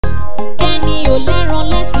ò lẹ́ran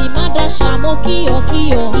létí má dáṣà mọ́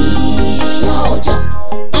kíyọ̀kíyọ̀. Ìyá ọjà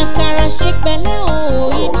àkàrà ṣe pẹ̀lẹ́ o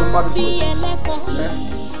inú bí ẹlẹ́kọ̀ọ́.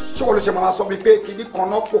 ṣé wọ́n ló ṣe máa sọ mi pé kinní kan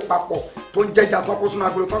náà kó papọ̀ tó ń jẹ́jà tó kó sínú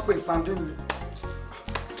agolo tó ń pè sandin mi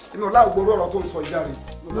inú láàgbóró ọ̀rọ̀ tó ń sọ ìyá rẹ̀.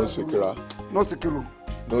 No Sikira. No Sikiru.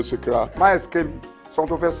 No Sikira. má escape me sọ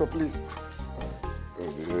tó fẹ́ sọ please.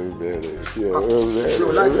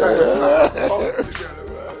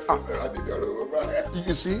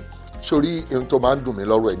 You see, sori ohun tó máa ń dùn mí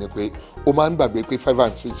lọ́rọ̀ ẹ̀ ni pé o máa ń gbàgbé pé 5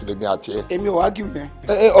 and 6 lèmi àti ẹ. èmi ò ágìw yẹn.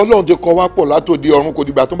 Ọlọ́run ti kọ́ wá pọ̀ látòdì ọ̀run kò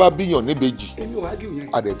dìgbà tó bá bíyàn níbejì. èmi ò ágìw yẹn.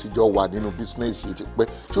 adẹ̀ ti jọ wà nínú bísínẹ́sì ti pẹ́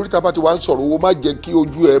sórí tá a bá ti wá ń sọ̀rọ̀ owó má jẹ́ kí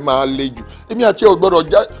ojú ẹ máa le jù èmi àti ẹ ò gbọ́dọ̀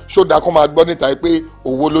já ṣódà kan máa gbọ́ níta pé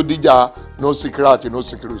owó ló díjà No Sikira àti No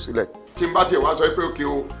Sikiru sílẹ̀. tí n bá tiẹ̀ wá sọ pé òkè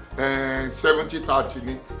o 70-30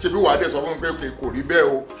 ni ṣé bí wàá dẹ̀ sọ fún mi pé òkè kò rí bẹ́ẹ̀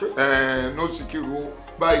o No Sikiru o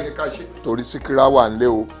báyìí ní ká ṣe. torí Sikira wà ń lé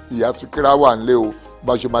o ìyá Sikira wà ń lé o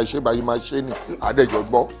bá ṣe máa ṣe ni àdẹ̀jọ́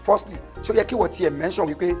gbọ́. firstly ṣó yẹ kí wọ́n tiẹ̀ mention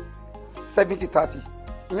wípé 70-30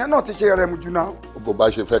 ìyẹn náà ti ṣe rẹ̀ mu jù náà. bó bá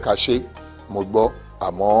ṣe fẹ́ ká ṣe mo gbọ́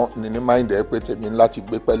àmọ́ ní mind ẹ pé tèmi láti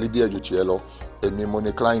gbé pẹ́lí díẹ̀ ju tiẹ̀ lọ èmi mo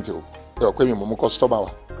ní client o ẹ ò pé mi mo mú customer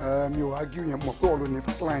wa. mi ò argue yẹn mọ̀ pé wọ́n ló ní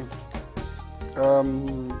client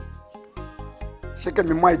ṣé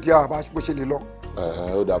kẹ́mi mọ ìdí àbá bó ṣe lè lọ.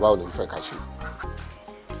 ó dà báwo lè fẹ́ ká ṣe.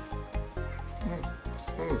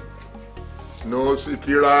 No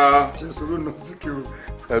Sikira. ṣe sọ̀rọ̀ No Sikiru.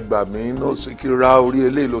 ẹ gbà mí No Sikira orí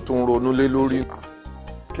eléyìí ló tún ronú lé lórí.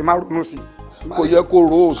 kí n má ronú sí. kò yẹ kó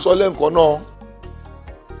ro sọ́lẹ̀ nǹkan náà.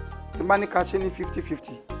 tí n bá ní ká ṣe ní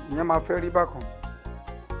 50-50 ìyẹn máa fẹ́ rí bákan.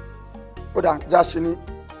 ó dà já ṣe ní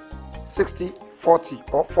 60-40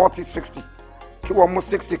 or 40-60 kí wọ́n mú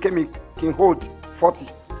 60 kémi kí n hold 40.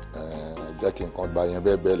 jẹ́ kí nǹkan gba yẹn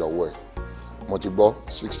bẹ́ẹ̀ lọ́wọ́ ẹ̀ mo ti gbọ́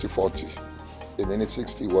 60-40 èmi ní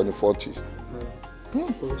 60 ìwọ ní 40.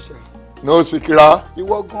 No Sikira.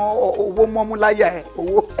 ìwọ gan owó mọ́mú láyà ẹ̀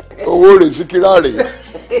owó. owó rẹ̀ Sikira rẹ̀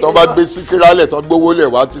tó bá gbé Sikira lẹ̀ tó gbówó lẹ̀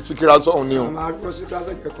wá ti Sikira sọ̀hún ni o.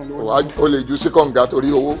 o lè ju sí kànga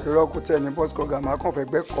torí owó. irọ́ kò tẹ̀ ní bọ́sì kọ̀ọ̀gà máa kàn fẹ́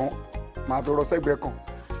gbẹ́ kan máa fi rọ sẹ́gbẹ́ kan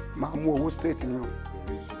máa mú owó straight ni o.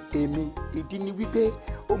 èmi ìdí ni wípé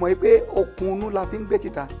ó mọ̀ pé okùn inú la fi ń gbé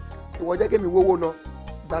títa ìwọ jẹ́ kémi wówó lọ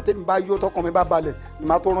gbà tẹ́mi bá yó tọkàn mi bá balẹ̀ ni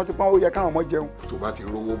màá tó rántí pọ́n ó yẹ káwọn ọmọ jẹun. tó bá ti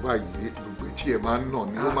rówó báyìí gbogbo etí ẹ máa ń nà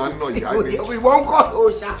ni ó máa ń nà ìyá rẹ. ìwọ ń kọ́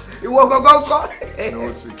òòṣà ìwọ gangan ń kọ́.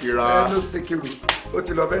 No Sikira. No Sikiru ó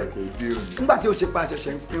ti lọ bẹ́ẹ̀ nígbà tí o ṣe pa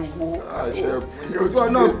àṣẹṣẹ ń pín wo ojú ọ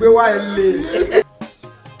náà gbé wá ẹ lè.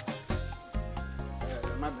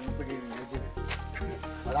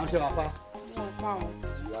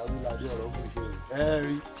 ẹ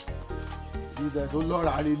rí ibẹ̀ tó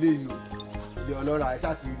lọ́ra rí léyìn ilé ọlọ́ra ẹ̀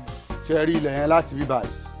ṣáà ti rí ṣe rí ilẹ̀ yẹn láti bí báyìí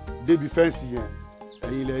débi fẹ́ǹsì yẹn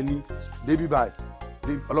ẹ̀yìn ilẹ̀ ní débi báyìí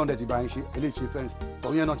ọlọ́run ti bá yín ṣe eléyìí ṣe fẹ́ǹsì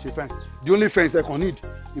tọ́hún yẹn náà ṣe fẹ́ǹsì the only fence ẹ̀ kàn need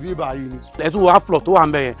ibi báyìí ni. ẹ̀tún wàá flọ̀ tó wà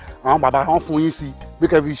ń bẹ̀ yẹn àwọn bàbá wọn fún yín sí bí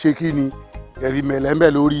kẹfì ṣe kí ni kẹfì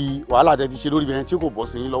mẹ̀lẹ́mbẹ̀ lórí wàhálà tẹ ti ṣe lórí bẹ̀yẹn tí kò bọ̀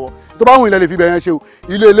sí yín lọ́wọ́ tó bá wùn ilẹ̀ lè fi bẹ̀yẹn ṣe o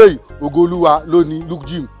ilé eléyìí Ògoolúwa lónìí Luke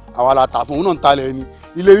Jim àwa la tà fún òun náà ń talẹ̀ ni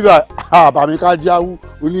ilé bíbá àbàmì kájáwú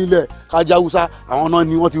onílẹ̀ kájáwúsá àwọn náà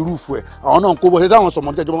ni wọ́n ti rúùfù ẹ̀ àwọn náà ń kó bọ́ ṣe dáwọn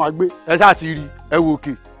sọ̀mọ́ tẹ́jọba máa gbé ẹ ṣáà ti rí ẹ wo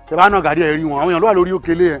òkè tẹ bá náà gàdí ẹ rí wọn àwọn èèyàn ló wà lórí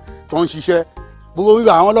òkèlè yẹn tó ń ṣiṣẹ́ gbogbo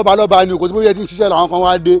bíbá àwọn lọ́ba ni kò tí bóyá ti ń ṣiṣẹ́ làwọn kan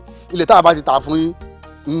wá dé ilẹ̀ tá a bá ti tà fún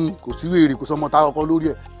yín kò sí wèrè kò sọmọ tá a kọ́kọ́ lórí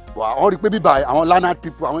ẹ̀ wọ́n rí pé bíbá àwọn learned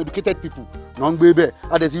people àwọn educated people náà ń gbé bẹ́ẹ̀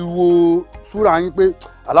a dẹ̀ ti wo súra yín pé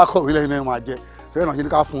alákọ̀wé lẹ́yìn náà máa jẹ ṣẹ́yìn náà ṣe ní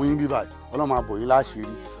ká fún yín bíbá ọlọ́run máa bọ̀ yín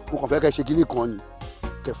láṣìírí mo kàn fẹ́ kẹ́ ṣe kíní kan ni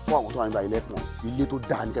kẹ́ fún àwọn tó wà nígbà ilẹ̀kùn ilé tó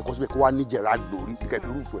dáa ní kẹ́kọ́ síbẹ̀ kó wá ní jẹ̀rá lórí kẹ́ fi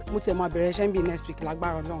rúfù ẹ̀. mo tiẹ̀ máa bẹ̀rẹ̀ iṣẹ́ ń bí next week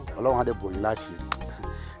lágbára ọlọ́run. ọlọ́run á dẹ̀ bọ̀ yín láṣìírí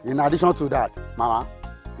in addition to that mama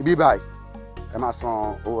ibi báyìí ẹ máa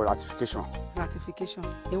san owó ratification. ratification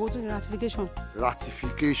èwo tún ni ratification.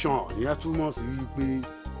 ratification ìyẹn túmọ̀ sí pé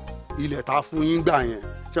ilẹ̀ ta fún yín gbà yẹn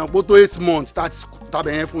ṣe pé tó 8 months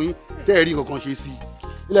tàbẹ̀ yẹn fún yín tẹ́ ẹ̀ rí nǹkan kan ṣe sí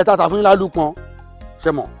ilẹ̀ ta fún yín lálùpọ̀n ṣe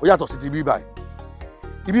mọ̀ ó yàtọ̀ sí ti bí báyìí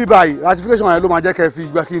ibi báyìí ratification yẹn ló máa jẹ́ kẹ́ fi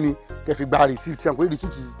gbá kíni kẹ́ fi gba receipt ṣe pé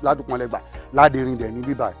receipt ládùpọ̀n lẹ́gbà ládẹ̀rín dẹ̀ ní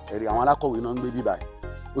bí báyìí ẹ̀rí àwọn alákọ̀wé náà ń gbé bí báyìí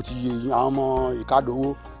ó ti yẹ àwọn ọmọ ìkádòwó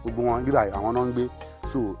gbogbo wọn bí báyìí àwọn náà ń gbé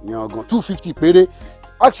so ìyẹn ọgàn 250 péré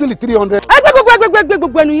actually 300. ẹgbẹ́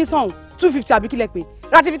gbogbo ẹnu yín sàn 250 àbí kílẹ̀ pé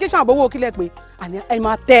ratification àbówó kílẹ̀ pé àní ẹ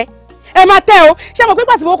máa tẹ́ o ṣé mo pé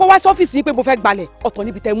pàtí mo kọ́ wá sọ́fíìsì yín pé mo fẹ́ gbalẹ̀ ọ̀tọ̀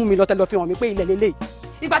níbi tẹ́ mú mi lọ́tẹ́ lọ fi hàn mí pé ilẹ̀ lélẹ̀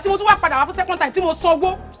ìgbà tí mo tún wá padà wá fún second time tí mo sanwó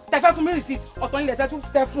tẹ́ fẹ́ fún mi receipt ọ̀tọ̀ nílẹ̀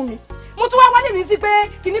tẹ́ fún mi mo tún wá wálé ní sí pé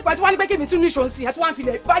kíní pẹ̀ tí wọ́n ní pé kí mi tún ní ìṣòǹsì ẹ̀ tí wọ́n fi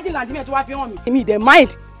lẹ̀ virgin land mi ẹ̀ tí wọ́n fi hàn mi. èmi ìdẹ̀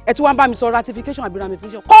mind ẹ̀ tí wọ́n bá mi sọ ratification àbí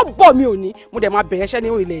ramification kọ́ bọ̀ mi ò ní mo dẹ̀ máa bẹ̀rẹ̀ iṣẹ́ ní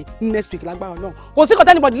ilẹ̀ next week lágbára Ọlọ́run kò sí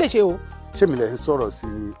kọ́tẹ́ anybody lè ṣe o ṣé mi lè ń sọ̀rọ̀ sí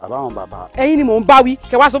ni àbáwọn bàbá. ẹ̀yin ni mò ń bá wí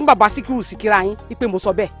kẹ wá sọ fún bàbá Síkírù Síkírà yín wípé mo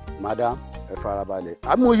sọ bẹ́ẹ̀. madam ẹ farabalẹ̀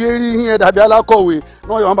àmúyẹ rí yín ẹ dàbí alákọ̀wé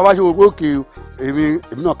náà yọ wọn bàbá ṣe wò pé òkè èmi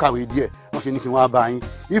náà kàwé díẹ̀ wọ́n ṣe ní kí n wá bá yín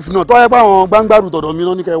if not tọ́ ẹ pé àwọn gbàǹgbàrú tọ̀dọ̀ mi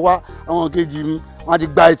náà ní kẹ́ wá àwọn kejì mi wọ́n ti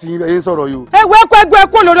gba etí ẹ̀yin sọ̀rọ̀ yìí o. ẹgbẹ́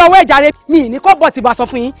kó lórí ọwọ́ ìjàre mi ní kọ́ bọ̀ tí bá sọ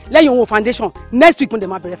fún yín lẹ́yìn òun foundation next week mo dẹ̀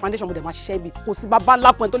máa bẹ̀rẹ̀ foundation mo dẹ̀ máa ṣiṣẹ́ ibi kò sí bàbá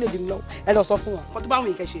lápọ̀ tó lè dì mí lọ́wọ́ ẹ lọ sọ fún wọn kó tó bá wọn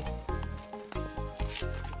yìí kẹ́ ṣe.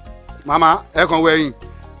 màmá ẹ kàn wẹ̀yìn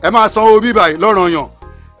ẹ máa sanwó bíbáyìí lọ́ranyàn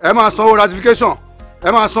ẹ máa sanwó ratification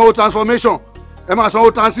ẹ máa sanwó transformation ẹ máa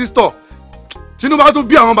sanwó transistor tinubu tún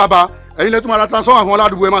bí àwọn bàbá ẹ̀yin lẹ́tọ́ máa ra transformer fún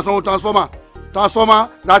ọládùúgbò ẹ máa sanwó transformer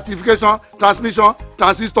ratification transmission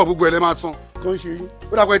transistor gbogbo ẹ̀ lẹ́ máa san tó ń ṣe yín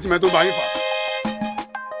ó dàpọ̀ ẹtì mẹ́tò bá yín fà.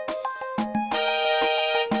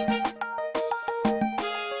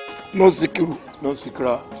 no Síkírù ló sì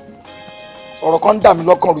kíra ọ̀rọ̀ kan ń dà mí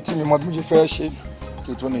lọ́kàn rú tí mi mọ bí mo ṣe fẹ́ ṣe.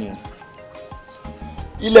 kí tó nìyẹn.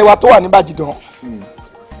 ilé wa tó wà ní Bàjìdàn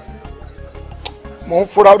mo ń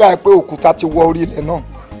fura ó dà pé òkúta ti wọ orí ilẹ̀ náà.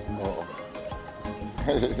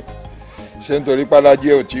 ṣé nítorí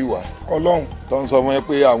pálájẹ́ ò tí ì wá. Ọlọ́run. tó ń sọ fún ẹ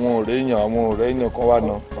pé àwọn ọ̀rẹ́ èèyàn kan wà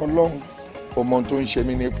náà. Ọlọ́run. ọmọ tó ń ṣe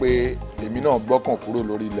mí ni pé èmi náà gbọ́kàn kúrò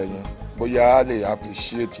lórí ilẹ̀ yẹn bóyá a lè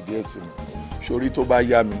appreciate díẹ̀ sí mi sórí tó bá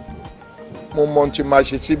yá mi mo mọ ohun tí máa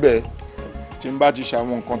ṣe síbẹ̀ tí n bá ti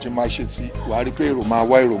ṣàwọn nǹkan tí máa ṣe sí wàá rí pé èrò máa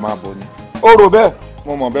wá èrò máa bọ̀ ni. ó rò bẹ́ẹ̀.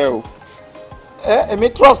 mo mọ̀ bẹ́ẹ̀ o. èmi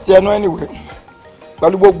trust ẹnu anyway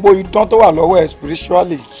pẹ̀lú gbogbo idán tó wà lọ́wọ́ ẹ̀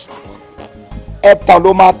spiritually ẹ̀ta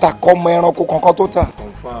ló máa ta kọ́ ọmọ ẹranko kankan tó tà.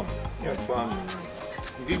 confam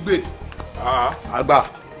gbígbé àgbà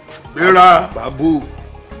gbéra bàbú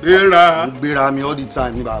gbéra. gbéra mi all the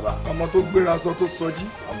time ní bàbá. ọmọ tó gbéra sọ tó sọjí.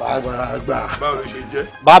 bàbá àgbàlagbà. báwo ló ṣe jẹ́.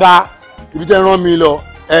 bàbá ibi tẹ́ rán mi lọ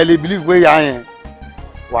ẹ lè believe pé ìyá yẹn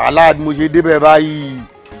wàhálà bí mo ṣe débẹ̀ báyìí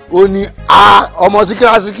ó ní ọmọ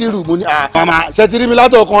Síkírù mo ní màmá ṣe ti rí mi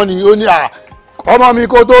látọ̀kan ni ó ní ọmọ mi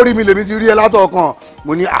kó tó rí mi lèmi ti rí ẹ látọ̀kan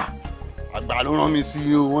mo ní àgbà ló rán mi sí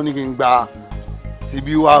o wọ́n ní kí n gba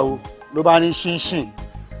tìbí wa o ló bá ní ṣínṣìn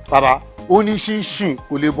bàbá ó ní ṣínṣìn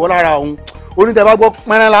kò lè bọ́ lára òun ó ní tẹ́ bá gbọ́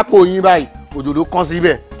pẹ́rẹ́ lápò yín báyìí òjò ló kán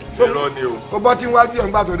síbẹ̀. irọ́ ni o. ó bọ́ tí ń wájú ẹ̀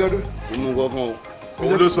ń gbà tó dọ́dọ́. inú kankan o.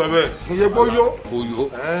 òun ló sọ bẹ́ẹ̀. kì í ṣe bóyó. òyò.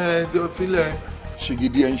 tó filẹ̀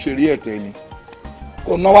ṣìgìdì ẹ̀ ń ṣeré ẹ̀tẹ́ ni.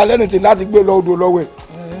 kò ná wa lẹ́nu tí láti gbé lọ odò lọ́wọ́ ẹ̀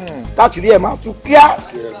láti rí ẹ̀ máa tú kíá.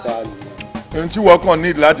 ohun tí wọ́n kàn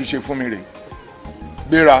ní láti ṣe fún mi rè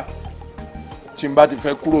gbéra tí n bá ti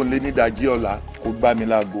fẹ́ kúrò lé nídàjí ọ̀la kó gbá mi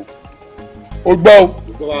láago ó gbọ́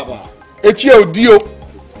o etí ẹ̀ ò dí o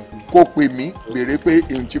kó pè mí béèrè pé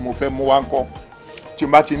ohun tí mo fẹ́ mú wá ń kọ́ tí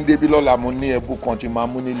n bá ti ń débí lọ́la mo ní ẹbú kan tí máa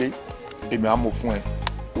mú nílé èmi á mú fún ẹ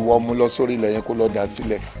ìwọ mú lọ sórí ilẹ̀ yẹn kó lọ dà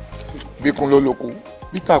sílẹ̀ bí kún ló lóko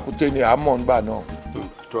bí tàkúté ni àmọ́ ńgbà náà.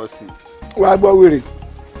 wàá gbọ́ wèrè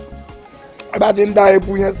ẹ bá ti ń da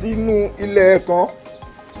ebu yẹn sínú ilẹ̀ ẹ̀ tán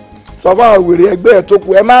sọ fún àwọn wèrè ẹgbẹ́ ẹ̀ tó kù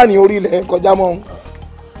ẹ má rìn orí ilẹ̀ ẹ̀ kọjá mọ́.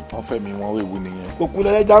 wọ́n fẹ́ mi wọ́n wéwu nìyẹn. òkú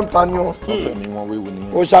lẹ́lẹ́jà ń ta ni ọ. wọ́n fẹ́ mi wọ́n wéwu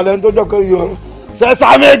nìyẹn. òṣàlẹ̀ tó jọ kẹ́ yọ.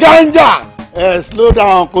 sẹ̀sàmì gánjà slow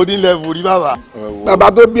down kò ní level rí bàbá. bàbá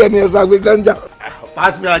tó bí ẹni ẹ̀ sàgbé gánjà.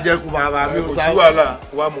 pass mi àjẹkù bàbá mi ò kò sá. sí wàhálà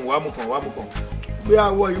wàá mú kàn. gbé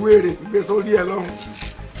àwọ̀ ìwé rẹ̀ gbé sórí ẹ̀ lọ́rùn.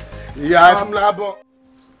 ìyá fúnra bọ̀.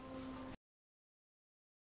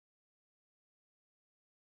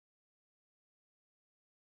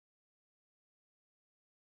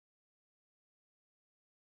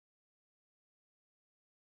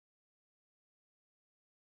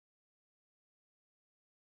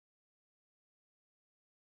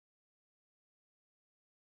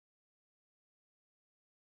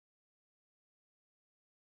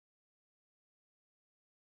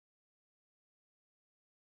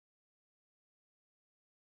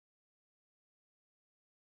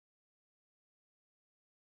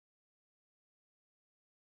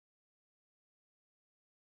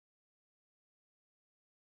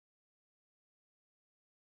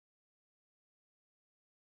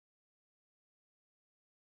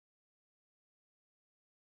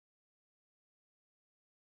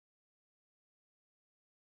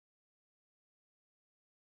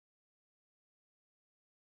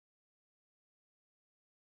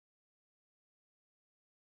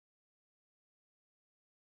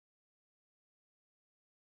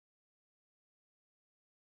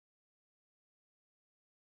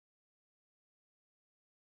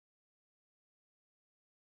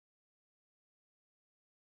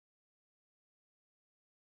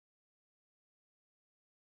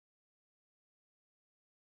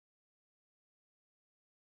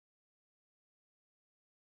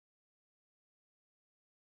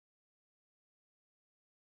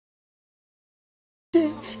 ṣé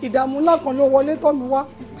ìdààmú ńlá kan ló wọlé tọ́ mi wá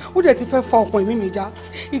ó dẹ̀ ti fẹ́ fa ọkàn mi já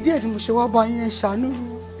ìdí ẹ̀ ni mo ṣe wá bá yín ṣàánú.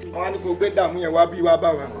 àwọn á ní kó gbé dààmú yẹn wá bí wá bá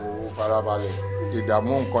wa. ó farabalẹ̀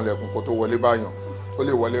ìdààmú nǹkan lẹ̀kùn kó tó wọlé báyàn ó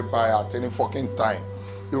lè wọlé bá ẹ at any fucking time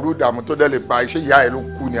irú ìdààmú tó dẹ̀ lè bá iṣẹ́ ìyá ẹ ló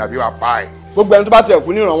kú ni àbí wàá pa ẹ. gbogbo ẹni tó bá tiẹ̀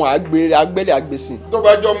kú ní ìrànwọ́ àgbélé àgbèsìn. tó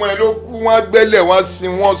bá jọ ọmọ ẹ ló kú wọn gbẹ́lẹ̀ wọn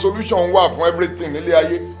sin wọn solution wà fún everything nílé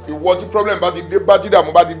ayé ìwọ tí problem bá ti dé bá tí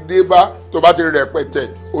ìdààmú bá ti dé bá tó bá ti rẹpẹtẹ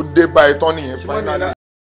ó dé bá ẹ tán nìyẹn finally.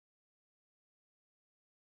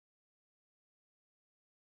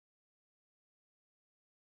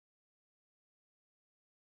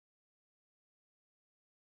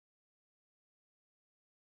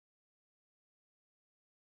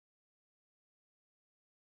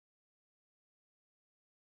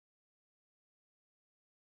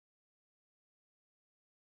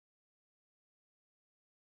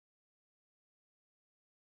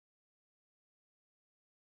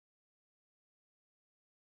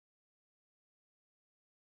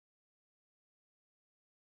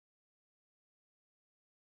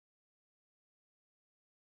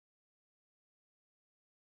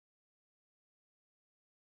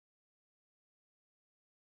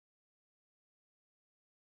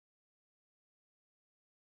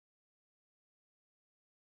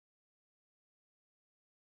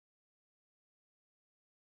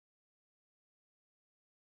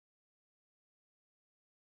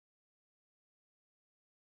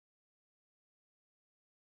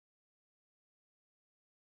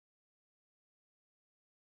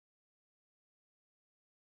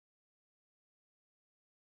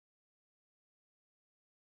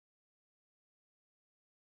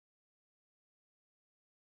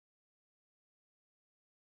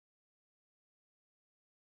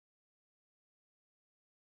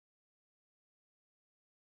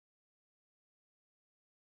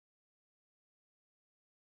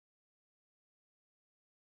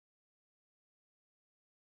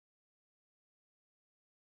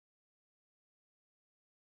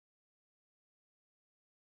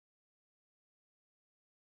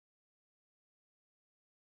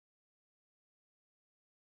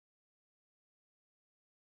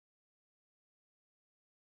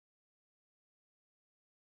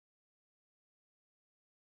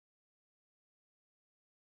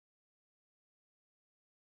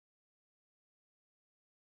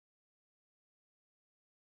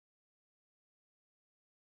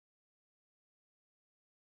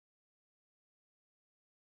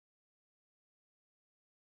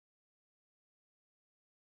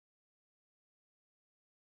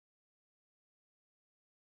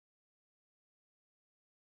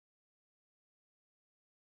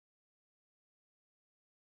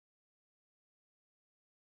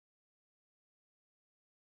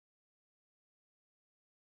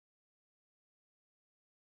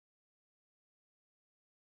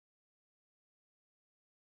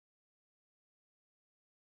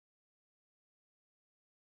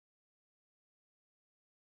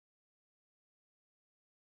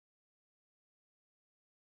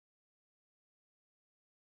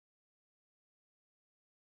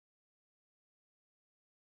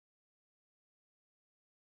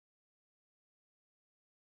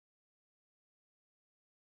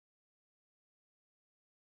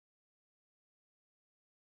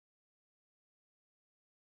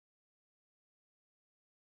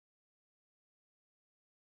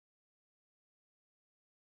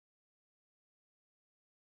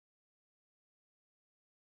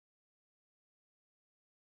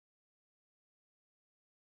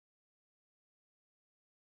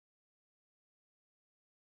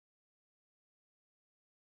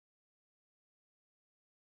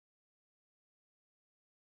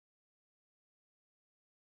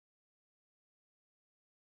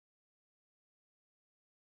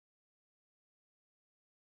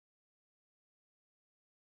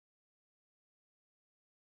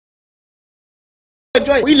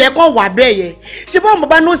 ọjọ́ ilẹ̀ kan wà bẹ́ẹ̀ yẹn ṣé báwọn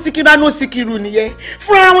bàbá no síkírù nìyẹn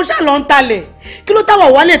fúnra wọn ṣáà lọ ń talẹ̀ kí ló táwọn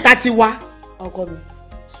wálé ta ti wá. ọkọ mi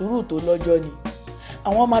sùúrù tó lọ́jọ́ ni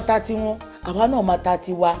àwọn máa ta tiwọn àwa náà máa ta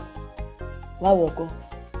tiwa wá wọ̀kọ́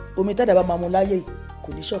omi tẹ́lẹ̀ bá máa mu láyé yìí kò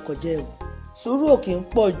ní ṣọ̀kọ̀ jẹ́ o sùúrù ò kì í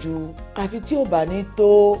pọ̀ jù àfi tí ò bá ní tó.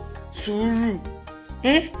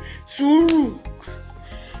 sùúrù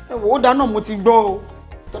ẹ wò ó dáná mo ti gbọ́ o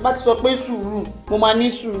tẹ bá ti sọ pé sùúrù mo máa ní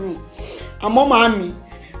sùúrù àmọ́ màámi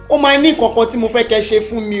ó máa ní kankan tí mo fẹ́ kẹ́ ṣe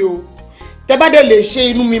fún mi o tẹ bá dẹ̀ lè ṣe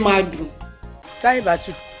inú mi máa dùn. táyì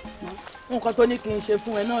bàtù nǹkan tó ní kí n ṣe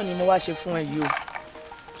fún ẹ náà ni mo wá ṣe fún ẹ yìí o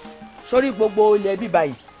sórí gbogbo ilẹ̀ bíbá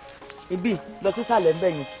yìí ibi lọ sísàlẹ̀ ńbẹ̀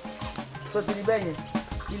yẹn tó ti rí bẹ́ẹ̀ yẹn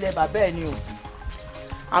ilẹ̀ bàbá ẹ̀ ni o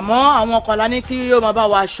àmọ́ àwọn kan la ní kí ó máa bá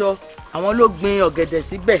wa aṣọ àwọn ló gbin ọ̀gẹ̀dẹ̀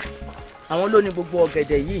síbẹ̀ àwọn ló ní gbogbo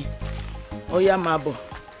ọ̀gẹ̀dẹ̀ yìí ó yá máa bọ̀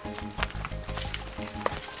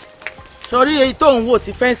sórí èyí tó ń wò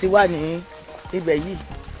tí fẹ́ǹsì wà ní ibẹ̀ yìí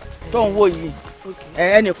tó ń wò yìí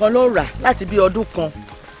ẹnìkan ló rà láti bí ọdún kan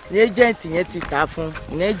ní ẹ́jẹ̀ǹtì yẹn ti tà fún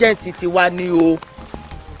ní ẹ́jẹ̀ǹtì ti wá ní o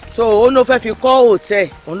so òun ló fẹ́ fi kọ́ hòtẹ́ẹ̀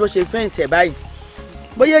òun ló ṣe fẹ́ǹsì ẹ̀ báyìí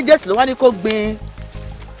bóyá ẹ́jẹ̀ǹtì ló wá ní kó gbin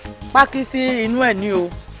pákí sí inú ẹ̀ ní o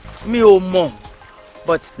mi ò mọ̀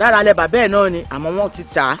but lára alẹ́ bàbá ẹ̀ náà ni àmọ́ wọ́n ti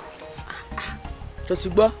tà á tó ti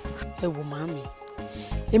gbọ́. ẹ wò màámi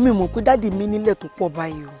èmi mọ̀ pé dáàdi mi nílẹ̀ tó pọ̀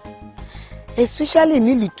báyìí o especially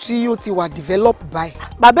nílùú tí ó ti wà develop báyìí.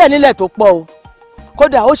 bàbá ẹ̀ nílẹ̀ tó pọ̀ o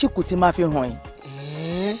kódà ó sì kù tí máa fi hàn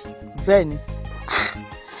yín. bẹ́ẹ̀ ni.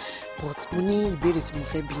 but mo ní ìbéèrè tí mo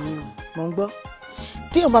fẹ́ bi yín o. mo ń gbọ́.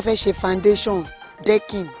 téèyàn bá fẹ́ ṣe foundation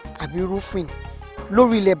decking àbí roofing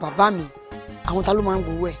lórí ilẹ̀ bàbá mi àwọn ta ló máa ń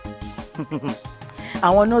gbowó ẹ̀.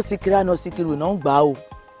 àwọn nọ́ọ̀sìkìrù náà ń gbà á o.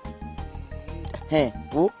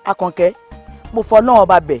 wo Akànkẹ́ mo fọ náà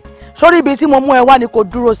ọba bẹ̀ sórí ibi tí mo mú ẹ wá ni kò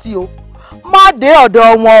dúró sí o má dé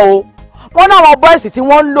ọ̀dọ̀ wọn o wọ́n ní àwọn bọ́ìsì tí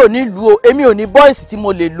wọ́n ń lò nílùú o èmi ò ní bọ́ìsì tí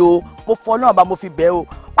mo lè lò o mo fọ náà bá mo fi bẹ̀ o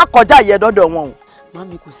má kọjá ìyẹn dọ́dọ̀ wọn o.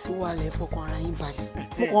 mami kò sí wàhálà ẹ fọkàn ara yín balẹ̀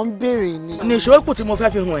mo kàn ń béèrè ni. ní ìṣòro ipò tí mo fẹ́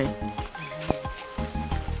fi hàn ẹ́.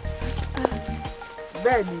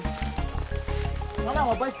 bẹ́ẹ̀ ni wọ́n ní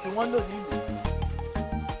àwọn bọ́ìsì tí wọ́n ń lò nílùú.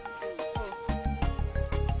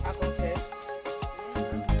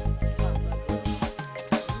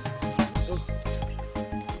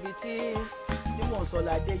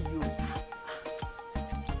 Sọládé yìí o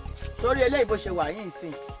sórí eléyìí bó ṣe wà yìí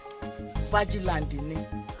sìn Vagiland ni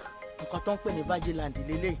nǹkan tó ń pè ní Vagiland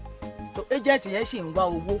lélẹ̀ so agent yẹn sì ń wá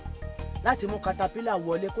owó láti mú caterpillar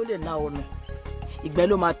wọlé kó lè ná ọ̀nà ìgbẹ́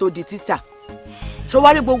ló máa tó di títà ṣó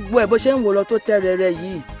wá rí gbogbo ẹ̀ bó ṣe ń wò lọ tó tẹ́ rẹ́rẹ́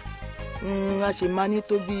yìí a sì máa ní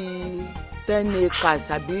tó bíi 10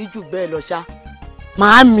 acres àbí jù bẹ́ẹ̀ lọ ṣá.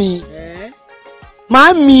 Màámi.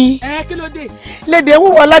 Màámi. Kí ló dé? Lédè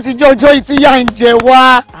wúwo láti jọ ọjọ́ ìtìyà ń jẹ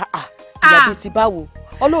wá. Ìyá bíi ti báwo?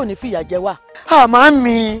 Ọlọ́run ní fìyà jẹ wá.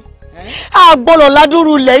 Màámi. Àgbọ̀lọ̀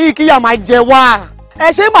ládùúrú ilẹ̀ yìí kíyà máa jẹ wá.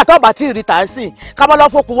 Ṣé ìgbà tó bá tí ì rí tà ń sìn ká máa lọ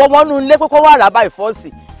fokùn wọ́n wọ́n nú ilé pé kó wá rà bá ìfọ́sì.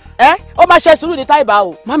 Ó máa ṣe sùúrù ní táìbà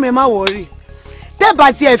o. Màámi ẹ má wọrí.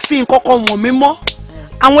 Tẹ́ẹ̀bà tí ẹ fi nǹkan kan wọ̀n mi mọ́.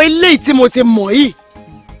 Àwọn eléyìí tí mo ti mọ̀ yìí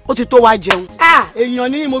ó ti tó wá jẹun. Èèyàn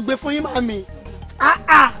ní mo gbé fún yín màámi.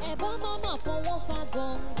 ẹ bá máma fọwọ́ fa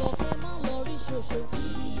gọ̀ǹgọ̀ kẹ́ má lọ rí ṣoṣo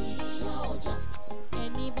ìyá ọjà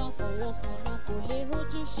ẹni bá fọwọ́ fọ̀nà kò lè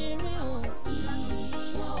rojú ṣeré o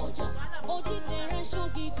ìyá ọjà odídẹrẹ́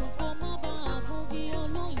ṣọ́gígùn kó má bá àgúngi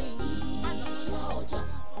olóyin ìyá ọjà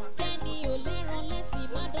kẹ́ni ò lẹ́ran lẹ́tì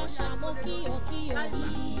má dáṣà mọ́ kíyọ̀kíyọ̀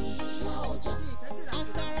ìyá ọjà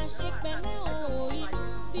àkàrà ṣe pẹ̀lẹ́ o inú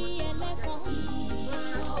bí ẹlẹ́kọ̀ọ́ ìyá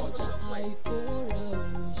ọjà àìfowó rẹ̀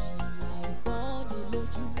òòyì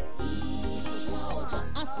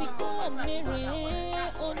àsìkò mèrè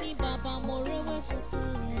oní bàbá mọ̀rẹ́wẹ́ funfun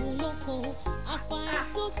lóko àfàì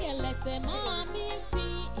tó gẹ̀lẹ̀tẹ̀ máa mi fi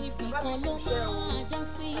ibì kan ló máa já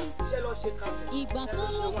sí ìgbà tó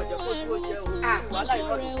ló mú ẹrú kú aṣọ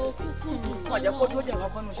rẹ̀ òkùnkùn dùn kọ́lọ́ ó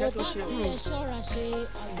bá tiẹ̀ ṣọ́ra ṣe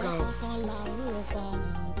àwọn kankan làárọ̀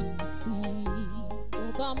fàdùn tí kò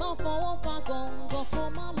bá má fọwọ́ fa gọ̀ǹgọ̀ kó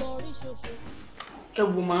má lọ rí ṣoṣo. ẹ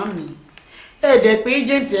wò màámi ẹ̀ẹ́dẹ̀ pé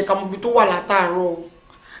ẹ́jẹ̀ǹtì ẹ̀ka mọ̀bí tó wà látàárọ̀ o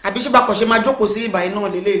àbí ṣé bá kàn ṣe máa jókòó sí ìbàyí náà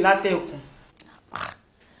lélẹ́yìí látẹ̀kùn.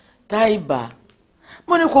 Táìbà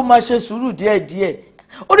mo ní kó máa ṣe sùúrù díẹ̀díẹ̀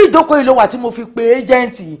orí ìjókòó yìí ló wà tí mo fi pe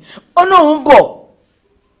ẹ́jẹ̀ǹtì yìí ọ̀nà òun bọ̀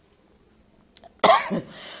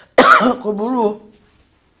kò burú o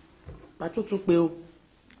bá tuntun pé o.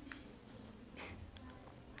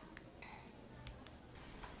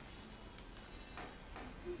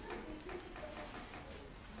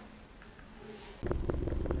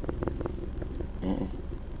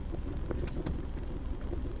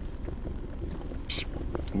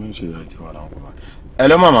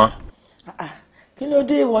 Hello mama. Kí ló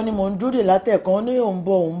dé ìwọ ni mò ń dúró látẹ̀kan ní òun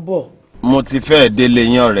bọ̀. Mo ti fẹ́ délé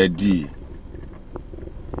yín already.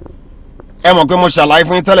 Ẹ mọ̀ pé mo ṣàlàyé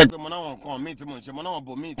fún yín tẹ́lẹ̀ pé mo náwọn nǹkan míì tí mo ń ṣe mo náwọn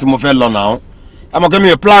bò míì tí mo fẹ́ lọ náà. Ẹ mọ̀ pé mi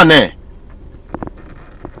ò plan ẹ̀.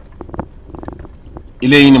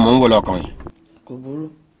 Ilé yín ni mò ń wò lọ́kàn yìí. Kò burú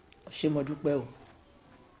ṣé mo dúpẹ́ o.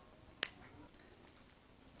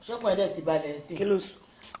 Ṣọ́pọ̀ ẹ̀dẹ̀ ti balẹ̀ sí. Kí ló sùn?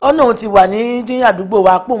 Ọ̀nà òun ti wà ní àdúgbò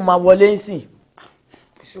wa pò máa wọlé ń sìn.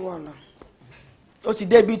 Kò sí wàhálà. Ó ti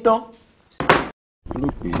débi tán. Rò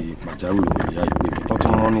pé pàjáwìrì wò lè yá ìpè mi tó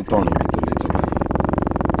tún rán ní tọ̀run mi tó lè tó báyìí.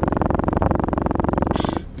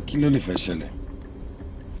 Kí ló lè fẹ́ ṣẹlẹ̀?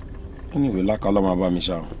 Anyway, lákàá lọ́ máa bá mi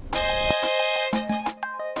ṣá o.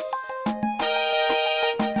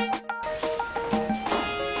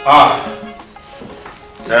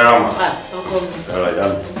 Ẹ̀rọ mà. Ọkọ mi. Ẹ̀rọ ìyá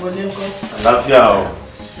mi. Ìwọlé ńkọ́. Àlàáfíà o.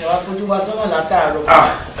 Ẹ wá fojú wa sọ́nà látàárọ̀.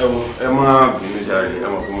 Ẹ wo ẹ má bínú jàre ẹ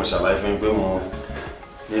mọ̀ pé mo ṣàlàyé fún yín pé mo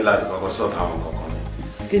ní láti kọ́kọ́ sọ̀tà àwọn kankan ni.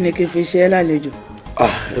 Kí ni kí n fi ṣe ẹ́ lálejò?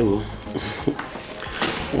 Ẹ wo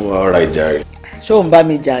mo wá ọ̀rọ̀ ìjà rẹ̀. Ṣé ò ń bá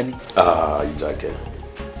mi jà ni? Ìjà kẹ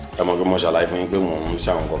ẹ mọ̀ pé mo ṣàlàyé fún yín pé mo ń ṣe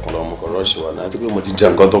àwọn kankan lọ́wọ́ mo kọ̀ rọ́ọ̀ṣì wà náà àti pé mo ti jẹ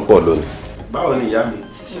nǹkan tó pọ̀ lónìí. Báwo ni ìyá mi?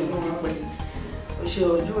 Ó ṣe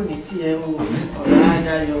ojú òní tí ẹ wò ọ̀rọ̀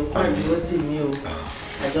adáyọ̀ pàdé ó tì mí o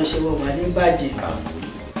àjọṣepọ̀ wà ní bàjẹ́.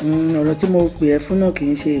 Ọ̀rọ̀ tí mo pè ẹ́ fún náà kì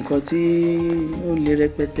í ṣe nǹkan tí ó le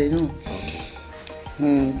rẹpẹtẹ náà.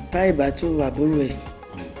 Táì bá tó àbúrò ẹ̀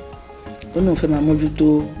ó náà fẹ́ máa mójútó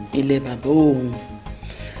ilẹ̀ bàbá òun.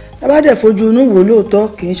 Tábàdẹ̀ fojú inú wò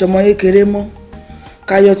lóòótọ́ kì í ṣọmọ kékeré mọ́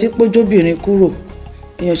káyọ̀ tí pójóbìnrin kúrò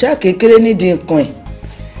èèyàn ṣáà kékeré nídìí nǹkan ẹ̀.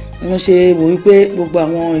 Wọ́n ṣe wò wípé gbogbo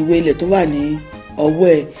àwọn ìwé ilẹ̀ tó wà ní ọwọ́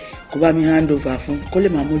ẹ̀ kó bá mi hand over fún kó lè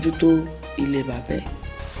máa mójútó ilẹ̀ bàbá ẹ̀.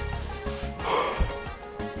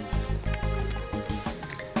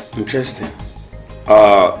 Interesting.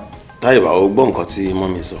 Táyìbá o gbọ́ nǹkan tí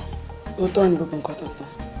mọ́mí sọ. Ó tọ́ ni gbogbo nǹkan tó sọ.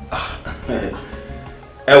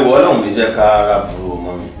 Ẹ wọ Ọlọ́run ní jẹ́ ká àbúrò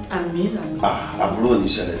mọ́mí. Àmín àmín. Àbúrò ní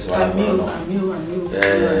ìṣẹ̀lẹ̀ sí wa. Àmín o àmín o àmín o.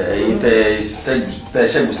 Ẹ̀yin tẹ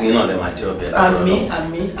ṣẹ́gun sí náà lè máa jẹ́ ọbẹ̀ lára. Àmín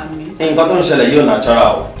àmín àmín. Nǹkan tó ń ṣẹlẹ̀ yóò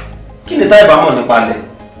natural o. Kí ni Táyìbá mọ̀ nípa lẹ̀?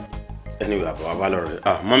 Anyway àbọ̀ bá lọ́rọ̀ rẹ̀.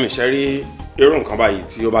 Mọ́mí ṣe rí irú nǹkan báyìí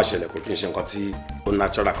tí ó bá ṣẹlẹ̀ kò kí n ṣe nǹkan tí ó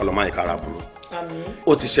natural kọ́ lọ́ máa yẹ kára burú.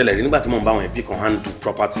 Ó ti ṣẹlẹ̀ rí nígbà tí mò ń bá àwọn ẹbí kan handle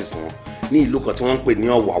properties wọn ní ìlú kan tí wọ́n ń pè ní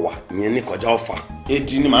Ọ̀wàwà ìyẹn ní kọjá Ọ̀fà.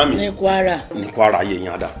 Èdì ni màmí. Ní Kwara. Ní Kwara yẹ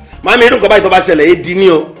yẹn àdá. Màmí irú nǹkan báyìí tó bá ṣẹlẹ̀ èdì ni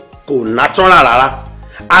o kò natural rárá.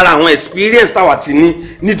 Ara àwọn experience táwa ti ní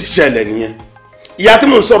nídìí ṣẹlẹ̀ nìyẹn. Ìyá tí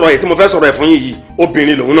mò ń sọ̀rọ̀ ẹ̀ tí mo fẹ́ sọ̀rọ̀ ẹ̀ fún yìí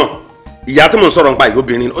obìnrin lòun náà. Ìyá tí mò ń sọ̀rọ̀ nípa yìí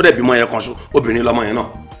obìnrin ó dẹ̀ bímọ yẹn kan ṣo obìnrin lọ́mọ yẹn náà.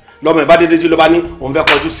 Lọ́mọ ẹ̀ bá dédé jí ló bá ní òun fẹ́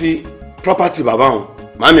kọjú sí property bàbá òun.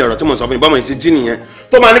 Màmí ọ̀rọ̀ tí mo sọ fún yín bọ́mọ yìí ṣe jí nìyẹn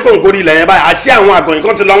tó máa ní kó ń gorí ilẹ̀ yẹn báyìí àṣé àwọn àgàn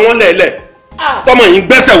kan ti lọ wọ́n lẹ̀ẹ́lẹ̀ tọmọ yìí ń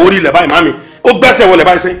gbẹ́sẹ̀ wórí ilẹ̀ báyìí màmí ó gbẹ́sẹ̀ wọlé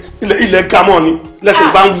báyìí sẹ́yìn ilẹ̀ ga mọ́ ni lẹ́sẹ̀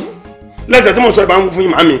ìbá ń wú lẹ́sẹ̀ tí mo sọ ìbá ń wú fún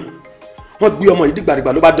yín màmí wọ́n gbé ọmọ yìí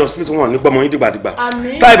dìgbàdìgbà ló bá dé hospital wọn ní gbọ́mọ yìí dìgbàdìgbà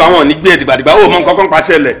táìbà wọn ní gbé dìgbàdìgbà ó mọ nǹkan kan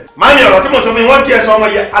pàṣẹ lẹ̀. màmí ọ̀rọ̀ tí mo sọ fún yín wọ́n gé ẹsẹ̀ ọmọ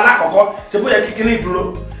yẹn alákọ̀ọ́kọ́ ṣe bóyá kíkiri ìdúró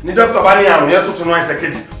ni dókítà bá ní àrùn yẹn tuntun náà ẹsẹ̀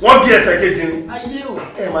kejì wọ́n gé ẹsẹ̀ kejì ni.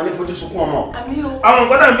 ẹ máa ní fojú sunkún ọmọ. àwọn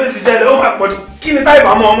nǹkan tá à ń fèsì ṣẹlẹ̀ ó máa pọ̀ jù kí ni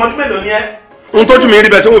táìbà mọ ọmọ ọdún mélòó ni ẹ. ohun tójú mi rí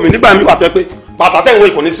bẹ́ẹ̀ sẹ́wọ̀n mi nígbà mi wà tẹ́ pé bàtà tẹ̀ ń wo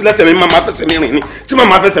ìkànnì sílẹ̀ tẹ̀mí máa fẹsẹ̀ mi rìn ni tí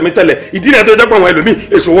màá fẹsẹ̀ mi tẹ̀lẹ̀ ìdí rẹ̀ tó jẹ́ pé àwọn ẹlòmíì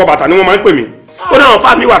èso wọ bàtà ni wọ́n máa ń pè mí. ó ní àwọn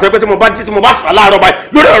fáàmì wà tẹ́ pé tí mo bá jí tí mo bá sà láàárọ̀ báyìí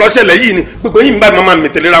lórí ọ̀rọ̀ ṣẹlẹ̀ yìí ni gbogbo yìí ń bá mi máa mi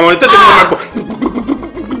tẹ̀lé ra wọn tètè mi máa gbọ́.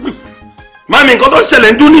 Màmí nǹkan tó ń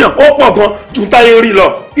ṣẹlẹ̀ ń dúníyàn ó pọ̀ gan ju táyé rí lọ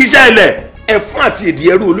iṣẹ́ ilẹ̀ ẹ̀fún àti èdè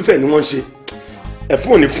ẹrú olúfẹ̀ ni wọ́n ń ṣe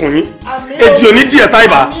ẹ̀fún òní fún yín èdè òní díẹ̀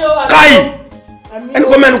táìbà káyì ẹni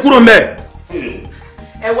kó mẹ́nu kúrò ń bẹ̀.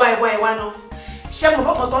 ẹwà náà ṣé mo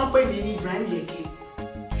bọ́kàn tó ń pè ní Ibrahim Yekini.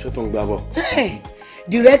 ṣé tó ń gbá bọ̀.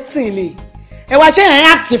 directing ni ẹwà ṣé ẹ̀ ń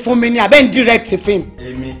act fún mi ni àbẹ́ ń direct film.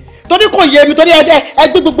 èmi. torí kò yé mi torí ẹ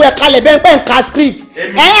gbé gbogbo ẹ̀ kalẹ̀ bẹ́ẹ̀ pẹ́ ń ka script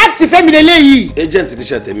ẹ̀ ń act fẹ́mi lélẹ́yìí. agent ti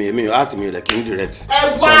ṣe tèmi èmi ò àti mi rẹ̀ kì í direct.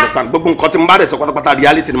 ṣe understand gbogbo nǹkan tí mo bá rẹ̀ sọ pátápátá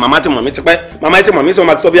reality ni màmá ti mọ̀ mí ti pẹ́ màmá ti mọ̀ mí sọ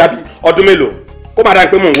ma ti tọ́ bí abí ọdún mélòó kó má dáa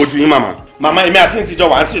pé mò ń wojú yín màmá. màmá èmi àti ìtìjọ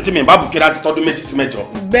wà á sí tí mi bá bùkẹ́rẹ́ àti tọ́dún méjì sí mẹ́jọ.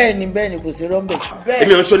 bẹ́ẹ̀ni kò sí rọ́ńbẹ̀.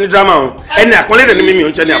 èmi ò ń ṣe ní drama o ẹni àpọ́nlé rẹ̀ ni mímí ò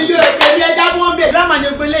ń ṣe ní àbúrò. iye òkèlè ẹja mọ́ bẹ́ẹ̀ drama ni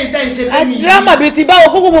gbélé ìtẹ́ ìṣe fún mi. drama bíi ti báwo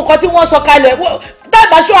gbogbo nǹkan tí wọ́n sọ kalẹ̀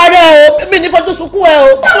tábà ṣọ́ ara ẹ o mi ní fojú sunkún ẹ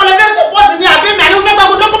o. táwọn lè fẹ́ sọ́pọ́sì ní àbẹ́mí àní fẹ́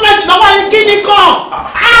gbàgbọ́ dọ́kúmẹ́ntì lọ́wọ́ yín kí ni kan.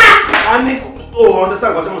 a ní o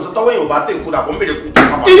understand nǹkan tí mo sọ tọ́wọ́ yìí ò bá tẹ̀ kú dà kó ń bèrè kú.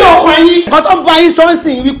 iye ọkàn yín nǹkan tó ń bá yín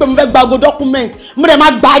sọ́nsìn wípé mo fẹ́ gbàgbọ́ dọ́kúmẹ́ntì mo dẹ̀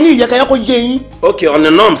máa gbà ní ìyẹ̀kẹ̀yẹ́ kó yé yín. okay on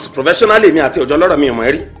the norms professionally mi àti ọjọ́ lọ́rọ̀ mi ò mọ̀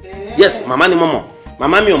ẹ́ rí yes màmá ni mo mọ̀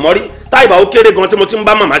màmá mi ò mọ̀ rí táìbà ó kéré gan tí mo ti ń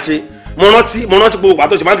bá màmá ṣe mo rántí gbogbo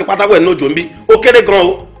pàtó ṣe máa ń fi pátákó ẹ̀ ní òjò ń bí ó kéré gan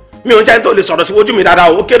o mi ò ń ṣe tó lè sọ̀rọ̀ sí ojú mi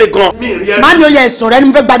dáadáa ó kéré gan. má ní oyè ìsọ̀rọ̀ ẹni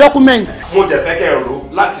mo fẹ́ gba dọ́kúmẹ́ntì. mo dẹ̀ fẹ́ kẹ́ ẹ ro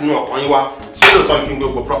láti inú ọkàn yín wá ṣé lóòótọ́ ni kí n gbé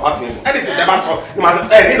gbogbo property yẹn ẹni tí ẹ bá sọ ni màá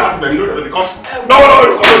ẹ ní láti bẹ̀rẹ̀ lórí rẹ̀ because lọ́wọ́lọ́wọ́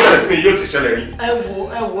nǹkan tó ṣẹlẹ̀ sí mi yóò ti ṣẹlẹ̀ rí. ẹ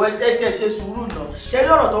wo ẹ tiẹ̀ ṣe sùúrù náà ṣé ní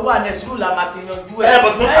ọ̀rọ̀ tó wà ní sùúrù la máa fi yanjú ẹ. ẹ bọ̀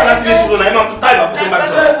tí mo tún láti ní sùúrù náà ẹ máa tún táìbà bó ṣe máa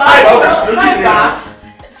sọ táìbà ó dà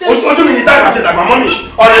lójú mi ní táìbà ṣe dàgbà mọ́ mi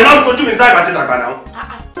ọ̀rẹ́ náà tójú mi ní táìbà ṣe dàgbà náà.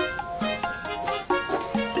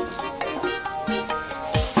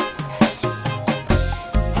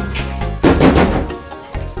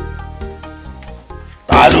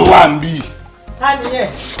 ta ló wà ń bí. ta ni ẹ.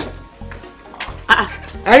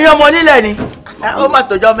 ẹ̀yin ọmọ onílẹ̀ ni ó mà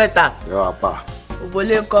tọjọ́ mẹ́ta. yọ apá.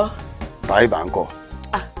 òbólé ńkọ́. táìbà ńkọ́.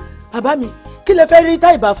 bàbá mi kí lẹ fẹ́ rí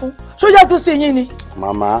táìbà fún sójà tó sí yín ni.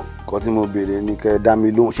 màmá kọ́ tí mo béèrè ní kẹ́ dá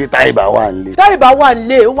mi lóhùn ṣé Táìbà wà nílé. Táìbà wà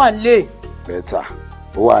nílé ó wà nílé. bẹ́tà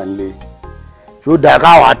ó wà nílé ṣó dáa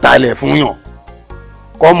káwa talẹ̀ fún yàn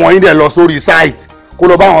kọ́mọ yín dẹ̀ lọ sórí site kó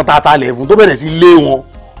lọ bá wọn ta talẹ̀ fún tó bẹ̀rẹ̀ sí lé wọn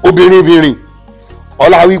obìnrin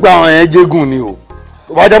ọlá wípé àwọn yẹn jégùn ni o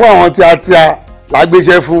tó bá jẹ́ pé àwọn tíátíá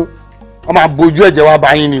lágbéṣẹ́ fún wọ́n máa bójú ẹ̀jẹ̀ wá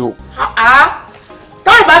báyìí ni o.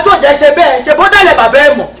 Táìbà tó jẹ́ ṣe bẹ́ẹ̀ ṣe bó dálẹ̀ bàbá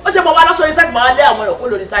ẹ̀ mọ̀ ó ṣe mọ wá lọ́sọ̀rọ̀ site máa lé àwọn ẹ̀kọ́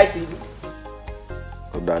lórí site ìlú.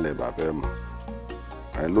 ó dálẹ̀ bàbá ẹ̀ mọ̀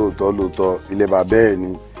lóòótọ́ ilé bàbá ẹ̀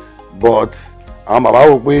ni but àwọn bàbá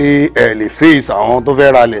wò pé ẹ̀ lè face àwọn tó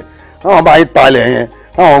fẹ́ ralẹ̀ àwọn bá yín talẹ̀ yẹn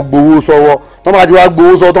àwọn gbowó sọ́wọ́ tó bá ti wá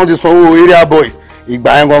gbowó sọ́wọ́ tó ti sanwó area boys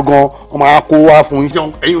ìgbà yẹn gangan wọ́n máa kó wá fún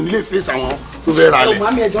yín ẹ̀yin ò ní lè face àwọn tó fẹ́ ralẹ̀.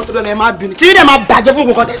 ọmọ mi ẹjọ́ tó lọ́nà ẹ má bínú tí yín máa bàjẹ́ fún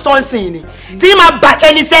nǹkan tẹ sọ́ọ̀sìn ni tí yín máa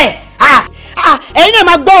bàjẹ́ ní sẹ́ẹ̀ ẹ̀yin náà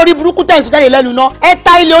máa gbọ́ orí burúkú tẹ̀ ìsújáde lẹ́nu náà ẹ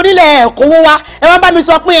ta ilé onílẹ̀ ẹ̀kọ́wó wá ẹ wá bá mi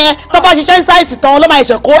sọ pé ẹ tó bá ṣiṣẹ́ ṣáìtì tán ló máa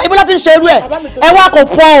ṣe kó ibi láti ń ṣe irú ẹ̀ ẹ wá kò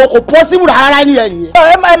pọ̀ síbù rárá ní ẹ̀ nìyẹn.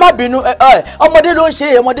 ẹ má bínú ọmọdé ló ń ṣe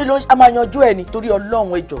ọmọdé ló ń a máa yanjú ẹ nítorí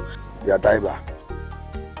Ọlọ́run ẹjọ́. ìyá Táìbà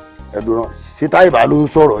ẹdùnrán ṣé Táìbà ló ń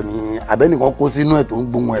sọ̀rọ̀ ni abẹ́nìkan kó sínú ẹ̀ tó ń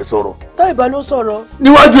gbóhùn ẹ̀ sọ̀rọ̀. Táìbà ló sọ̀rọ̀.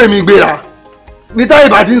 níwájú èmi gbéra ní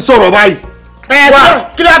Táìbà ti ń sọ̀rọ̀ báyìí.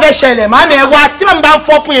 Kí ló wá fẹ́ ṣẹlẹ̀ màmí ẹ wá tí màmí bá ń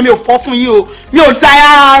fọ́ fún yẹn mi ò fọ́ fún yín o mi ò da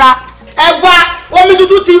rárá ẹ wá omi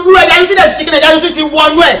tuntun ti rú ẹja tuntun ti ṣìkìlẹ̀ ẹja tuntun ti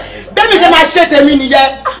wọnú ẹ bẹ́ẹ̀ mi ṣe máa ṣe tèmi nìyẹn.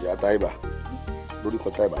 ìyá Táìbà lórí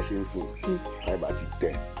kan Táìbà ṣe ń sìn Táìbà ti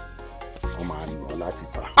tẹ wọn máa nà láti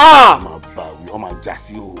ta wọn máa bá wí wọn máa já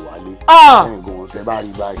sí òwò wálé lẹ́yìn gan tẹ bá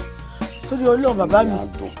rí báyìí. torí Ọlọ́run bàbá mi.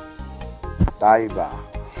 Táìbà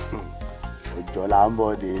òjò là ń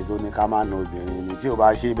bọ̀dé tó ní ká má na obìnrin ni tí ò bá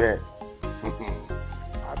ṣe bẹ́ẹ̀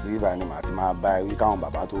àti bíbá ni màá ti máa bá ẹ wí káwọn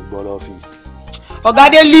bàbá tó gbọ́ lọ́fíìsì. ọ̀gá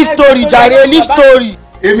dé leave story jàre leave story.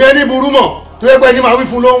 èmi ẹni burú mọ̀ tó yẹ pé ẹni máa wí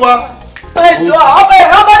fún ló ń wá.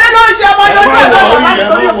 ọmọdé ló ń ṣe ọmọdé ló ń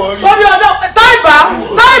ṣe torí Ọlọ́run Táìbà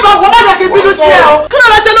wọ́n má jẹ́ kí n bínú sí ẹ o kí ló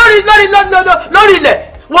lọ ṣe lórí ilẹ̀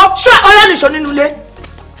wọ́n ṣọ́ ọyá nìṣó nínú ilé.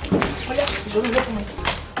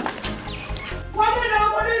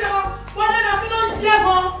 wọ́n nílò kí ló ń ṣe é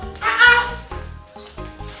gan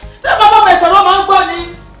tí bàbá mi sọ̀rọ̀ máa ń gbọ́ ni.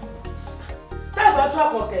 Táìbà tó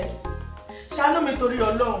àkọ́kẹ́ ṣàánú mi torí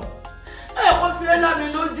Ọlọ́run ẹ kò fi ẹ́ lá mi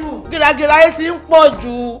lójú. gìràgìrà yẹn ti ń pọ̀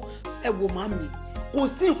jù. ẹ wò màmí kò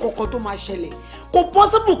sí nǹkan kan tó máa ṣẹlẹ̀ kò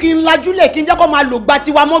pọ́sibù kí n lajúlẹ̀ kí n jẹ́ kó máa lò gba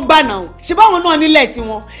tiwa mọ́ gbà náà ṣé báwọn náà nílẹ̀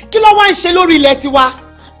tiwọn kí ló wá ń ṣe lórí ilẹ̀ tiwa.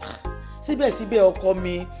 síbẹ̀síbẹ̀ ọkọ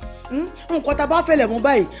mi nǹkan tá a bá fẹ̀lẹ̀ mú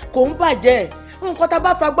báyìí kò ń bàjẹ́ nǹkan tá a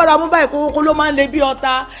bá fagbára mú báyìí kókó ló máa ń le bí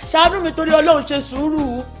ọ̀tá ṣàánú mi torí Ọlọ́run ṣe sùúrù.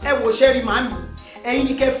 ẹ wò ṣe rí màmí ẹ̀yin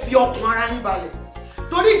ni kẹ́ fi ọkàn ara yín balẹ̀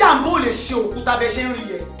torí jàǹbó ò lè ṣe òkúta bẹ ṣe ń rí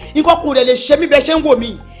yẹ nǹkan kò rẹ̀ lè ṣe mí bẹ ṣe ń wò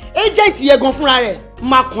mí agent yẹn gan fúnra rẹ̀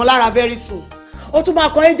máa kàn lára very soon. ó tún máa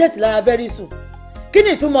kàn agent lára very soon kí ni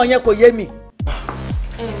ìtumọ̀ yẹn kò yé mi.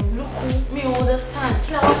 lókun mi ò understand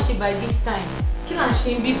kí la wá ṣe by this time kí là ń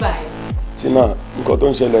ṣe ń bí báyìí. Tina nǹkan tó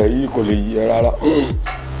ń ṣẹlẹ̀ yìí kò lè yẹ rárá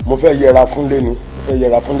mo fẹ́ yẹra fúnlé ni mo fẹ́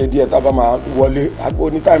yẹra fúnlé díẹ̀ tá a bá máa wọlé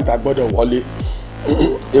ní táìmù tá a gbọ́dọ̀ wọlé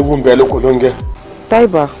ewu ń bẹ lóko ló ń gẹ.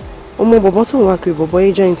 Táìbà ọmọ bọ̀bọ̀ tó wà kiri bọ̀bọ̀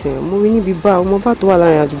agent yẹn mo rí níbi bá ọmọ bá tó wà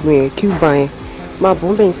láàrin àdúgbò yẹn kí ó bá yẹn máa bọ̀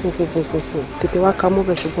ń bẹ̀ ń sìn tètè wá ká mọ́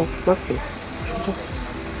bẹ̀ ṣùgbọ́n má pẹ́ ṣùgbọ́n.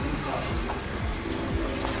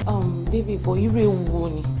 Baby boy irú ewu wo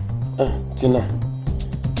ni. Tina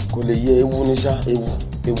kò lè yẹ ewu ní ṣá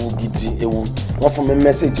ewu gidi ewu wọ́n fún mi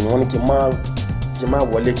mẹ́sẹ̀gì wọ́n ní kí n má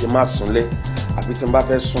wọlé kí n má súnlé àbí tí n bá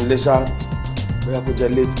fẹ́ súnlé ṣá bóyá kó jẹ́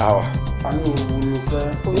late hour. a ní ewu ní sẹ́.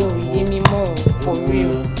 orí òye mi mọ̀ for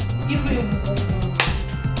real irú ewu wo.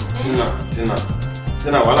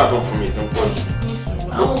 Tina wàhálà tó ń fún mi ti ń pọ̀ jù.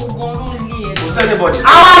 àwọn ogun ló ń lé ẹ. kò sẹ́ni bọ̀dì.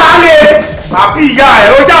 àwọn àlè àbí ìyá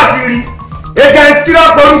ẹ̀ ó ṣáà ti rí agent kí ló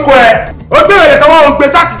porúkọ ẹ̀ ó gbèrè lè sanwó òun gbé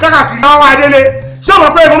sáàkì káàkiri àwọn adélé ṣé o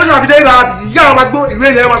mọ̀ pé information àfi dé ìlà ìyá àwọn máa gbé ìwé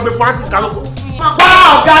ilẹ̀ wọn gbé Francis kálókò. wá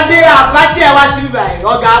ọ̀gá dé àbá tí ẹ wá sí bíbá ẹ̀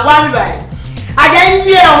ọ̀gá wá bíbá ẹ̀ àjẹ́ ń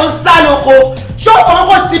lé ọ̀hún sá lóko ṣé ọ̀pọ̀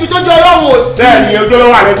kò síbi tó jọ Ọlọ́run ò sí. bẹ́ẹ̀ni ojú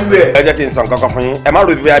olówó àrẹ ti bẹ. ẹ jẹ́ kí n sọ nǹkan kan fún yín ẹ má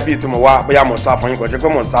rò bí bíi tí mo wá bóyá mo sá fún yín kò ṣe pé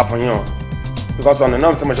mo ń sá fún yín o because ọ̀nà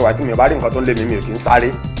náà tí mo ṣe wà tí mi ò bá rí nǹkan tó ń lé mi ò kì í sáré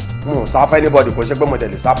mo ò sá fún anybody kò ṣe pé mo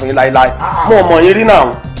tẹ̀lé sá fún yín láíláí mo ò mọ̀ yín rí náà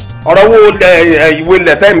ọ̀rọ̀ wo ìwé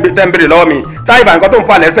ilẹ̀ tẹ́ ń béèrè lọ́wọ́ mi Táìbà nǹkan tó ń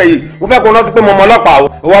fa lẹ́sẹ̀ yìí mo fẹ́ kó rántí pé mo mọ ọlọ́pàá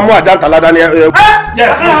o wa mú àjàǹtà ládàá ní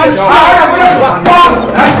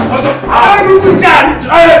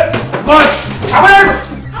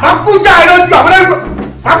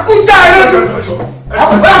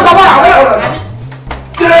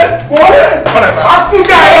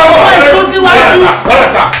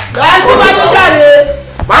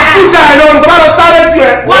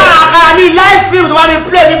wá àkàrà ní live film tó wá mi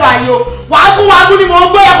play nígbà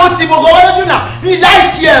mi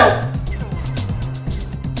láìkí ẹ o.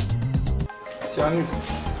 Tiani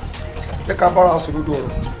jẹ́ ká bára sòdodo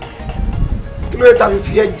ọ̀rọ̀ kí ló yẹ tàbí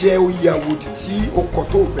fi ẹ́ jẹ oyè àwòdì tí o kọ̀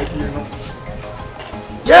tó ògbẹ́dìyẹ náà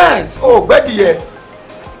yes ògbẹ́dìyẹ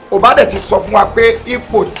ò bá dẹ̀ ti sọ fún wa pé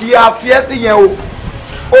ipò tí a fi ẹ́ sí yẹn o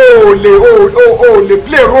lè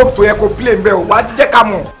play role tó yẹ kó play ń bẹ́ o wá jíjẹ́ ká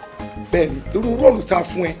mọ̀ bẹ́ẹ̀ ni irú róòlù tá a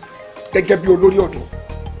fún ẹ gẹ́gẹ́ bí olórí ọ̀dọ́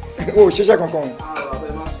o ṣiṣẹ́ kankan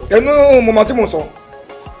ẹnu mọ̀mọ́ tí mo sọ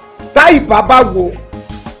táìbà bá wo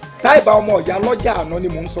táìbà ọmọ ìyá lọ́jà àná ni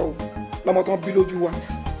mò ń sọ lọ́mọ tán bí lójú wa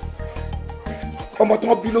ọmọ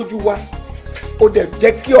tán bí lójú wa ó dẹ̀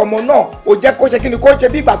jẹ́ kí ọmọ náà ó jẹ́ kó ṣe kí ni kó ṣe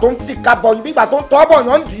bí ìgbà tó ń ti ka bọ̀yìn bí ìgbà tó ń tọ́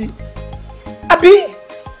bọ̀yàn ń dì í àbí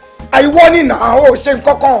àìwọ́ nìyà ó ṣe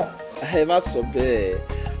nǹkan kan. ẹ má sọ bẹ́ẹ̀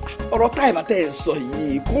ọ̀rọ̀ táìbà tẹ́ ẹ̀ ń sọ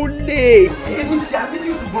yìí kó lè. èmi ti àmìlí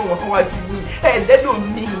ìdúgbò wọn kan wájú yín ẹ lẹ́nu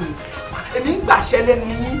mi èmi ń gbàṣẹ lẹ́nu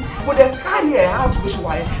yín mo dẹ̀ kárí ẹ̀ á tún bó ṣe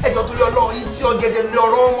wà yẹn ẹjọ́ torí ọlọ́run yìí tí ọ̀gẹ̀dẹ̀ lé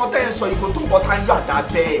ọ̀rọ̀ ọmọ tẹ́ ẹ̀ ń sọ yìí kò tó bọ́ tá ń yọ àdá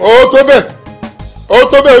bẹ́ẹ̀. ó tó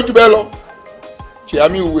bẹ́ẹ̀ ó jù bẹ́ẹ̀ lọ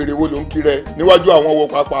ṣìyàmí ìwèrè wo ló ń kiri ẹ níwájú àwọn owó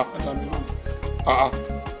pápá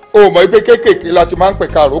o mọ̀ pé kéékèèké láti máa ń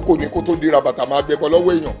pẹ̀ka àrókò ní kó tó dira bàtà máa gbẹbọ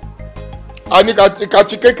lọ́wọ́ èèyàn a ní ká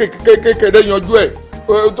ti kéékèèké yanjú ẹ̀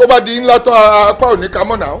tó bá di ńlá tán apá òní ka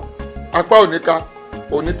mọ̀ náà apá òní ka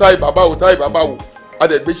òní táì bàbá wò táì bàbá wò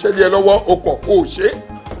adẹ̀gbé sẹ́lẹ̀ ẹ lọ́wọ́ o kọ̀ o ṣe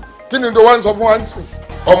kí ni tó wá ń sọ fún wa ń sìn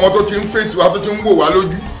ọmọ tó ti ń fèsì wa tó ti ń wò wá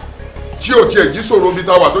lójú tí ò tiẹ̀ jí sòro bí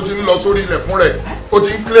táwa tó ti ń lọ sórí ilẹ̀ fún rẹ̀ ó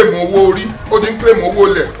ti ń kílèmù owó orí ó ti ń kílèmù owó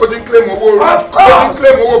ilẹ̀ ó ti ń kílèmù owó orí ó ti ń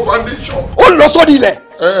kílèmù owó foundation. ó lọ sórí ilẹ̀.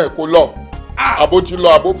 kò lọ àbó ti lọ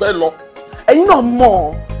àbó fẹ́ lọ. ẹ̀yin náà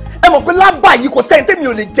mọ̀ ẹ mọ̀ pé lábàá yìí kò sẹ́yìn tẹ́mi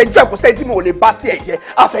ò lè jẹ́jọ́ ẹ̀ kò sẹ́yìn tí mi ò lè bá tiẹ̀ jẹ́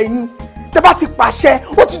àfẹ̀yìn tẹ́ bá ti pàṣẹ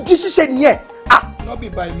ó ti di ṣíṣe nìyẹn. not be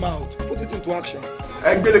by mouth put it into action.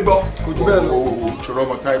 ẹ gbélé gbọ́. kò jù bẹ́ẹ̀ lọ. ṣòro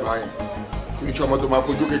ọmọ táì báyìí kì í ṣe ọmọ tó máa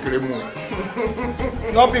fojú kékeré mú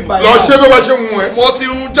un. not be by mouth. lọ ṣé bí wọ́n ṣe mú ẹ. mo ti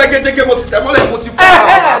rún jẹ́gẹ́jẹ́gẹ́ mo ti tẹ̀ mọ́lẹ̀ mo ti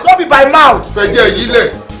fọ́. not be by mouth. fẹ̀jẹ̀ yìí lẹ̀.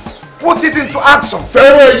 put it into action.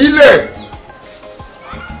 fẹ̀rẹ̀ yìí lẹ̀.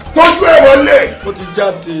 tójú ẹ̀ wọlé. ó ti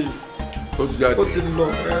jáde. ó ti jáde. ó ti lọ.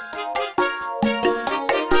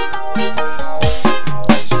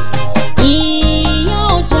 ìyá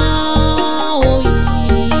ọjà o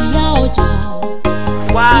ìyá ọjà.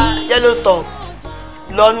 wá yellow top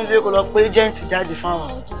lọ́nu ilé kò lọ pé agent jáde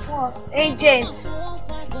fáwọn. agent.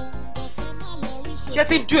 ṣé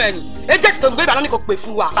ti dùn ẹ ni agent tó ń gbé ìbànú ni kò pè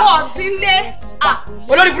fún wa. pọ̀ sílé.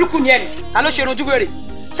 olórí burúkú ni ẹ ni ta ló ṣe irun ojú wèrè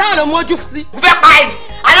ṣáà ló mú ojú sí. mo fẹ́ pa ẹ̀ ní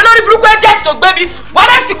àná lórí burúkú agent tó gbé mi wọ́n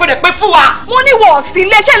bá sì kò lè pé fún wa. mo ní wọ̀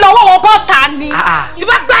sílé ṣé lọ́wọ́ wọn bọ́ ta ni. tí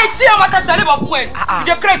bá gbá etí ọmọ tẹsán lè bọ̀ fún ẹ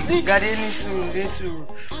ìjọ kérésì ní. gàdé ní sùúrù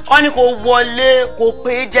wọ́n ní kò wọlé kò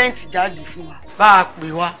pé agent jáde fún wa bá a pè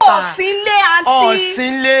wá. ọ̀sínlé àǹtí.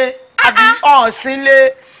 ọ̀sínlé àbí ọ̀sínlé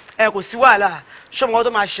ẹ kò sí wàhálà ṣọmọ tó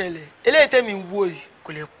máa ṣẹlẹ̀ eléyìí tẹ̀mí wo yìí kò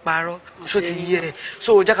lè parọ́ ṣó ti yẹ ẹ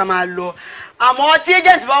so jẹ́ ká máa lọ àmọ́ tí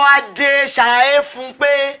agent bá wá dé ṣàlàyé fún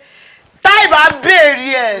pé táìbà béèrè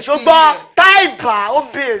ẹ̀ ṣùgbọ́n táìbà ó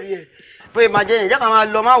béèrè ẹ̀ pé màjẹ́ jẹ́ ká máa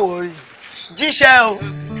lọ má wọ̀ọ́rì jíṣẹ́ o.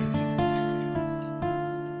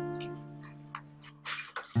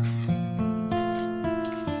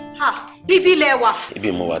 bíbí lẹ wà.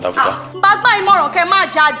 ibi mo wà táfíkà. n bá gbá ìmọ̀ràn kẹ́ máa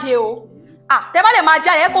jáde o tẹ́ bá lè máa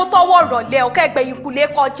jáde ẹ kó tọ́wọ́ rọ̀lẹ́ o kẹ́ gbẹ̀yìn kulé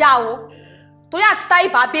kọjá o torí àti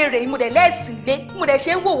táìbà béèrè ìmúdẹ̀ lẹ́sìn lé ìmúdẹ̀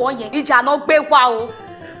ṣe ń wò wọ́n yẹn ìjà náà gbé wá o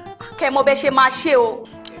kẹ́ mọ bẹ́ ṣe máa ṣe o.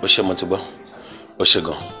 ó ṣe mo ti gbọ́ ó ṣe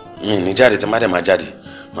gan mi ní jáde tí má dẹ̀ máa jáde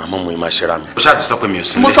màá mọ̀ mo máa ṣe ra mi. ó ṣáà ti sọ pé mi ò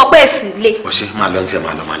sí ilé. mo sọ pé ẹ̀sìn lé. ó ṣe máa lọ ní tiẹ̀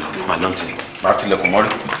máa lọ ní tiẹ̀ máa tilẹ̀kùn mọ́rí.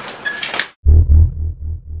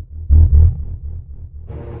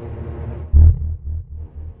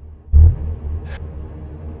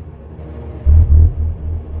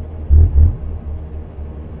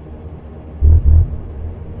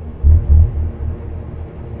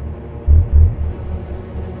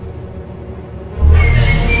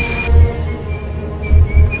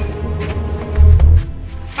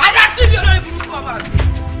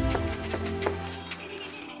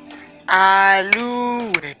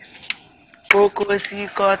 àlùwẹ̀ kókó sí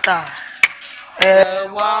kọ́tà ẹ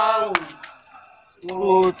wá ò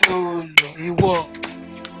kó tó lọ ìwọ.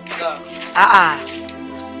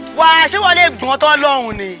 wà á ṣé wọ́n lè gbọ́n tán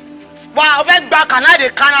lọ́hùn ni wà á fẹ́ gba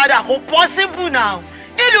Canada kò possible now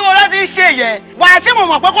nílùú ọlọ́ ti ń ṣe yẹ wà á ṣé mo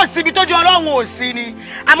mọ̀ pé kò síbi tójú ọlọ́run ò sí ni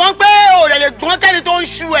àmọ́ pé o lè gbọ́n tẹ́ni tó ń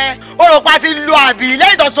ṣú ẹ o rò pa ti lo àbí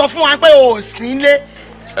lẹ́yìn tó sọ fún wa pé o ò sí nílé.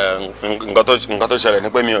 nǹkan tó ṣẹlẹ̀ ni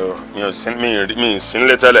pé mi ì sí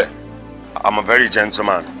nílé tẹ́lẹ̀ I'm a very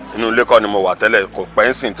gentleman inú ilé kọ́ ni mo wà tẹ́lẹ̀ kò pẹ́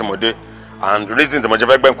ń sìn tí mo dé and the reason tí mo ṣe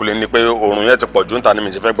fẹ́ gbẹ̀ǹkulé ni pé oòrùn yẹn ti pọ̀ jù níta ni mi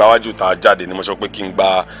ṣe fẹ́ gba wájú ta jáde ni mo sọ pé kí n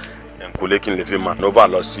gba ẹ̀ǹkulé kí n lè fi manova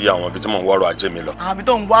lọ sí àwọn ibi tí mò ń wọ́rọ̀ ajé mi lọ. àbí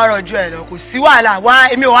tó ń wọ́rọ̀ ojú ẹ̀ lọ kò sí wàhálà wá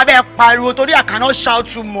èmi ò wá bẹ́ẹ̀ pariwo torí I cannot shout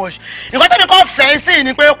too much nǹkan tẹ́mi kàn fẹ́ sí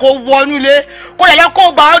ni pé kò wọnú ilé kò lè lọ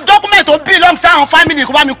kó gba document tó belong sí àwọn family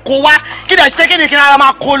kó bá mi kó wá kí lè ṣe kí ni kí n ara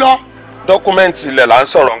máa kó lọ. dọ́kúmẹ́ǹtì ilẹ̀ là ń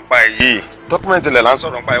sọ̀rọ̀ nípa èyí dọ́kúmẹ́ǹtì ilẹ̀ là ń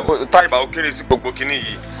sọ̀rọ̀ nípa èyí táìbà ó kéré sí gbogbo kinní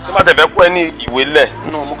yìí tí bá tẹ̀ fẹ́ kọ́ ẹ ní ìwé lẹ̀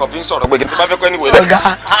nínú mo kàn fi ń sọ̀rọ̀ pé kí n bá fẹ́ kọ́ ẹ ní ìwé lẹ̀.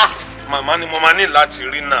 màmá ni mo máa ní láti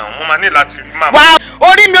rí náà mo máa ní láti rí màmá. wá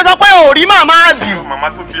orí mi ó sọ pé ò rí màmá àbí. màmá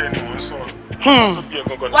tó bí ẹ ni mò ń sọ̀rọ̀ tó bí ẹ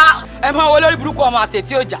gangan ni. wá ẹ mọ owó lórí burúkú ọmọ àṣẹ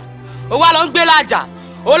tí ó jà owó àlọ́ ń gbé lájà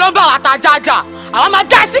owó ló ń bá wa ta jájà àwọn máa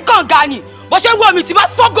já sí kànga ni bó ṣe ń wo mi tí bá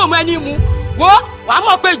fọ́gò mọ́ ẹni mu wo wàá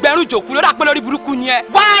mọ̀ pé ìgbẹ́rùn jòkú ló dà pé lórí burúkú ni ẹ.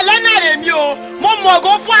 wà á lẹ́nà rẹ̀ mi o mo mọ̀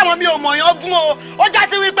ọ̀gọ́ fún àwọn mi ò mọ̀ yàn gún o ó já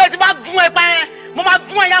sí wípé tí bá gún ẹ pẹ́ mo máa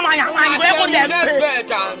gún ẹ yàmàyàmà ìwé kò lè pè.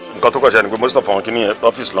 nǹkan tó kọ̀ ṣe ni pé most of àwọn kìnìyàn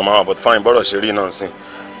ọ́fíìsì lọ́mọ àwọn but fine bọ́rọ̀ ṣe rí náà sí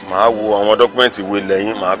màá wo àwọn dọ́kúmẹ́ǹtì ìwé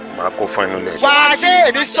lẹ́yìn màá kó fún inú ilé. wà á ṣe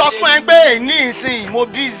èmi sọ fún ẹ pé ní ìsìn mo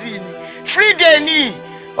busy ni free day ni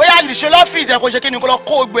ó yà nìṣó lọ́fíìsì ẹ̀ kò ṣe kí ni kó lọ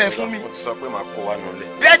kó gbẹ fún mi. mo ti sọ pé màá kó wá nulẹ̀.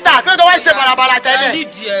 bẹ́tà kí ló tó wá ṣe bàràbàrà tẹ́lẹ̀. ẹ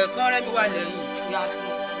nídìí ẹ kán rẹ́ mi wà lẹ́yìn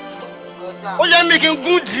ó yẹ mi kí n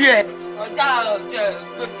gún díẹ̀. ọjà ọjọ́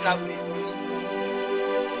pé fúlàwùrẹ́ sí mi.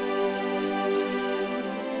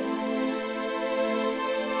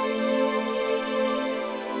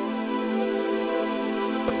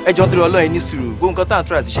 ẹjọ́ torí Ọlọ́run ní sùúrù gbogbo nǹkan tá à ń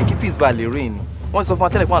tọ́ra àti ṣe kí peace bá lè rìn ni wọ́n sọ fún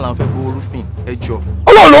atẹ́lẹ̀ pé àwọn fẹ́ gbọ́ orúfin ẹjọ́.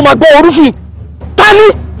 Ọlọ́run ló máa gbọ́ orúfin tani.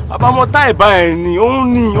 àbámọ̀ táìbá ẹ̀ ni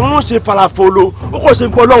òun ṣe falafolo ó kò ṣe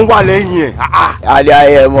pé Ọlọ́run wà lẹ́yìn ẹ̀. alẹ́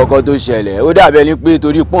ayé ẹ mọ ọkọ tó ṣẹlẹ̀ ó dàbẹ̀ ni pé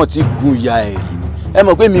torí pọ́n ti gun ìyá ẹ̀ rí ni ẹ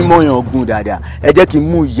mọ̀ pé mi mọ̀yàn gun dáadáa ẹ jẹ́ kí n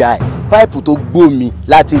mú ìyá ẹ̀ páìpù tó gbómi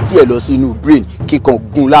láti etí ẹ̀ lọ sínú brain kíkan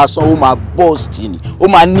gun lásán ó máa burst ni ó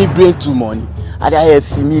máa ní brain tumor ni alẹ́ ayé ẹ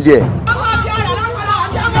fi mí lẹ̀.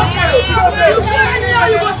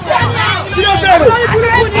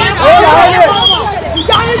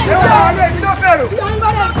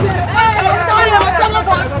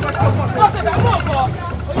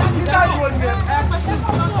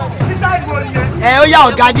 ẹ ó yá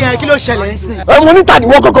ọ̀gá ni ẹ kí ló ṣẹlẹ̀ ń sìn. ẹ mo ní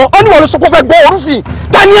tàdíwọ́ kankan ó ní wọ́n lọ sọ pé ó fẹ́ gbọ́ orúfin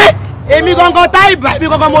tani ẹ. èmi gangan táìbà èmi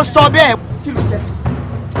gangan mo sọ bẹ́ẹ̀.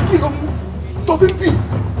 kí ló mú tó fi bì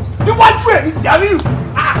níwájú ẹ̀ ní tìyàrí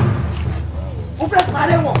ó fẹ́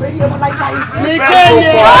parẹ́ wọ̀ pé yé wọn láíláí. mi kéde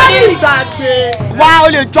ó ní ìgbàgbé. wá o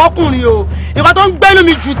lè jọkùnrin o nǹkan tó ń gbẹ́nu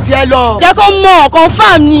mi ju tiẹ̀ lọ. jẹ́ kó mọ̀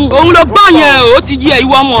confam ni. òun ló gbọ́ yẹn o ti yẹ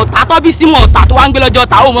ìwọ ọmọ ọ̀tá tọ́bí sí mọ̀ ọ̀tá tó wá ń gbé lọ́jọ́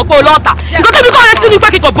ta ó mọ̀ pé ó lọ́ọ̀tà. nǹkan tẹ́bí kọ́ ẹ sí ni pé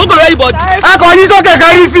kíkọ̀ gbogbo lórí bọ̀dì. ẹ kàn yín sókè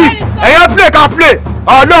kárí fi ẹ̀yẹ play kan play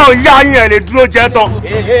Ọlọ́run yá yín ẹ̀ lè dúró jẹ́ tán.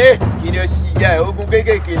 kí ni ó sì yẹ ogun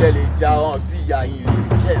kéékèèké lẹ lè ja wọn bí ìyá yín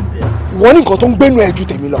lè jẹ́ bẹ́ẹ̀. ìwọ ní nǹkan tó ń gbénu ẹ ju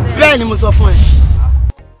tèmi lọ. bẹ́ẹ̀ ni mo sọ fún ẹ.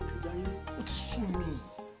 ó ti sú mi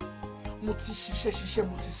mo ti ṣiṣẹ́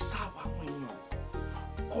mo ti sáwà àwọn èèyàn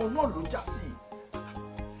kan náà ló já sí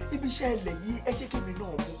ibi iṣẹ́ ilẹ̀ yìí ẹ jẹ́ kí mi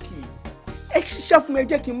náà mú kí ẹ ṣiṣẹ́ fún mi ẹ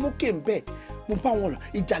jẹ́ kí n mú kí n bẹ́ẹ̀ mo bá wọn lọ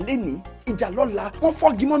ìjà lẹ́nìí ìjà lọ́la wọ́n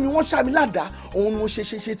fọ́gi mọ́ mi wọ́n ṣá mi ládàá òun ni mo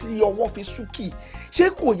ṣe tí ọwọ́ fi súnkì ṣé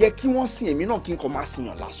kò yẹ kí wọ́n sin èmi náà kí n kàn máa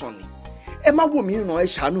sìyàn lásán ni ẹ má wò mí ràn ẹ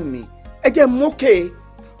ṣàánú mi ẹ jẹ́ mókè.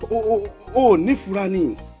 o nífura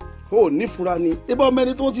ni ibà ọmọ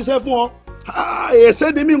ẹni tó ti ṣẹ́ fún ọ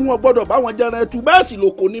èsè ni mímú ọ gbọ́dọ̀ báwọn jẹran ẹtù bẹ́ẹ̀ sì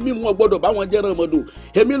lòkò ni mímú ọ gbọ́dọ̀ báwọn jẹran ọmọdò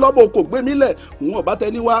èmi lọ́bọ̀ kò gbé mi lẹ̀ wọn ọba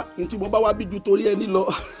tẹni wá ní tí mo bá wá bí ju torí ẹni lọ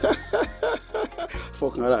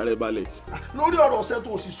fọkàn ara rẹ balẹ̀. lórí ọ̀rọ̀ ọ̀sẹ̀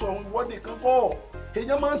tó sì sọ ohun ìwọ́de kan kọ́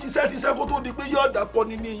èèyàn máa ń ṣiṣẹ́ kó tó di pé yóò dàpọ̀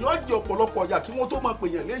ni èèyàn jẹ ọ̀pọ̀lọpọ̀ ọ̀yà kí wọ́n tó máa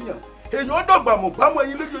pèèyàn léèyàn èèyàn dọ̀gbàmù gbámú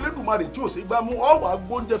ẹyin lójú Olódùmarè tí ò sí gbámú ọ̀wà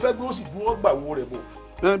gbóúnjẹ fẹ́ bí ó sì dúró gbàwó rẹ̀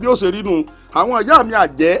bọ̀. bí ó ṣe rí nu àwọn ìyá mi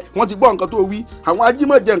àjẹ́ wọ́n ti gbọ́ nǹkan tó wí àwọn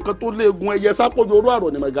ajímọ̀jẹ nǹkan tó léegun ẹyẹ sápòjò orú àrò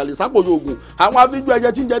nìmọ̀gàlè sápòjò ogun àwọn afíjú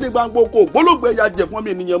ẹyẹ tí ń jẹ ní gbangba oko gbólógbé ẹyẹ ajẹ fún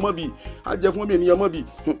mi ènìyàn mọ́ bì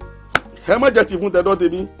ẹ má jẹ ti fún tẹ̀dọ́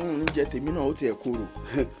tèmi. n ò ní jẹ tèmi náà ó tiẹ̀ kóró.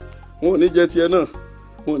 wọn ò ní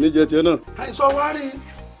jẹ tiẹ̀ náà. àìsàn wá rí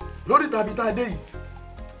lórí tàbí tá a dé yìí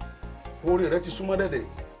oore rẹ ti súnmọ́ dẹ̀dẹ̀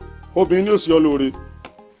obìnrin ní òsì ọlọ́ọ̀rẹ́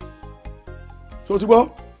tó ti gbọ́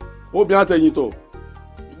obìnrin àtẹ̀yìntọ̀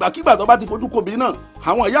ìgbàkigbà tó bá ti fojú kòbí náà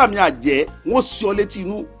àwọn ìyá mi àjẹ́ wọ́n sí ọ létí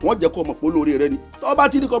inú wọ́n jẹ́ kó mọ̀ pé olóore rẹ ni tó bá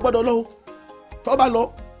ti rí kó gbọ́dọ̀ lọ́wọ́ tó bá lọ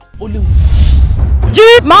ó léwu. jí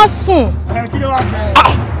má sùn. kí ló wá sí.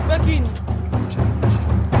 pé kí ni.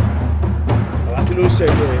 àwa kí ló ń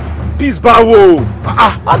ṣẹlẹ̀ peace báwo.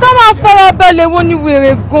 ọ̀gá máa fọwọ́ bẹ́lẹ̀ wo ni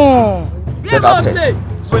wèrè gan-an. Get up there.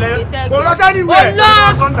 kò lọ sẹ́ni wẹ̀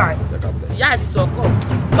ìyá àti sọ̀kọ̀.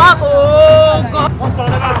 má oògùn. wọ́n sọ ọ́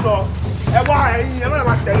lẹ́la sọ. ẹ wá ẹ̀yin ẹ má lè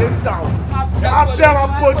máa tẹ̀lé ń sà o abẹ́ wọn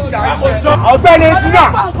kó ti dà ọ̀gbẹ́ni tina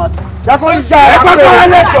yàtọ̀ ìjà ẹ̀kọ́ tó wà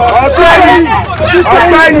lẹ́tọ̀ ọ̀gbẹ́ni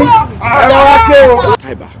ẹ rọra ṣe o.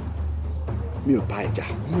 Táìbà mi ò bá ẹja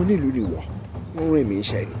mo nílùú ni wọ wọn rìn mí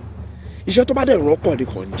iṣẹ́ ni iṣẹ́ tó bá dẹ̀ rán kọ́ ni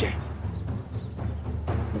kò ń jẹ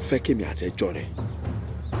mo fẹ́ kémi àtẹjọ́ rẹ.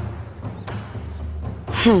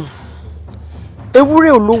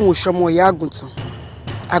 ewúrẹ́ olóhùn ṣọmọ ìyá àgùntàn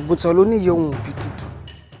àgùntàn ló níyẹ ohun òbí dúdú.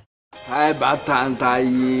 Táìbà tàǹtà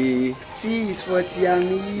yé. tí ìsọtí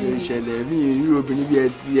àmì yìí. ìṣẹ̀lẹ̀ mi rí obìnrin bí ẹ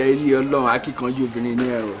ti ẹ rí ọlọ́run akíkanjú obìnrin ní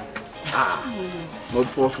ẹ̀rọ mo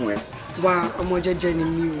fọ́ fún ẹ. wá ọmọ jẹ́jẹ́ ni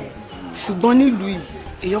mí o ṣùgbọ́n nílùú yìí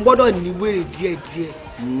èèyàn gbọ́dọ̀ ní wèrè díẹ̀díẹ̀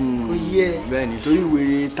kò yẹ. bẹ́ẹ̀ni torí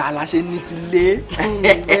wèrè ta la ṣe ní ti lé.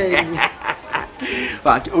 bẹ́ẹ̀ni.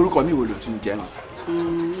 orúkọ mi wo ló tún jẹ́ náà.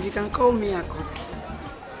 You can call me Àkànkẹ́.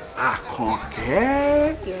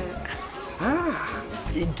 Àkànkẹ́?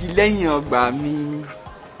 Igi lẹ́yìn ọgbà mi.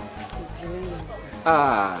 Ó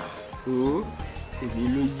èmi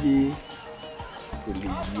ló yé kò lè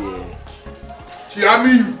yé ẹ. Tí a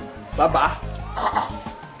mi yù. Bàbá.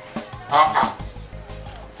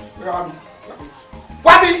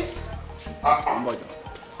 Wá mi.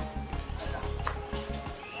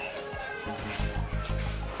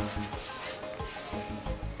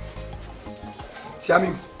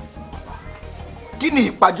 Siamiu, kí ni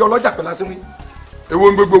ìpàdé ọlọ́jà pẹ̀lú asínwín? Èwo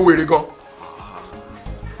ń gbogbo wèrè gan?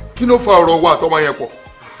 Kí ló fa ọ̀rọ̀ wa àtọmọ yẹn pọ̀?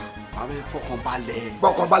 Àwọn ìfọkànbalẹ̀.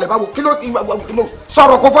 Gbọ̀kànbalẹ̀ báwo? Kí ló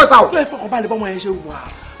sọ̀rọ̀ kó fọ́ sá o? Kí ló ìfọkànbalẹ̀ bọ́mọ yẹn ṣe wà?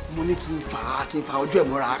 Mo ní kí n fa ọjọ́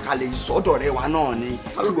ìmúra kalẹ̀ ìsọdọ̀ rẹ wa náà ni.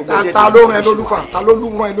 Ta ló rán ẹ lólúfà? Ta ló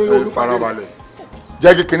rán ẹ lólúfà? Farabalẹ̀.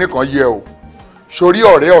 Jẹ́ kí kinní kan yé o. Sórí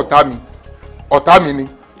ọ̀rẹ́ ọ̀tá mi ni.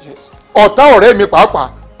 Ọ̀tá ọ̀rẹ́ mi pàápàá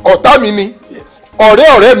ọ̀tá mi ni.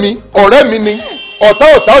 Ọ̀rẹ́ mi ni.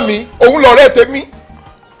 Ọ̀tá mi òun lọ̀rẹ́ tèmi.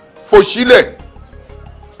 Fòṣílẹ̀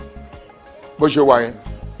bó ṣe wà yẹn.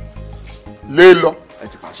 Lé lọ.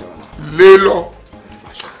 Lé lọ.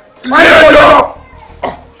 Lé lọ.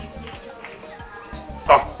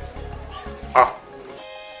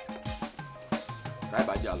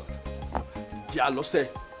 Táìbà jà lọ sẹ́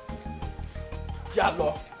jà lọ.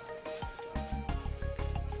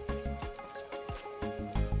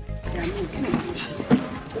 tí a ní òkè náà ló ṣe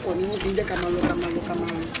ó kàn ní wọ́n fi ń jẹ́ ká máa lọ.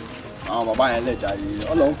 Àwọn bàbá yẹn lẹ̀ jàre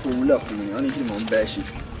Ọlọ́run fún un lẹ̀ fún mi wọ́n ní kí mò ń bẹ́ẹ̀ ṣe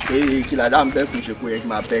pé kí ládà ń bẹ́ẹ̀ kùn ṣe kó yẹ kí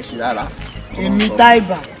máa bẹ́ẹ̀ ṣe rárá. èmi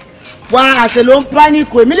Táìbà wá àṣẹ ló ń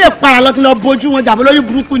pánìkò èmi lè para lọ́kí lọ bójú wọn jàbọ́ lórí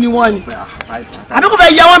burúkú ni wọ́n ni àbí kò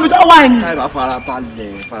fẹ́ yẹ wọ́n mi tó wà ní. Táìbà farabalẹ̀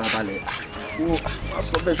wọ́n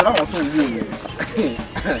sọ bẹ́ẹ̀ ṣọlá àwọn tó ń wò yẹn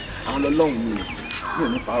àwọn lọ́lọ́run mi ò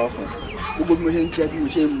ní parọ́ fún gbogbo bí mo ṣe ń jẹ́ bí mo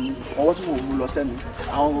ṣe ń mu ọwọ́ tí mo mú lọ sẹ́nu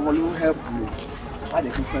àwọn ọmọ ló ń hẹ́pù mi láti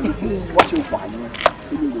fi pẹ́ẹ́lú bí wọ́n ṣe wà yẹn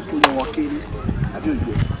èmi ò kó wọn kéré àbí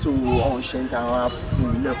òye tó ọ̀hún ṣe ń ta àwọn fún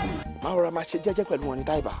mi lẹ̀ fún mi. máa rọra máa ṣe jẹ́jẹ́ pẹ̀lú wọn ní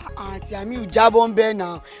Táìbà. àti àmì ìjábọ̀ ń bẹ́ẹ̀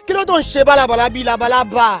náà kí ló tó ń ṣe bálabàlà bíi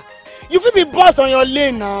labalábà you fit be boss on your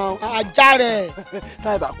lane now ajá rẹ̀.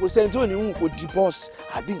 Táìbà kò sẹ́ni tí ò ní hùn kó di boss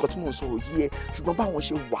àbí nǹkan tí mò ń sọ òye ẹ ṣùgbọ́n báwọn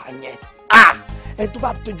ṣe wà yẹn ẹ tó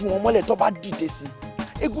bá tọ́jú wọn mọ́lẹ̀ tó bá dìde sí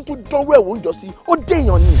egun tó dánwó ẹ̀wọ̀n jọ sí ó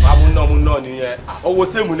déèyàn ni. mo ná nìyẹn owó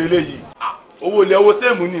sẹ́ẹ̀mù lélẹ́yìí owó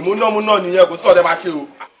sẹ́ẹ̀mù ni mo ná nìyẹn kò sí ọ̀dẹ́ máa ṣe o.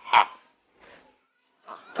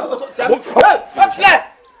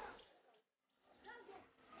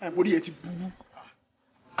 Orí ẹ ti burú.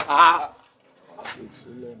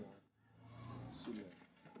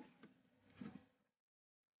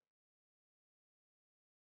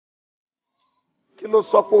 Kí ló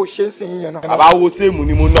sọ pé o ṣe é sí yẹn náà? Bàbá wo sẹ́ẹ̀mù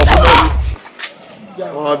ni mo ná ni.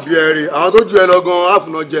 Wọ́n bí ẹ rí àwọn tó ju ẹ lọ gan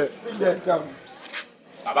àfúnà jẹ.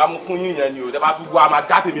 Bàbá mo fún yín yẹn ni o tẹ́ bá tún gbọ́ a máa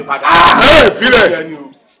dá tèmi padà.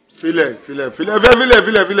 Filẹ̀.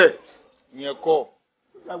 Ìyẹn kọ́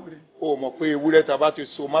o mọ̀ pé ewúrẹ́ ta bá ti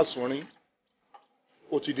so má sunrin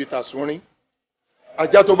ó ti di ta sunrin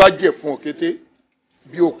ajá tó bá jẹ̀ fún òkété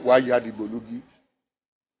bí òkú ayé àdìgbò lógi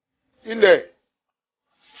ilẹ̀.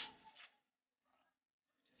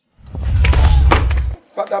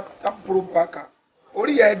 Fada puro baka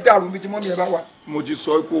orí ẹ dàrú bí tí mọ́mí ẹ bá wà. Mo ti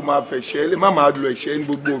sọ pé o máa fẹ̀ṣẹ̀ lé má máa lo ẹ̀ṣẹ̀ ní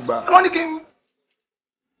gbogbo ìgbà. Wọ́n ní kí n.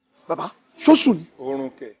 Bàbá ṣóṣù ni. Oorun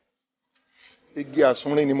kẹ̀ igi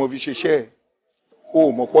àsunrin ni mo fi ṣiṣẹ́ ẹ̀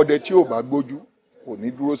o mọ̀ pọ́dẹ tí ò bá gbójú kò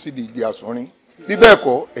ní dúró sídìí igi àsunrin bí bẹ́ẹ̀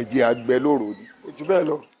kọ́ ẹ̀jẹ̀ àgbẹ̀ lóru ni. Ojú bẹ́ẹ̀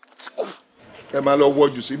lọ. Ẹ máa lọ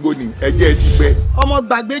wọjú sígbó ni ẹ̀jẹ̀ ti gbẹ. ọmọ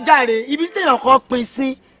gbàgbé jàre ibi tí èèyàn kan pín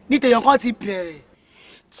sí ní tèèyàn kan ti bẹ̀rẹ̀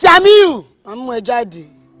Siamiu à ń mú ẹ jáde.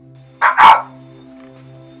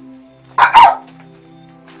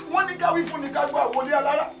 wọ́n ní ká wí fún ni ká gbọ́ àwọlé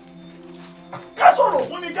alára ká sọ̀rọ̀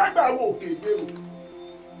fún ni ká gbà wọ òkè ìgbé o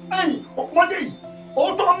ẹ̀yìn ọ̀pọ̀dé yìí ó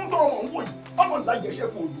tọ́ ọmú tó ọmọ ń wò yìí ọmọ lájẹsẹ́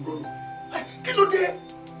kò dúró lọ kí ló dé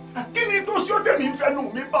kí ni tó sí ó tẹ̀mí ń fẹnu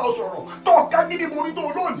mi bá ọ sọ̀rọ̀ tó ọ̀ká gidi mo ní tó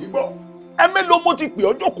olóòní gbọ́. ẹ̀mélòó mo ti pè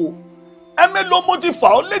ọ́ jókòó ẹ̀mélòó mo ti fà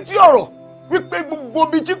ọ́ létí ọ̀rọ̀ wípé gbogbo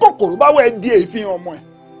ibi tí kòkòrò bá wẹ̀ di èéfín ọmọ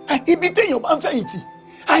ẹ̀ ibi téèyàn bá ń fẹ̀yìntì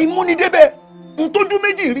àìmúnidébẹ̀ ntójú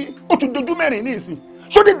méjì rí ó tún dojú mẹ́rin ní ìsìn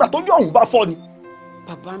sódì ìgbà tójú ọ̀hún bá fọ́ ni.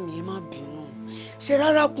 bàbá mi ẹ má bínú ṣe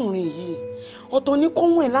rárákùnrin yìí ọ̀tọ̀ ní kó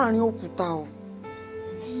wẹ̀ láàrin òkúta o.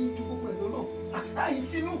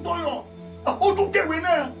 àìfinú tó yàn ó tún kéwé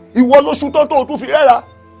náà. ìwọ ló ṣutọ́ tó o tún fi rẹ́ra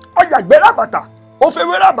ọjà gbẹ́rẹ́ àbàtà ó fẹ́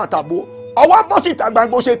wẹ́rẹ́ àbàtà bò ọwọ́ bọ́ síta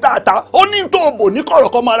gbangbo ṣe tààtà ó ní tó o bò ní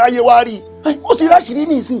kọ̀rọ̀kọ́ máa ráyé wá rí i ó sì ráṣìírí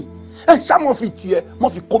ní ìsìn ṣá mo fi tiẹ̀ mo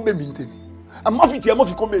fi kó bèmí ní tèmi mo fi tiẹ̀ mo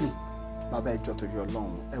fi kó bèmí. bàbá ìjọ torí Ọlọ́run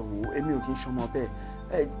ẹ wò èmi ò kí ń ṣọmọ bẹ́ẹ̀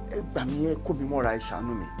ẹ gbà mí ẹ kó mi mọ́ra ẹ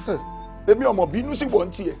ṣàánú mi. èmi ọmọ bínú sí wọ́n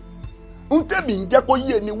tiẹ̀ ń tèmi ń jẹ́ kó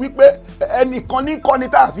yé ni wípé ẹnìkan ní kọ́ni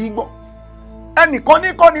tá a fi gbọ́ ẹnìkan ní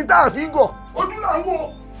kọ́ni tá a fi gọ̀ ojú là ń wo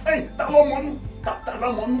ta lọ́mọ nú ta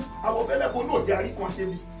lọ́mọ nú àwọn fẹ́lẹ́ kó ní òde àrí kan ṣe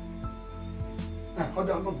bí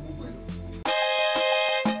ọ̀dà náà gbogbo ẹ̀ lọ.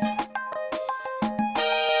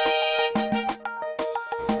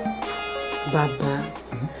 bàbá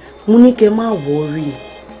mo ní kẹ́ má wọrí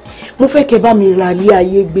mo fẹ́ kẹ́ bá mi ra ilé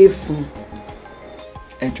ayé gbé fún.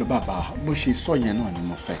 ẹ jọ bàbá bó ṣe sọ yẹn náà ni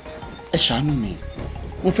mo fẹ́ ẹ ṣàánú mi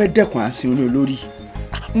mo fẹ́ dẹ́kun àsìn olórí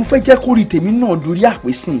mo fẹ́ jẹ́ kórìí tèmi náà dorí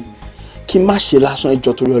àpèsìn kí n má ṣe lásán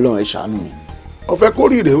ẹjọ́ torí Ọlọ́run ẹ ṣàánú mi. ó fẹ́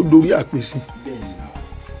kórìí rẹ̀ ó dorí àpèsìn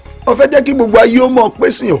ó fẹ́ jẹ́ kí gbogbo ayé ó mọ̀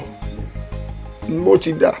pèsìn ọ́ mo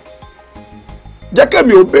ti dà jẹ́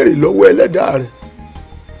kẹ́mi ó béèrè lọ́wọ́ ẹlẹ́dàá rẹ̀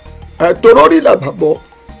ẹ̀tọ́rọ́ rí làbàbọ̀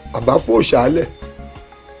àbáfò ṣàlẹ̀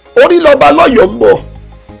orí lọ́ba lọ́yọ̀ọ́ ń bọ̀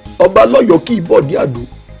ọba lọ́yọ̀ọ́ kì í bọ̀ dí àdó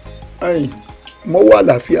mọ́wọ́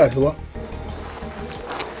àlàáfíà rẹ wá.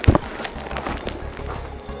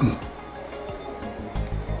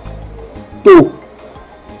 tó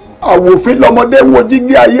àwòfin lọmọdé wo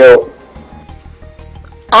jígí ayé o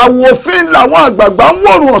àwòfin làwọn àgbààgbà ń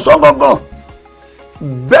wọ̀rùn ọ̀sán gangan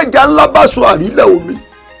bẹ́jà ńlá bá sọ àrílẹ̀ omi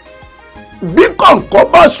bí kọ̀ǹkọ̀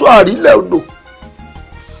bá sọ àrílẹ̀ odò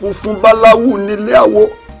funfun báláwù nílé àwo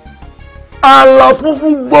àlà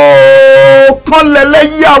funfun gbòòkan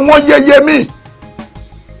lẹ́lẹ́yìí àwọn yẹyẹ mi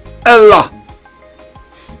ẹ̀là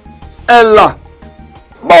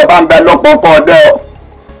bọ́ ọ bá ń bẹ lóko kọ́ ọdẹ o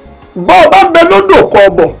bọ́ ọ bá ń bẹ lódò kọ́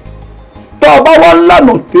ọbọ̀ tọ́ ọ bá wọ́n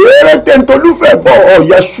lànà tẹ́ẹ́rẹ́ tẹ́ntolúfẹ́ bọ̀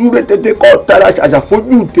ọ̀yà súré tètè kọ́ tara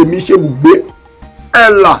ṣàṣàfojú tèmi ṣe bùgbé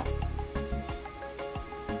ẹ̀là.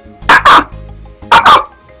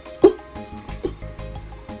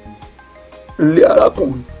 ilé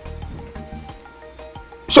arákùnrin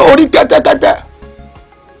ṣé orí kẹ́tẹ́kẹ́tẹ́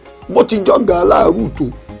bó ti jọ́gà aláàrú tó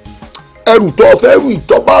ẹrù tó fẹ́ rú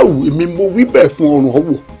ìtọ́bàrù èmi mo wí bẹ́ẹ̀ fún ọrùn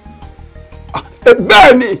ọwọ́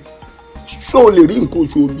bẹ́ẹ̀ ni ṣó o lè rí nǹkan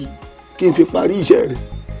oṣù omi kí n fi parí iṣẹ́ rẹ̀.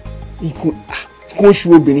 nǹkan oṣù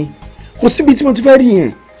obìnrin kò síbi tí mo ti fẹ́ rí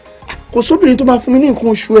yẹn kò sóbìnrin tó máa fún mi ní nǹkan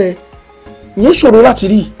oṣù ẹ ìyẹn ṣòro láti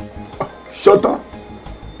rí. ṣọtán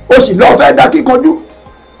o sì lọ fẹ́ dá kíkanjú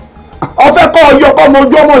ọfẹ kọ ọyọ ọmọ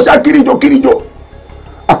ojú ọmọ ṣá kirijo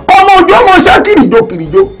ọmọ ojú ọmọ ṣá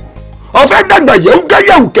kirijo ọfẹ dàgbà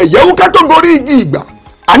yẹwùkẹ tó gorí igi ìgbà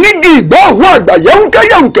àní igi ìgbà òwú àgbà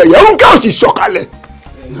yẹwùkẹ òsì sọ̀kalẹ̀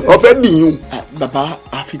ọfẹ dìyún. bàbá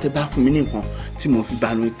àfitẹ bá fún mi ní nǹkan tí mo fi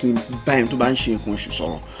bánu kí n bá ẹni tó bá ń ṣe nǹkan oṣù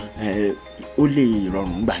sọ̀rọ̀ ó lè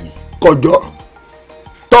rọrùn gbà yẹn. kọjọ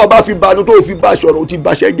tó o bá fi bánu tó o fi bá sọ̀rọ̀ o ti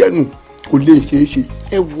bàṣẹ jẹnu kò lè ṣeé ṣe.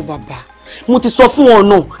 ẹ wo bàbá mo ti sọ fún ọ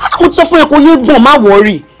náà mo ti sọ fún ẹ kó yé gbọ̀n má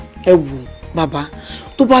wọrí ẹ wò bàbá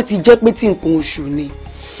tó bá ti jẹ́ pé tí nǹkan oṣù ni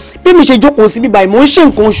bí mi ṣe jókòó sí bíbá ìmọ̀ ń ṣe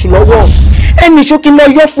nǹkan oṣù lọ́wọ́ ẹnì ṣókí lọ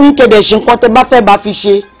yọ fún yín kẹ̀dẹ̀ ṣe nǹkan tẹ bá fẹ́ bá fi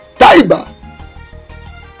ṣe.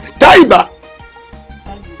 táìbà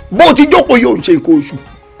bó o ti jókòó yóò ń ṣe nǹkan oṣù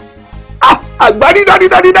àgbà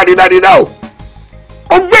dídá o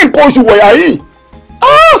ó gbé nǹkan oṣù wọ̀yà yìí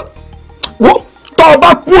tó o bá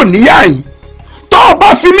kú níyà yìí tó o bá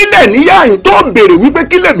fi mí lẹ̀ níyà yìí tó o béèrè wípé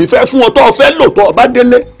kí lèmi fẹ́ fún ọ tó o fẹ́ lò tó o bá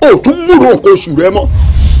délé o tún gbúrò nǹkan oṣù rẹ mọ́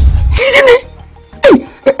kí ni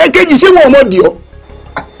èkejì ṣé wọn ò mọ̀ dì ọ́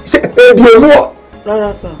èdè òun ọ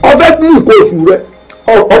ọfẹ́ mú nǹkan oṣù rẹ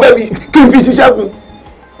ọfẹ́ kí n fi ṣiṣẹ́ fún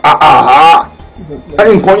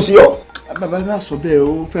nǹkan ṣe ọ. bàbá bá sọ bẹ́ẹ̀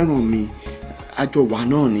ó fẹ́ràn mi àjọ wà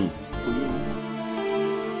náà ni.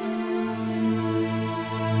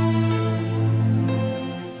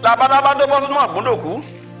 labalábá tó bọ́ sínú àgbóndòkú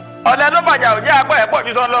ọ̀lẹ ló bàjá òjá apá ẹ̀ pọ̀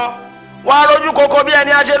jù sọ lọ wọ́n á rojú koko bí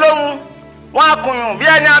ẹni aṣe lóhun wọ́n á kùnyùn bí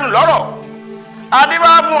ẹni anù lọ́rọ̀ adébá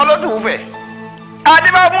fún wọn lótùúfẹ̀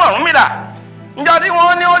adébá fún Ọ̀rúnmìlà njọ́ tí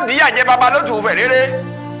wọ́n ní ó di àjẹ baba ló tù fẹ̀ rere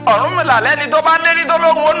Ọ̀rúnmìlà lẹ́ni tó bá lérí tó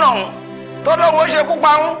lóhun ó nàhún tó lóhun ó ṣekú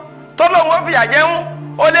parun tó lóhun ó fìyà jẹun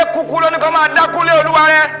ó lé kúkú lóní kó máa dákúlé olúwa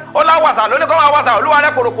rẹ̀ ó láwàsà lóní kó máa wàsà olúwa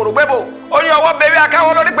rẹ̀ kòròkòrò gbébò ó ní ọwọ́ bẹ̀rẹ̀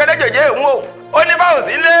akáwọ́ lórí pẹ̀lẹ́ jèjé òun o ó ní báwo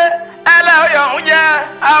sí lé ẹlẹ́ oyè ọ̀hún jẹ́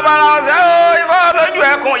abala ọ̀sẹ̀ ó ifá lójú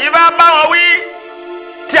ẹkùn yìí bá bá wọn wí.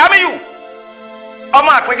 Tìámíyù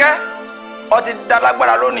ọmọ Àpínkẹ́ ó ti da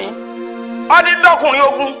lágbára lónìí ó ti dọ́kùnrin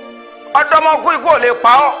ogun ọdọ́mọkú ikú ò lè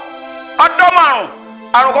pa ọ́ ọdọ́mọ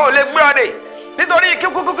àrùn kan ò lè gbé ọ dè nítorí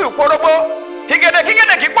kíkúkú ìporógbó kígédé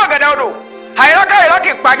kí pọ̀ gẹ̀dẹ̀ odò àìrọ́kà kì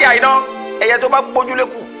í pagi àìdán ẹ̀yẹ tó bá gbójú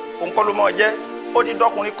lékù òun kọ́ ló mọ̀ jẹ́ ó ti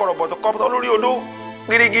dọ́kùnrin kọ̀rọ̀bọ̀tọ̀ kọ́pọ̀tọ̀ lórí odò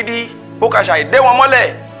gbirigidi bó ka ṣàìdé wọn mọ́lẹ̀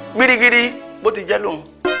gbirigidi bó ti jẹ́ lòun.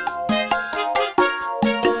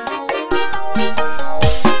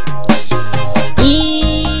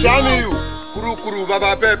 Jamiu kurukuru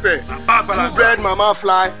baba pẹpẹ two bread mama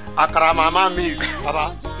fly akara mama mix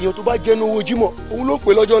baba. ìyẹn tó bá jẹnu owó jímọ̀ òun ló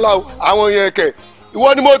pè lọ́jọ́ láwo àwọn yẹn kẹ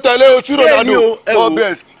ìwọ ni mo tẹ̀lé oṣù Ronaldo for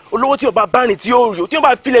best. olówó tí o bá bá rìn tí yóò rí o tí o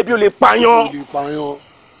bá filẹ̀ bí o lè pààyàn. o lè pààyàn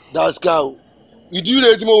daska o ìdí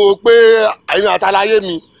rẹ̀ tí mo wò pé àyìn àtàláyé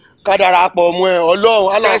mi ká darapọ̀ mọ́ ẹ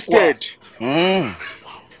ọlọ́run aláfọ̀ọ́.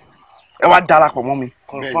 ẹ wá darapọ̀ mọ́ mi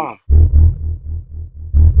confam.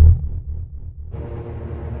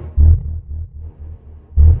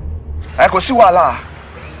 ẹ kò sí wàhálà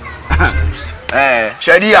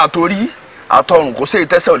ṣe rí àtòrí àtọrùn kò sí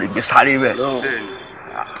ìtẹ́sẹ̀ ò lè gbé sáré rẹ̀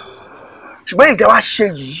ṣùgbọ́n ìtẹ́ wá ṣe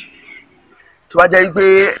yìí tó bá jẹ́ pé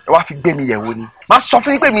ẹ wá fi gbé mi yẹ̀wò ni má sọ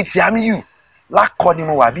fún yín pé mi Tìámíyù lákọ ni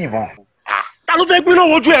mo wà bí ìbọn. ta ló fẹ́ gbé náà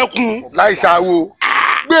wojú ẹkùn. láì ṣàwo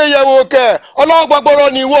gbé yẹ̀wò kẹ ọlọ́wọ́ gbọgbọrọ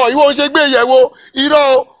ni ìwọ ń ṣe gbé yẹ̀wò irọ́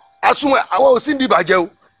àsun àwọn ò sí ní ìbàjẹ́ o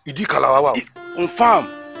ìdí kàlà wà o. confam.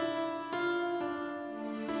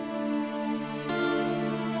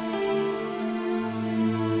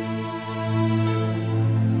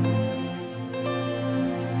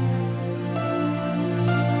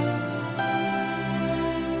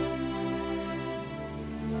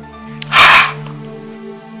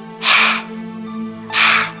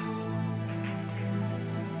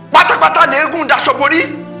 pátápátá lẹ́gùn daṣọ borí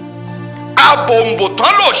abòǹbò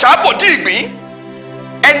tán lò ṣàbòdì ìgbín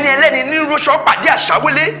ẹni ẹlẹ́ni ní rọ́ṣọ́ pàdé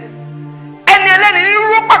àṣàwélé ẹni ẹlẹ́ni ní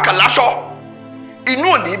rọ́ pàkàláṣọ inú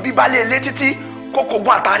òní bíbálẹ̀ ilé títí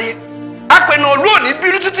kókógún àtàrí apẹ̀nà olú òní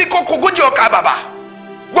bínú títí kókógójì ọkà bàbà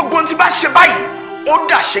gbogbo ohun tí bá ṣe báyìí ó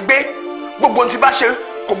dà ṣe gbé gbogbo ohun tí bá ṣe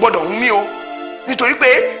kò gbọdọ̀ ń mí o nítorí pé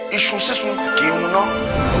iṣu sísun kì í hun ná.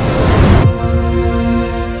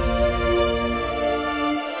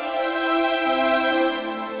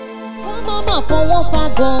 má fọwọ́ fa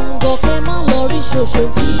gọ̀ǹgọ̀ kẹ́ má lọ rí ṣoṣo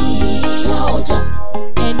ìyá ọjà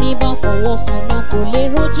ẹni bá fọwọ́ fọ̀nà kò lè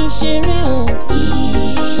rojú ṣeré o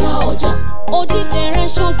ìyá ọjà odídẹrẹ́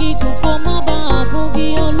ṣọ́gígùn kó má bá àgúngi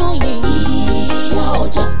olóyè ìyá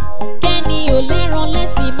ọjà kẹ́ni ò lẹ́ran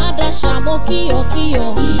létí má dáṣà mọ́ kíyọ̀kíyọ̀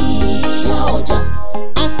ìyá ọjà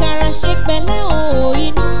àkàrà ṣe pẹ̀lẹ́ o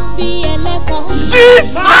inú bí ẹlẹ́kọ̀ọ́. jí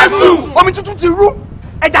màásù omi tuntun ti rú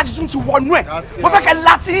ẹja tuntun ti wọnú ẹ mo fẹ́ kẹ́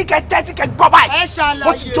láti kẹ́ tẹ́tí kẹ́ gbọ́ báyìí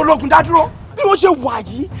mo ti jológun dádúró bí wọ́n ṣe wà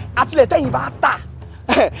yìí àtìlẹ̀ tẹ́yìn bá ta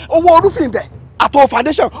owó orúfin bẹ̀ àtọ̀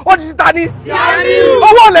foundation ó di títa ní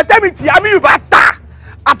owó ọ̀lẹ̀ tẹ́mi Tìámíyù bá ta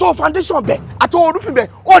àtọ̀ foundation bẹ̀ àtọ̀ orúfin bẹ̀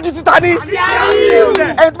ó di títa ní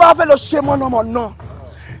ẹni tó bá fẹ́ lọ ṣe mọ̀nàmọ̀nà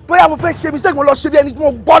bóyá mo fẹ́ ṣe mistake mo lọ ṣe bí ẹni tí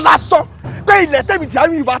mo gbọ́ lásán pé ilẹ̀ tẹ́mi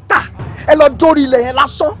Tìámíyù bá ta ẹ lọ dórí ilẹ̀ yẹn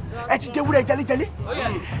lásán ẹ ti jẹ wúrẹ́ jẹlẹjẹlẹ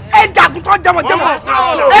ẹ jagun tó jẹmọjẹmọ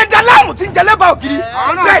ẹ jẹ láàmù tí ń jẹ lẹ́bàá ògiri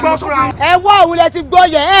bẹ́ẹ̀ ni mo sọ fún yín. ẹ wá òun lẹ ti gbọ́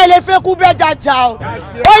yẹ ẹ lè fẹ́ kú bẹ́ẹ̀ jàjà o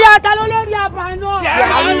ó yà ta ló lórí àbá náà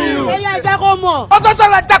ẹ yẹ jẹ́ kó mọ̀. ó tó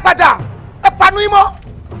sọ̀rọ̀ ẹ dá padà ẹ panu yín mọ́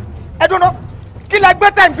ẹ dúró kí lẹ gbé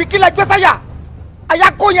tẹ̀ ń bí kí lẹ gbé sáyà àyà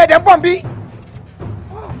kó yẹn dẹ̀ ń bọ̀ ń bí.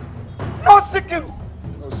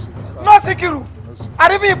 nọ́ọ̀sìkìrù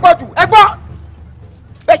àrífín ìpọ̀jù ẹ gbọ́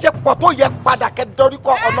bẹ́ẹ̀ ṣe pọ̀ tó yẹ padà kẹ́ dorí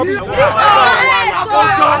kọ ọ̀nà mi.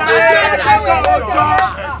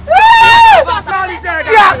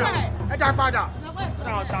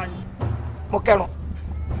 mo kẹrùn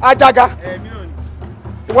ajaga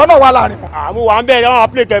ìwọ náà wà láàrin wọn. àmú wa ń bẹ̀rẹ̀ àwọn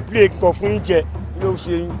play kan fún yín jẹ ló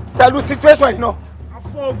ṣe yín. pẹ̀lú situation yìí náà.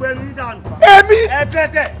 afọ ọgbẹni yín dànù. èmi. ẹ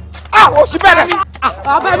bẹ́sẹ̀. àwọn òsì bẹ̀rẹ̀.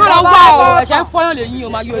 bàbá ẹ má lọ wá ọ ẹ̀ṣẹ̀ ń fọyán lè yín o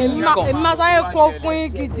máa yọ eyín kan. èmi máa sáré kó fún yín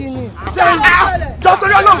gidi ni. jọ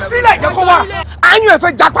torí Ọlọ́run fílẹ̀ jẹ́ kó wá àyùn ẹ̀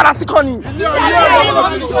fẹ́ já padà sí kan ni.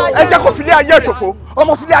 ẹ jẹ́ kó filé ayé ìṣòfò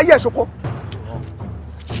ọmọ filé ayé ìṣòfò.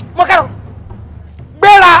 mo kẹ́rọ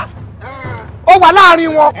gbéra ó wà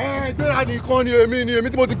láàrin wọn. gbéra nìkan ni èmi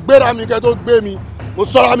tí mo ti gbéra mi kẹ́ tó gbé mi mo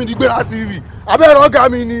sọra mi di Gbéra TV abẹ́rẹ́ ọ̀gá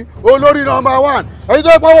mi ni olórí #1 ẹni tó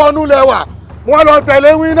yẹ pé wọnú lẹ́wà wọ́n lọ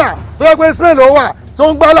tẹ̀lé wínà tó yẹ pé Spain ló wà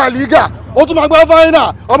tó ń gbá La Liga ó tún máa gbá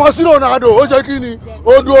fáínà ọmọ sí Ronaldo ó ṣe kí ni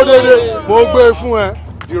ó dúró déédéé mo gbé fún ẹ.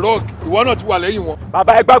 The Rock ìwọ náà ti wà lẹ́yìn wọn.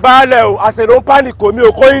 bàbá ẹ gbàgbá lẹ o àṣẹlẹ ó pánìkò mi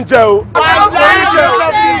ò kó yín jẹ o.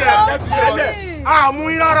 àmú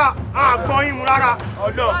yín rárá àgbọn yín mu rárá.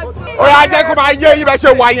 ó yà á jẹ́ kó máa yé yín bẹ́ẹ̀ ṣe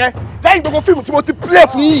wà yẹn lẹ́yìn gbogbo fíìmù tí mo ti play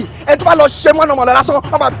fún yìí ẹni tó bá lọ ṣe mọ́nàmọ́ná lásán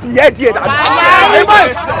wọ́n máa bì ẹ́ díẹ̀ dáadáa.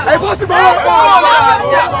 ẹ fọ́ sí bọ́ọ̀.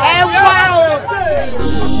 ẹ wá o.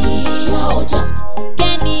 ìyá ọjà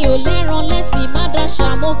kẹ́ni ò lẹ́ran lẹ́tì má dáṣà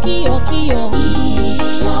mọ́ kíyọ̀kíyọ̀.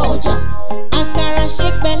 ìyá ọjà àkàrà ṣe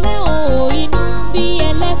pẹ̀lẹ́ o inú bí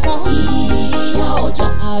ẹlẹ́kọ̀ọ́. ìyá ọjà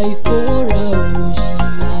àìfòrà òòyì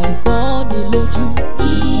àìkọ́ni lójú.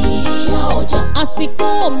 ìyá ọjà àsìkò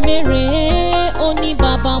mèrè ó ní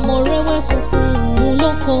bàbá mọ̀rẹ́wẹ́ funfun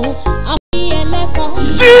lóko àbí ẹlẹ́kọ̀ọ́.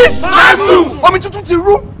 jí màsù omi tuntun ti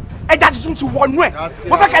rú ẹja tuntun ti wọnú ẹ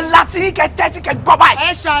mo fẹ́ kẹ́ láti kẹ́ tẹ́tí kẹ́ gbọ́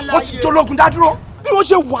báyìí ó ti dológun dádúró bí wọ́n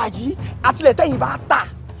ṣe wà yìí àtìlẹ̀ tẹ́yìn bá ta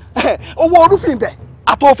owó orúfin bẹ̀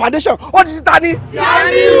àtọ̀ foundation ó di títa ní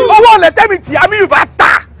owó ọ̀lẹ̀ tẹ́mi tí Àmíyù bá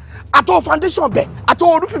ta àtọ̀ foundation bẹ̀ àtọ̀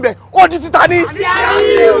orúfin bẹ̀ ó di títa ní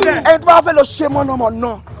ẹni tó bá fẹ́ lọ ṣe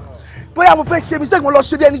mọ̀nàmọ́ná bóyá mo fẹ́ ṣe mistake mo lọ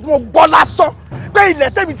ṣe bí ẹni tí mo gbọ́ lásán pé ilẹ̀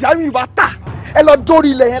tẹ́mi tí Àmíyù bá ta ẹ lọ dórí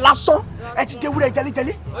ilẹ̀ yẹn lásán ẹ ti jẹwúrẹ́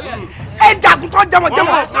jẹlẹ́jẹlẹ́ ẹ jagun tó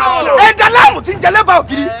jẹmọjẹmọ ẹ daláàmù tí ń jẹlẹ́ bá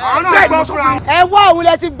ògiri bẹ́ẹ̀ ni mo sọ fún yín. ẹ wá òun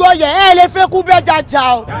lẹ ti gbọ́ yẹ ẹ lè fẹ́ kú bẹ́ẹ̀ jàjà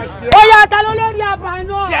o ó yà ta ló lórí àbá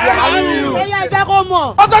iná ẹ yà jẹ́ kó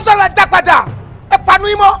mọ̀. ó tó sọ̀rọ̀ ẹ dá padà ẹ panu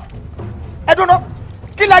yín mọ́ ẹ dúró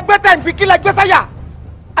kí lẹ gbé tẹ̀ ń bí kí lẹ gbé sáyà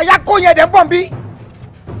àyà kó yẹn dẹ̀ ń bọ̀ ń bí.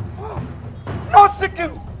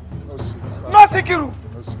 no Síkírù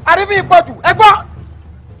àrífín ìpọ̀jù ẹ gbọ́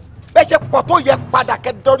bẹ́ẹ̀ ṣe pọ̀ tó yẹ padà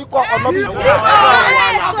kẹ́ dọ́rí kọ́ ọ̀nà mi.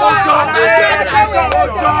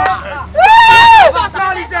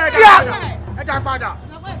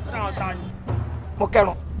 mo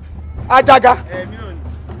kẹrun ajaga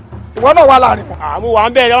ìwọ náà wà láàrin wọn. àmú wa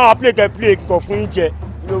ń bẹ̀rẹ̀ àwọn play kan fún yín jẹ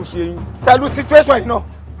ló ṣe yín. pẹ̀lú situation yìí náà.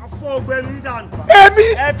 afọ ọgbẹni dànù. èmi.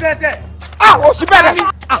 ẹ bẹ́sẹ̀. òsì bẹ̀rẹ̀ ni.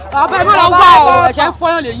 bàbá ẹ máa wá ọ ẹ̀ṣẹ̀ ń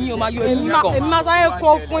fọyán lè yín o máa yọ eyín kan. èmi máa sáré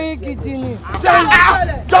kó fún yín gidi ni.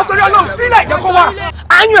 jọ́sọ̀rọ̀ Ọlọ́run fílẹ̀ jẹ́ kó wá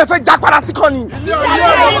àyùn ẹ̀ fẹ́ já padà sí kan ni.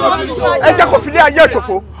 ẹ jẹ́ kó filẹ̀ ayé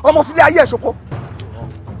ẹ̀ṣòfò ọmọ filẹ̀ ayé ẹ̀ṣòfò.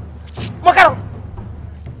 mo kẹ́rọ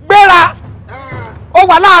gbéra ó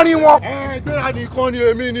wà láàrin wọn. Gbéra nìkan ni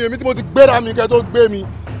èmi tí mo ti gbéra mi kẹ́ tó gbé mi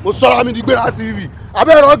mo sọra mi di Gbéra TV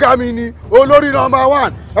abẹ́rẹ́ ọ̀gá mi ni olórí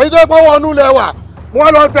 #1 ẹni tó yẹ pé wọnú lẹ́wà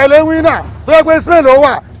wọ́n lọ tẹ̀lé wínà tó yẹ pé Spain ló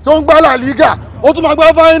wà tó ń gbá La Liga ó tún máa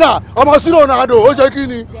gbá fáínà ọmọ sí Ronaldo ó ṣe kí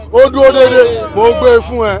ni ó dúró déédéé mo gbé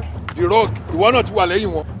fún ẹ. The Rock ìwọ náà ti wà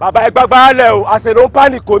lẹ́yìn wọn. bàbá ẹ gbàgbá lẹ o àṣẹlẹ ó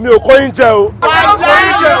pánìkò mi ò kó yín jẹ o.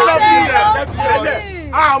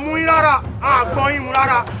 àmú yín rárá àgbọn yín mu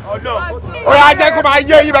rárá. ó yà á jẹ́ kó máa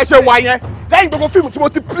yé yín bẹ́ẹ̀ ṣe wà yẹn lẹ́yìn gbogbo fíìmù tí mo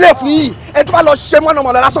ti play fún yìí ẹni tó bá lọ ṣe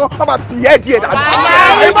mọ́nàmọ́ná lásán wọ́n máa bì ẹ́ díẹ̀ dáadáa.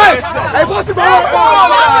 ẹ fọ́ sí bọ́ọ̀.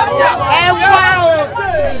 ẹ wá o.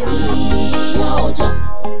 ìyá ọjà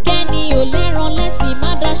kẹ́ni ò lẹ́ran lẹ́tì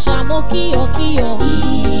má dáṣà mọ́ kíyọ̀kíyọ̀.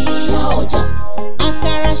 ìyá ọjà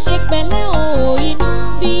àkàrà ṣe pẹ̀lẹ́ o inú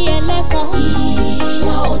bí ẹlẹ́kọ̀ọ́.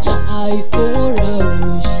 ìyá ọjà àìfòrà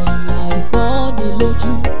òòyì àìkọ́ni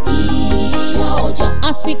lójú. ìyá ọjà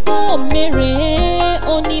àsìkò mèrè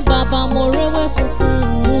ó ní bàbá mọ̀rẹ́wẹ́ funfun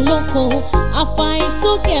lóko àfàìn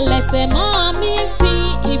tó gẹ̀lẹ̀tẹ̀ máa mi fi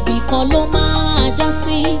ibì kan ló máa já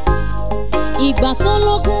sí. ìgbà tó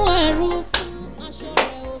lógún ẹrú aṣọ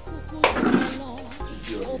rẹ̀ ó kúkú jù lọ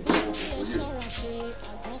ó bá tiẹ̀ ṣọ́ra ṣe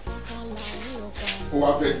àgbọn kankan láàrin ọ̀fà. ó wá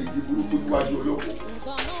fẹ́ kí igi burúkú níwájú olóko.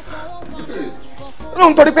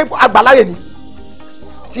 lóun torí pé àgbàláyè ni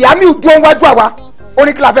tí Àmíyù dúró wájú àwa ó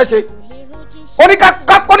ní kí la fẹ́ ṣe ó ní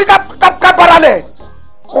ká bára lẹ̀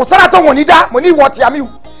kò sára tó wọ̀n ní dá mo ní ìwọ tí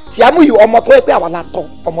Àmíyù ọmọ tó yẹ pé àwa la tọ́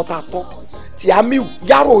ọmọ tá a tọ́ tí Àmíyù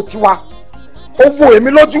yàrá tiwa ó wo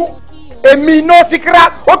èmi lójú èmi No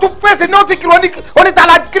Síkírà ó tún fèsì No Síkírà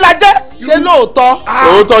onítàlá kí la jẹ́. ṣé lóòótọ́.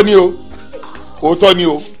 òótọ́ ni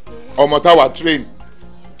o ọmọ táwa train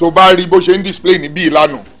tó bá rí bó ṣe ń display níbí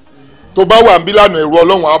ìlànà tó bá wà níbí ìlànà ẹ̀rọ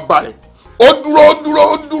Ọlọ́run á bá ẹ̀ ó dúró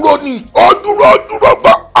gbọ́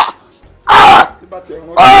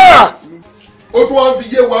ó tún wá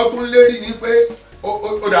fi yé wa ó tún lérí ni pé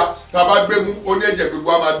ó dà tá a bá gbé mú ó ní ẹ̀jẹ̀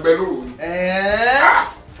gbogbo a máa gbẹ lóru ni.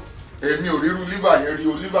 èmi ò ríru liver yẹn rí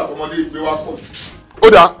o liver tọmọdé gbé wá pọ̀. ó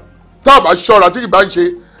dà tá a bá ṣọ́ra tí kì bá ń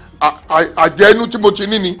ṣe àjẹnú tí mo ti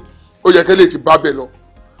ní ni ó yẹ kí lè ti bá bẹ̀ lọ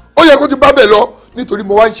ó yẹ kó ti bá bẹ̀ lọ nítorí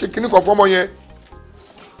mo wá ń ṣe kinní kan fọ́mọ yẹn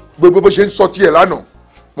gbogbo bó ṣe ń sọ tiẹ̀ lánàá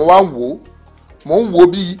mo wá ń wò ó mo ń wo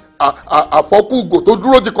bí àfọ́kù ìgò tó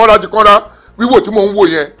dúró tìkanra wíwò tí mo ń wò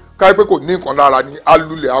yẹn káyọ̀ pé kò ní nǹkan lára ni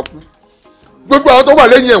alulẹ̀ á kú gbogbo àwọn tó wà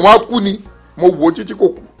lẹ́yìn ẹ̀ wọ́n á kú ni mo wò ó títí kò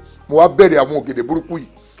kú mo wá bẹ̀rẹ̀ àwọn ògèdè burúkú yìí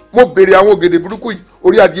mo bèrè àwọn ògèdè burúkú yìí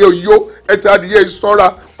orí adìyẹ yó ẹsẹ̀ adìyẹ ìsanra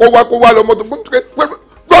kó wá lọ́mọ tó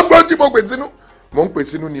gbọ́ngbọ́n tí mo pè sínú mo ń pè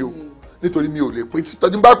sínú ni o nítorí mi ò lè pè sí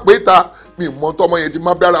tọ́jú bá pè ta mi mọ tọmọ yẹn ti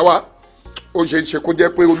má bára wa ó ṣe é ṣe kó jẹ́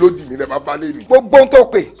pé olódì mi lè má bá lé mi. gbogbo ohun tó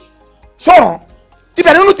pè sọ̀rọ̀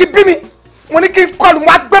ibẹ̀ nínú ti bí mi mo ní kí n kọlù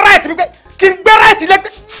mo agbẹ́rẹ́ ẹ̀tì mi pé kí n gbẹ́rẹ́ ẹ̀tì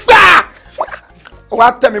lẹ́gbẹ́ gbáà ó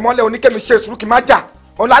wá tẹ̀ mí mọ́lẹ̀ oníkẹ́mi ṣe sùúrù kí n má jà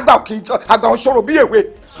ọ̀làgbà àgbà òṣòro bí èwe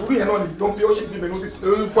sùúrù yẹn náà ni tó ń bí ó ṣe bí mi lóbi sí.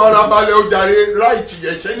 farabalẹ̀ ó jàre ráìtì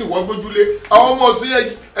ẹ̀ṣẹ́ ni ìwọ gbójúlé àwọn ọmọ sí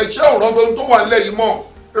ẹ̀ṣẹ́ ọ̀rọ̀ tó wà nílẹ̀ yìí mọ́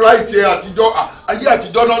ráìtì àtijọ́ ayé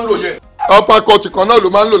àtijọ́ náà ń lò yẹn. upper court kan náà ló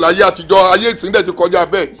máa ń lò láyé àtijọ́ ayé ìsìndẹ̀ ti kọjá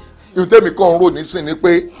bẹ́ẹ̀ ìhùtẹ́mi kan ń rò nísìn ni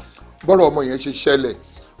pé bọ́rọ̀ ọmọ yẹn ṣe ṣẹlẹ̀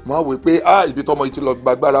mo á wò pé ibi tọmọ yìí ti lọ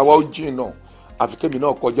gbàgbára wa ó jìnnà àfi kémi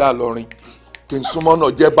náà kọjá lọrin kí n súnmọ́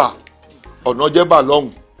ọ̀nà jẹ́bà lọ́hùn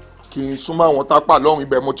kí n súnmọ́ àwọn tápà lọ́hùn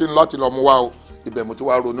ibẹ̀ mo ti ń láti lọ mú wa o ibẹ̀ mo ti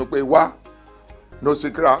wá ronú pé wá no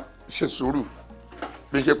sikira ṣe sùúrù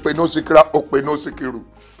bí n ṣe pé no sikira ó pe no sikiru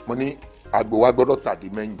mo ní àgbò wa gbọ́dọ̀ tàdí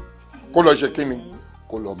mẹ́yìn kó lọ ṣe kí ni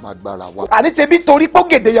kó lọ máa gbára wa. àní ṣebí torí pé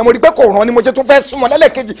gèdè yẹn mo rí pé kò rán ni mo ṣe tún fẹ́ súnmọ́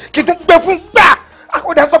lẹ́lẹ́kejì kí n tún gbé fún gbà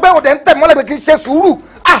ó dẹ̀ sọ pé ó dẹ̀ ń tẹ̀ mọ́lẹ̀ pé kí n ṣe sùúrù.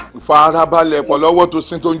 farabalẹ̀ pọ̀ lọ́wọ́ tó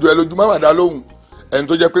sin tó ń jọ ẹ lójú má má dá lóhùn ẹni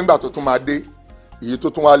tó jẹ́ pé ńgbà tó tún máa dé èyí tó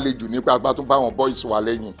tún wá le jù nípa agbá tó bá wọn boys wà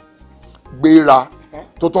lẹ́yìn gbéra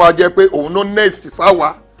tó tún wá jẹ́ pé òun ló next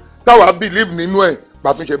sáwa táwa believe nínú ẹ̀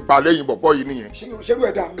bá tún ṣe ba lẹ́yìn bọ̀bọ̀ yìí nìyẹn. ṣerú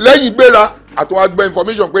ẹ̀ dá. lẹ́yìn gbéra àtúwá gbẹ́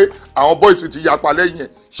information pé àwọn boys ti yapa lẹ́yìn ẹ̀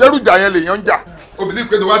ṣerú ìjà yẹn lèèyàn ń jà obìnrin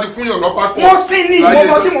pé tó wá ti fún yàn lọ́pàá kọ́. mo sì ní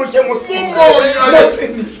ìmọ̀ tí mo ṣe mo sì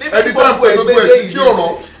ní. ẹni tó ń pè gbogbo ẹ̀ tí ò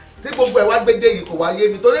rán. tí gbogbo ẹ̀ wá gbédè yìí kò wáyé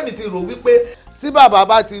mi torí mi ti rò wípé tí bàbá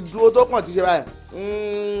bá ti dúró tó kàn ti ṣe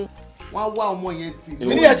báyìí wọ́n wá ọmọ yẹn tì.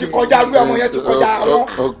 ìní yẹn ti kọjá wí ọmọ yẹn ti kọjá àwọn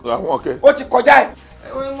ó ti kọjá ẹ̀.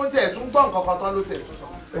 mo tiẹ̀ tún gbọ́ nǹkan kan tán ló tiẹ̀ tún sọ.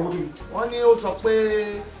 wọ́n ní ó sọ pé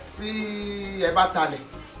tí ẹ bá talẹ̀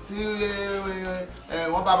tí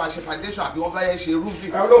wọ́n bá máa ṣe foundation àbí wọ́n bá yẹ ṣe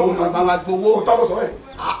roofing òun bàbá wa gbowó. ó tọ́ bọ̀ sọ́wọ́ ẹ̀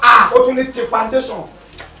ó tún ní ti foundation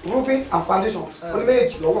roofing and foundation ó ní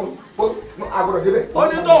méjì lọ́wọ́ agbọ̀dọ̀ débẹ̀. ó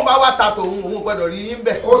ní tóun bá wá ta tòun òun gbọ́dọ̀ rí yín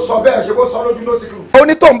bẹ̀. ó sọ bẹ́ẹ̀ ṣe kó sọ lójú ló sì kúrò. ó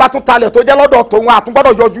ní tóun bá tún talẹ̀ tó jẹ́ lọ́dọ̀ tòun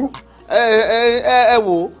àtúngbọ́dọ̀ yọjú. ẹ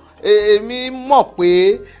wò èmi mọ̀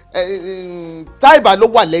pé táìbà ló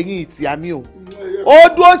wà lẹ́yìn ìtì àmì o ó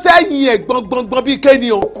dúró sẹ́yìn ẹ̀ gbọ̀ngbọ̀ngbọ̀n bíi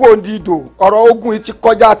kéènì o. kó o di ìdò ọ̀rọ̀ ogun yìí ti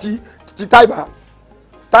kọjá ti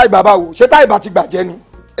táìbà báwo ṣé táìbà ti gbàjẹ́ ni.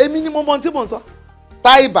 èmi ni mo mọ ohun tí mò ń sọ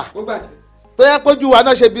táìbà tó yẹ pójú wa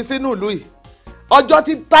náà ṣe bí sínú ìlú yìí ọjọ́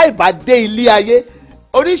tí táìbà dé ilé ayé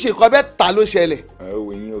oríṣi nǹkan mẹ́ta ló ṣẹlẹ̀. ẹ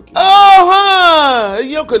wo eyín òkè.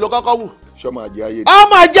 eyín òkè ló kọ́kọ́ wù. sọmọ àjẹ ayé ni.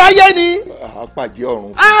 ọmọ àjẹ ayé ni. àpàjẹ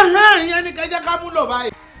ọ̀run. ìyẹn ni kẹjẹ ká mú lò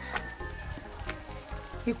báyìí.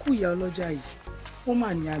 ikú ìyá ọlọ́jà yìí ó mà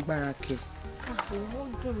ní agbára kẹ. ó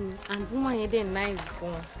dùn mí and woman yẹn dẹ̀ nice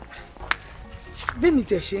gan. bẹ́ẹ̀mi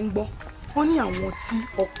tẹ̀ ṣe ń gbọ́ wọ́n ní àwọn tí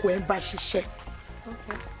ọkọ ẹ̀ bá ṣiṣẹ́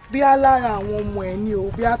bí á lára àwọn ọmọ ẹ̀ ní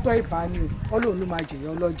o bí á tọ́ ìbá ní o ọlọ́run ló máa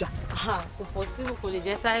jẹ̀yàn ọlọ́jà. kò possible kò lè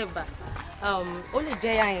jẹ́ táìbà ó lè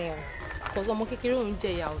jẹ́ ya yẹn o kò sọ ọmọ kékeré òun jẹ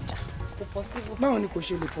ìyá ọjà kò possible. báwo ni kò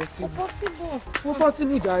ṣe lè possible. kò possible. ó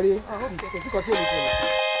possible jàre kò sí kan tí ò lè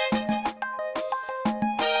ṣẹlẹ̀.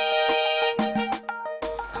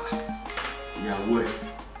 ìyàwó ẹ̀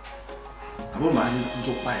àbọ̀ máa ní kú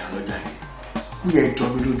tó pààyàn lọ́jà yẹn kú yẹ jọ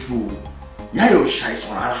mí lójú o ìyá yóò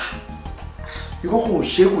ṣàìsàn rárá ìkọ́kọ̀ ò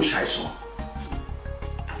ṣe é kò ṣàìsàn.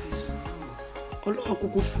 ọlọ́run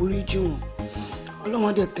kúkú forí jì wọ́n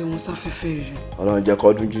ọlọ́run dẹ̀ tẹ̀ wọ́n sáfẹ́fẹ́ rẹ̀. ọlọ́run jẹ́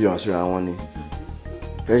kọ́dún jùyàn síra wọn ni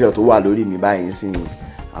pressure tó wà lórí mi báyìí sí ni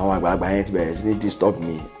àwọn àgbààgbà yẹn ti bẹ̀rẹ̀ sí ní disturb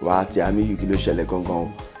mi wá tí Àmíyù kí ló ṣẹlẹ̀ gangan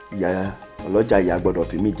ìyá ọlọ́jà ìyá gbọ́dọ̀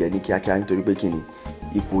fi mí jẹ ní kíákíá nítorí pé kíni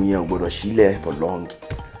ipò yẹn ò gbọ́dọ̀ sílẹ̀ for long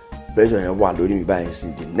pressure yẹn wà lórí mi báyìí sí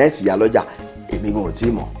the next ìyá ọlọ́jà èmi gan ò tí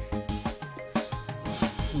ì mọ̀.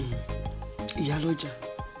 ìyá ọlọ́jà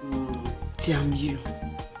tí Àmíyù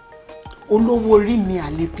olówó orí mi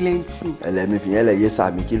àlè plenty. ẹlẹ́mi fìyẹn lẹ̀ yé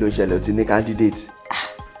sàmì kí ló ṣẹlẹ̀ ó ti ní candidate.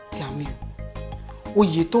 tí Àmíyù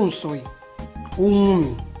oyè tó ń sọ yìí ó wù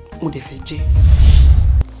mí mo dẹ̀ fẹ́ jẹ́.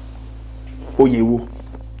 oyè wo.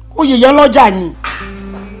 oyè ìyá ọlọ́jà ni.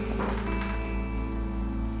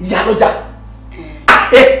 ìyá ọlọ́jà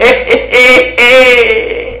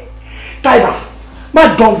táìbà má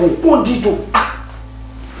dánwò kó dídò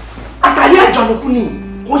àtàrí àjọlùkù ni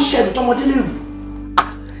kò ń ṣẹlẹ̀ tọmọdé lè rù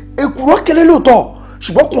èkùrọ́ kéré lóòótọ́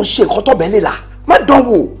ṣùgbọ́n kò ń ṣe nǹkan tọ́bẹ̀ lè la má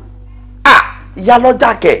dánwò. ìyá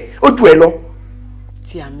lọ́jà kẹ̀ ó jù ẹ lọ.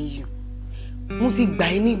 tí àmì yìí mo ti gbà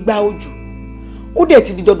ẹ́ nígbà òjò ó dẹ̀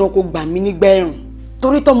ti di dandan kó gbà mí nígbà ẹ̀rùn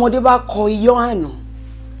torí tọmọdé bá kọ iyán àná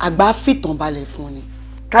àgbà fìtàn balẹ̀ fún ni.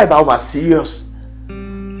 táìbà ọmọ serious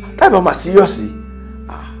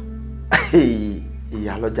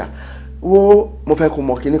ìyá lọ́jà wo mo fẹ́ kó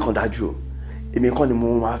mọ kinní kan dájú o èmi kọ́ ni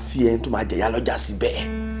mo máa fi ẹni tó máa jẹ ìyá lọ́jà síbẹ̀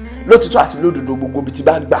lótìtọ́ àti lódodo gbogbo ibi tí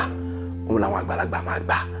bá gbà òun làwọn àgbàlagbà máa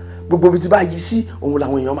gbà gbogbo ibi tí bá yí sí òun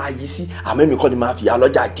làwọn èèyàn máa yí sí àmọ́ èmi kọ́ ni máa fi ìyá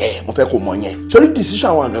lọ́jà jẹ mo fẹ́ kó mọ yẹn sórí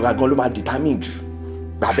decision àwọn àgbàlagbà gan ló máa determine jù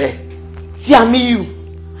gbà bẹ́ẹ̀. tí àmì yìí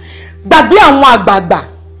gbàgbé àwọn àgbààgbà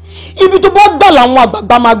ibi tó bá gbà làwọn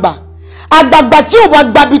àgbààgbà máa gbà àgbààgbà tí ò bá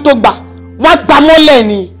gbàbí tó gbà wọ́n gbà mọ́lẹ̀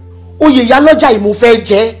ni oyè ìyá lọ́jà yìí mo fẹ́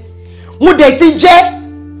jẹ́ mo dẹ̀ ti jẹ́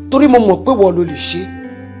torí mo mọ̀ pé wọ́n ló lè ṣe.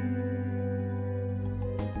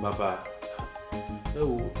 bàbá ẹ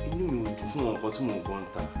wo inú mi ò dùn fún ọkọ tí mò ń gbọ́ ń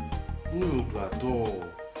ta inú mi ò dùn àtọ́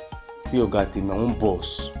bí ọ̀gá tèmi àwọn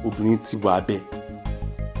bọ́ọ̀sì obìnrin ti wà abẹ́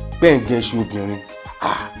bẹ́ẹ̀ ń gẹ́ ṣe obìnrin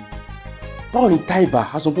báwo ni Táìbà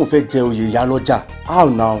asọ́pọ̀ fẹ́ jẹ oyè ìyá lọ́jà how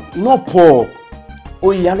now no poor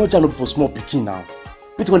oyè ìyá lọ́jà no be for small pikin now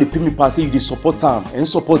wetin wan dey pay me pass say you dey support am and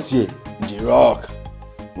support here. the rock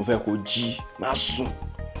mo fẹ́ kó jí má sùn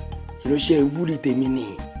kí ló ṣe ìwúrí tèmi ni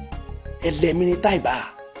ẹlẹ́mi ní Táìbà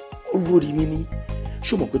olórí mi ní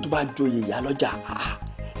ṣó mọ̀ pé tó bá joyè ìyá lọ́jà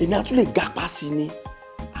èmi àtún lè gapá sí ni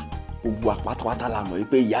gbogbo àpátápátá la mọ̀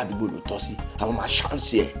wípé ìyá àdúgbò ló tọ́ sí àwọn máa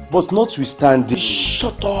ṣáǹsì ẹ̀. but notwithstanding.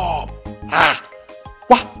 shut up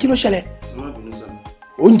wá kí ló ṣẹlẹ̀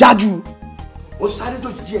ó ń jájú ó sáré tó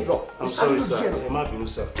jí ẹ lọ ó sáré tó jí ẹ lọ ẹ má bínú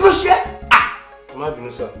sá kí ló ṣe ẹ má bínú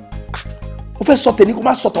sá. ó fẹ́ sọ tèmi kó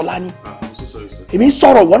má sọ̀tọ̀ lání èmi ń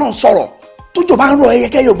sọ̀rọ̀ wọ́n náà ń sọ̀rọ̀ tójò bá ń rọ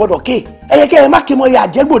ẹyẹkẹ́ yóò gbọ́dọ̀ ké ẹyẹkẹ́ yẹn má ké mọ́ ẹyẹ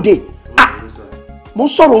àjẹgbòde mo ń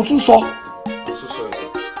sọ̀rọ̀ òun tún sọ.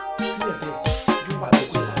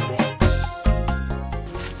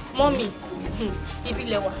 mọ́mì ibi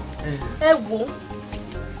lẹ wà ẹ wò ó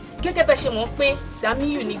gẹ́gẹ́ bẹ́ẹ̀ ṣe mọ̀ pé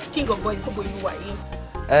Sàmíyù ni king of boys gbogbo ìlú wa yìí.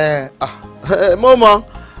 mo mọ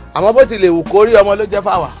àmọ́ bó ti lè wù kó rí ọmọ ló jẹ́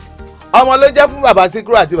fáwa ọmọ ló jẹ́ fún bàbá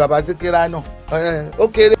Síkírù àti bàbá Síkírà náà ó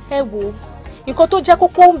kéré. ẹ wo nǹkan tó jẹ́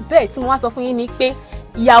kókó ń bẹ̀ tí mo wá sọ fún yín ni pé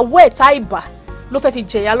ìyàwó ẹ̀ Táìbà ló fẹ́ fi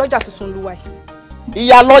jẹ ìyá lọ́jà tuntun lúwa yìí.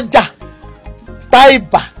 ìyá lọ́jà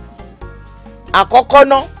Táìbà àkọ́kọ́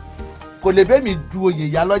náà kò lè bẹ́ẹ̀ mi du oyè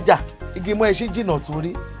ìyá lọ́jà igi mọ́ ẹ ṣí jìnnà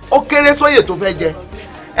sórí ó kéré sóyè tó fẹ́ jẹ.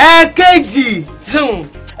 ẹ̀ẹ̀kejì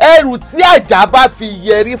ẹrù tí àjà bá fi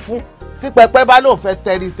yẹrí fún tí pẹpẹ bá lóun fẹ́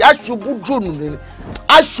tẹrí sí aṣubú dùnú ni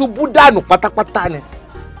aṣubú dànù pátápátá ni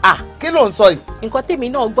kí ló ń sọ yìí. nǹkan tèmi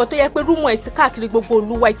náà gbọ́ tó yẹ pé rúmọ̀ ẹ̀ ti káàkiri gbogbo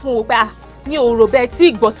olúwa ẹ̀ tí mo wò pé mi ò rò bẹ́ẹ̀ tí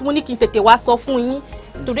ìgbọ́ tí mo ní kí n tètè wá sọ fún yín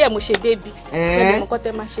torí ẹ̀ mo ṣe débi ẹ̀ẹ́dẹ̀ mọ́kọ́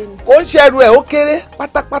tẹ́ máa ṣe ni. ó ń ṣẹrù ẹ̀ ó kéré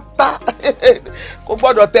pátápátá kò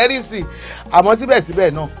gbọ́dọ̀ tẹ́rí sí i àmọ́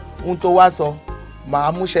síbẹ̀síbẹ̀ náà ohun tó wá sọ màá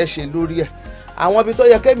múṣẹ́ ṣe lórí ẹ̀ àwọn ibi tó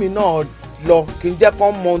yẹ kémi náà lọ kí n jẹ́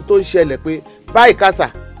kán mọ ohun tó ń ṣẹlẹ̀ pé báyìí kásà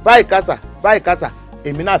báyìí kásà báyìí kásà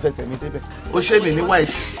èmi náà fẹsẹ̀ mi débẹ̀. ó ṣe mí ní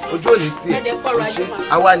white ojú ò ní tiẹ̀ ó ṣe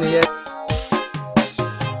àwa nìyẹn.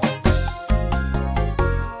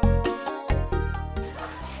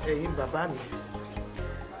 ẹ̀yin bàbá mi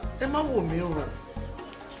ẹ má wò mí rùn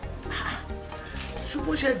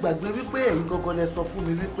ṣùgbọ́n ṣe gbàgbé wípé ẹ̀yin gangan lẹ sọ fún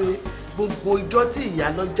mi wípé gbogbo ìjọ tí ìyá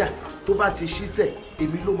lọ́jà tó bá ti ṣíṣẹ̀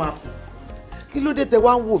èmi ló máa kù kí ló dé tẹ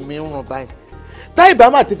wá ń wò mí rùn báyìí Táìbà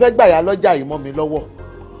mà ti fẹ́ gbà ìyá lọ́jà yìí mọ́ mi lọ́wọ́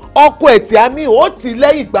ọkọ ẹ̀ tí a mi ò tí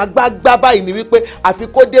lẹ́yìn gbágbágbá báyìí ni wípé àfi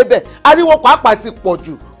kó débẹ̀ ariwo pàápàá ti pọ̀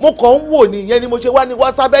jù mo kàn ń wò nìyẹn ni mo ṣe wá ní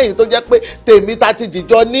WhatsApp ẹ̀yìn tó jẹ́ pé tèmi ta ti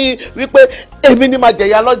jìjọ ní wípé èmi ni màá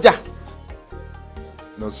jẹ̀yà lọ́jà.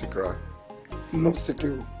 no sikra no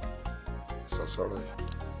sikiru sọsọrọ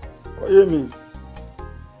ọyẹ mi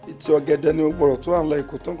ìtì ọ̀gẹ̀dẹ̀ ni gbọ́dọ̀ tó à ń lọ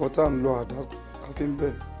ikú tó nǹkan tá à ń lọ àdá àfi ń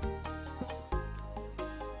bẹ̀.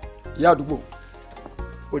 ìyá àdúgbò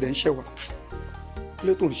ó dẹ̀ ń ṣẹ̀wà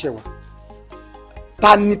kílé tó ń ṣẹ̀wà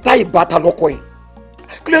ta ni Táìbà ta lọ́kọ ẹ̀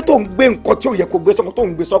kílé tó ń gbé nǹkan tí ò yẹ kó gbé sọ́kàn tó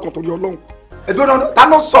ń gbé sọ́kàn torí Ọlọ́run. ẹ̀dùn náà ta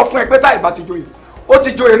ló sọ fún ẹ pé Táìbà ti joyè ó ti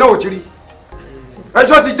joyè náà ò ti rí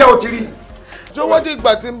ẹjọ́ ti jẹ́ ò ti rí. jọ̀wọ́ di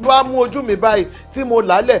ìgbà tí n bá mú ojú mi báyìí tí mo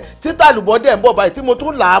làálẹ̀ tí tàlùbọ́ dẹ̀ ń bọ̀ báyìí tí mo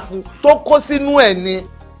tún là á fún tó kó sínú ẹ̀ ni.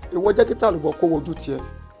 ìwọ jẹ́ kí tàlùbọ́ kó wojú tiẹ̀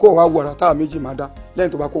kó o wá wọ ọ̀rá táwa méjì máa dá lẹ́yìn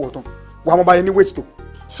tó bá kó wọ tán wàá mọ báyìí ní wéètì tó.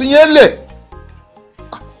 fìyẹn lẹ̀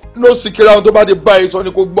ló sì kíra ohun tó bá ti bá ẹ sọ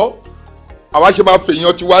ni kò gbọ́ àwa ṣe máa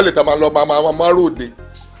fèèyàn ti wálẹ̀ tá a máa lọ máa ròde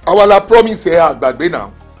àwa la promise ẹ àgbàgbé náà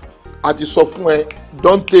a ti sọ fún ẹ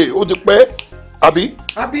dante ó ti pẹ́ àbí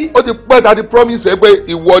ó ti pẹ́ tá a ti promise ẹ pé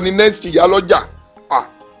ìwọ ni next ìyá lọ́jà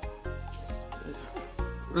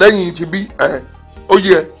lẹ́yìn ti bí ó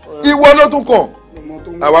yẹ ìwọ ló tún kàn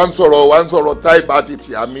àwa ń sọ̀rọ̀ Táìbà àti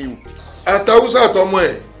Tìámíù àtàwùsà àtọmọ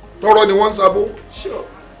ẹ̀ tọrọ ni wọ́n ń sábó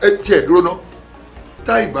ẹ tiẹ̀ dúró ná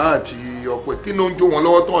Táìbà àti ọ̀pẹ kí ló ń jó wọn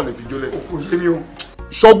lọ́wọ́ tán lè fi jólẹ̀. kò yé mi o.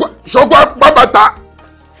 ṣọgbà bàbàtà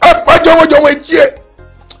ẹ bá jọwọ́jọwọ́ etí ẹ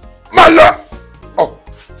máa lọ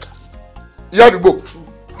ìyá àdúgbò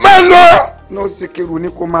máa lọ. nọ́ọ̀sì kẹrù ni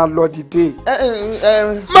kò máa lọ dìde.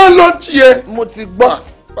 máa lọ tiẹ̀. mo ti gbọ́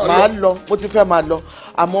máa lọ mo ti fẹ́ máa lọ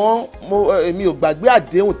àmọ́ èmi ò gbàgbé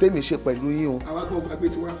àdéhùn tèmi ṣe pẹ̀lú yín o. àwa kò gbàgbé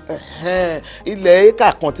tiwa. ilẹ̀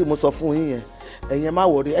éka kan tí mo sọ fún yín yẹn ẹ̀yin má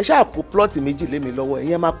wọrí ẹ ṣáà kó plọ́ọ̀tì méjì lé mi lọ́wọ́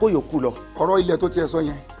ẹ̀yin máa kó yòókù lọ. ọ̀rọ̀ ilẹ̀ tó tiẹ̀ sọ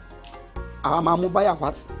yẹn àwa máa mú báyà wá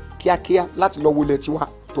kíákíá láti lọ wọlé tiwa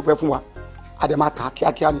tó fẹ́ fún wa a dẹ̀ máa tà á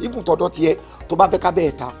kíákíá ni ibùn tọ́dọ̀ tiẹ̀ tó bá fẹ́ ká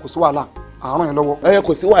bẹ́ẹ̀ ta kò sí wàhálà àárọ̀ yẹn lọ́wọ́. ẹ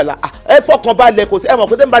kò sí wàhálà ẹ fọkàn balẹ̀ kò sí ẹ mọ̀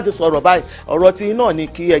pé tẹ́mi bá ti sọ̀rọ̀ báyìí ọ̀rọ̀ tí náà ni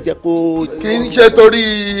kí ẹ jẹ́ kó. kì í ṣe torí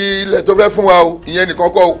ilẹ̀ tó fẹ́ fún wa o ìyẹn nìkan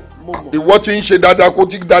kọ́ o ìwọ ti ń ṣe dáadáa kó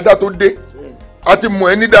tí dáadáa tó dé a ti mọ̀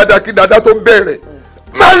ẹ́ ní dáadáa kí dáadáa tó bẹ̀rẹ̀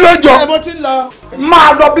máa lọ́jọ́. mo ti lọ.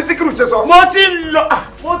 máa lọ bí Síkírù ṣe sọ.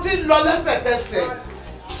 mo ti lọ lẹ́sẹ̀kẹsẹ̀.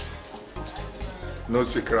 no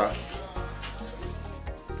sikra.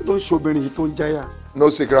 kí ló ń ṣe obìnrin yìí tó ń jáyà. no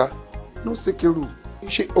sikra. no Síkírù.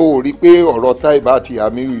 ṣé o ò rí i pé ọ̀rọ̀ Táìbà àti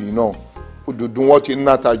Tìámíù yìí náà òdòdó wọn ti ń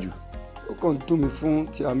náta jù. ó kàn ń dùn mí fún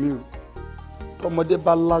Tìámíù tọmọdé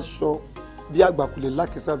bá láṣọ bí àgbà kò lè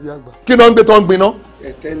lákìsà bí àgbà. kí náà ń gbé tó ń gbiná.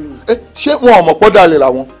 ẹ̀tẹ́ ni. ṣé wọn ò mọ̀ pọ́ dalẹ̀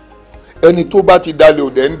làwọn ẹni tó bá ti dalẹ̀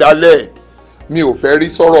òdẹ̀ ń dalẹ̀ mi ò fẹ́ rí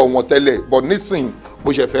sọ̀rọ̀ wọn tẹ́lẹ̀ but nísìnyí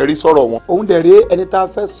mo ṣe fẹ́ rí sọ̀rọ̀ wọn. òun dẹ̀ rí ẹni tá a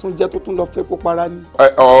fẹ́ sun jẹ́ tó tún lọ fẹ́ kó para ní.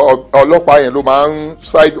 ọlọ́pàá yẹn ló máa ń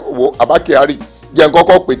ṣáì wo Abba Kyari jẹ́ n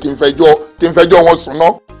kọ́kọ́ pé kí n fẹjọ́ wọn sùn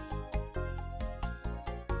náà.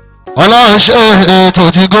 ọlọ́run ṣe ètò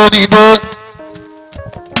tí gómìn dé.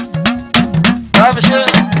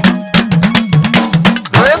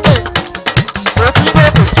 lóògbé òtí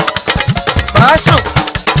bèbè bàásù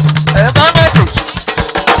ẹ̀ka mẹ́tì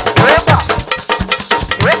wẹ́pà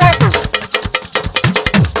wẹ́pàpù.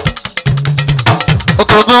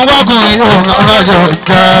 òkùnkùn wákùn yóò rán ọjọ́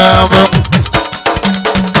ìjábọ̀.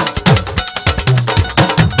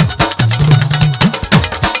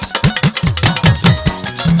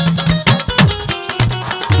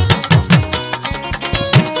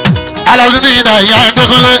 alọ́dún ní ìdá ìyá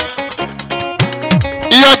ẹ̀ńdógúnlé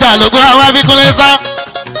iyọ̀jà lógún àwọn abíkúnlé sá.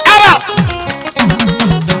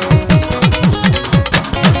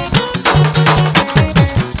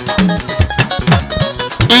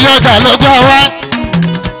 iyọ̀jà lógún àwọn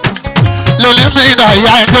lónìí ní ìdá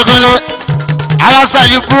ìyá ẹ̀ńdógúnlé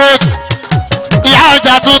aláṣàyí fruit ìyá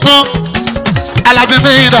ọjà tuntun alábí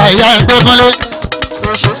ní ìdá ìyá ẹ̀ńdógúnlé.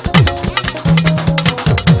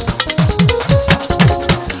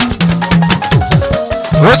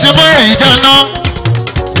 ó ti mú èyí jẹ́ ná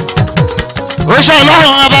ó ṣe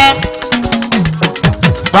ọlọ́run ọba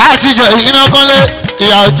bá a ti jẹ iná kọ́lé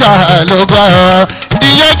ìyá ọjà ló gbà ọ́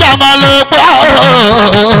iye ọjà máa ló gbà ọ́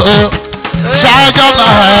ṣáájọ́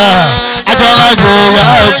máa àjọ máa jẹ ìyá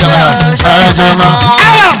ọjà ṣáájọ́ máa.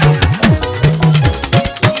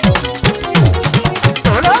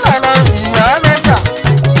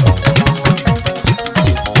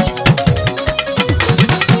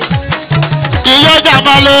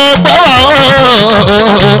 ló gbọ́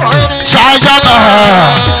ṣáájọ́ náà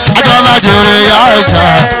àjọ máa jèrè ìyá ọjà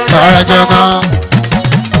ṣáájọ́ náà.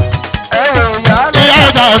 ìyá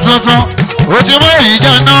ọjà tuntun ó ti mú èyí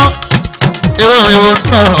jẹ́ ná ìwò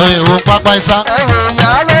náà ìwò pápá isá.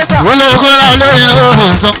 wọlé ogúnra lóyún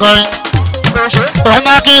òhùn tó kọrin.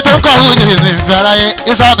 ọmọ kí tó kọ̀ wù ní ìfẹ́ aráyé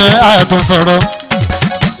ìsànù ààtò sọ̀rọ̀.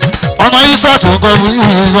 ọmọ isa tó kọ̀ wù ní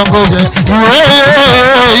ìsọ̀kọ̀ jẹ.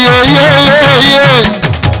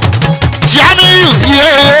 Tìámíù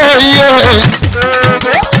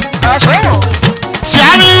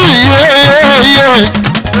Tìámíù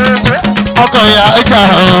ọkọ̀ ìyá ẹja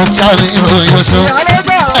Tìámíù yọ̀sọ̀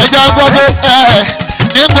ẹja gbogbo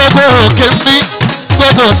ní gbogbo òkè ń bí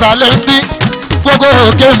gbogbo ìsàlẹ̀ ń bí gbogbo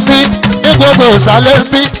òkè ń bí ní gbogbo ìsàlẹ̀ ń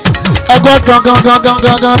bí ẹgbẹ́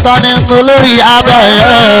gangan ta ni mo lórí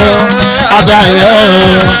abẹ́yẹ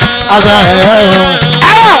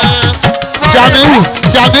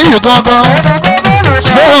Tìámíù gangan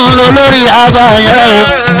sóhun ló lórí abẹ́yẹ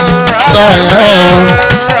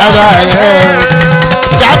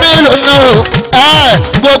Tìámíù náà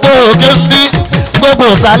gbogbo òkè ń bí gbogbo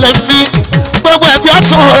ìsàlẹ̀ ń bí gbogbo ẹgbẹ́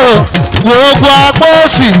tún gbogbo apó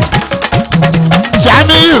òsì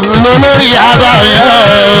Tìámíù ló lórí abẹ́yẹ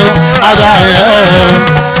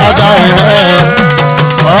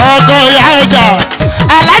ọkọ ìyá ẹja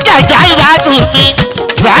alájàjà ìbátú mi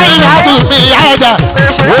ìyá ẹja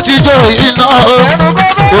ó ti jó iná o.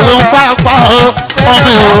 òun pápá o ọmọ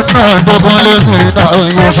ìwò náà dógún lẹ́gbẹ̀ẹ́ náà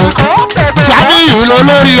yóò fún Sàmíyù ló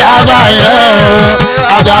lórí àbáyé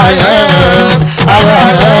àbáyé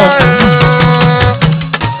àbáyé.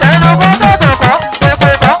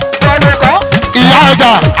 Ìyá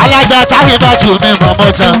ọjà alájà táwọn bá tù mí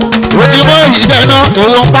mọ̀mọ́ ta ó ti mọ ìdẹ́nu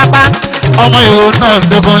òun pápá ọmọ ìwò náà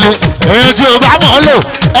dógún lé èyí tí o bá mọ̀ lò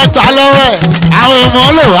ẹ gbà lọ́wọ́ ẹ̀ àwọn ọmọ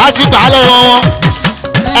lò á ti gbà lọ́wọ́ wọn.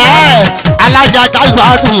 Alájà tágbà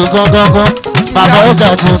tù gangan bàbá ọjà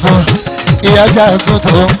tuntun ìyá ọjà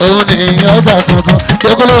tuntun òun ni ìyá ọjà tuntun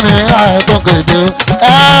kékeré ní àìkún kéde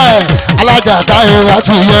alájà táyé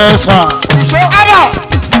láti yẹ ẹsà. ìṣó ábà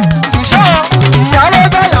ìṣó ìyàwó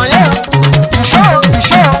dáyọ̀ yẹn ìṣó.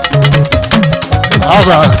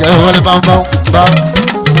 ábà kẹwàá wọlé bámbám bá.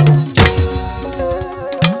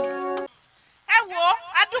 ẹ wo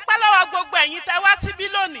adúpẹ́ lọ́wọ́ gbogbo ẹ̀yin tẹ́ wá síbí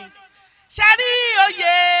lónìí ṣe rí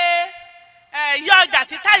oyè ìyá ọjà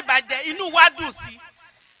títà ìbàjẹ́ inú wa dùn sí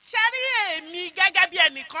ṣe rí èmi gẹ́gẹ́ bí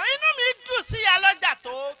ẹnìkan inú mi dùn sí ìyá lọ́jà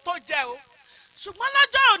tó jẹ́ o ṣùgbọ́n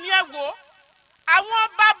lọ́jọ́ òní ẹ wò àwọn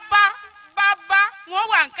bàbá wọn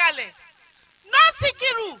wà ń kalẹ̀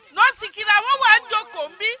nọ́ọ̀sìkìrà wọn wà ń jókòó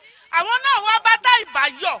ń bí àwọn náà wá bá dá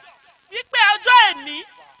ìbáyọ̀ wípé ọjọ́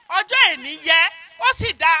èní yẹ ó sì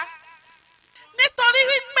dáa nítorí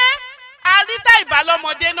wípé àríta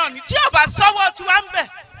ìbálòmọdé náà ni tí ọba sọ́wọ́ tí wàá ń bẹ̀.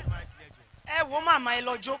 ẹ wo màmá ẹ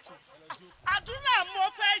lọ jókòó. àdúrà mo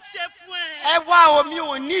fẹ́ ṣe fún ẹ. ẹ wá omi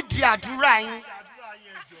ò nídìí àdúrà yín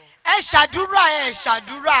ẹ ṣàdúrà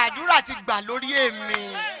àdúrà ti gbà lórí èmi.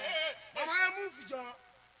 ọmọ ẹ mú fìjọ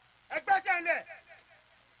ẹgbẹ́ sẹ́lẹ̀.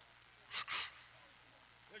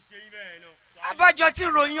 abájọ tí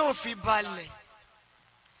ròyìn ò fi balẹ̀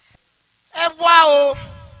ẹ wá o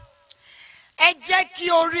ẹ jẹ́ kí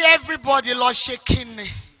orí everybody lọ ṣe kíni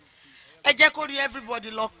ẹ jẹ́ kó rí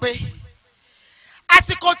everybody lọ pé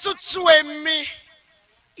àsìkò tuntun èmi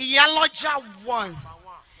ìyálọ́jà one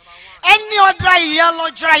any other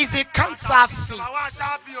ìyálọ́jà is a counterfeit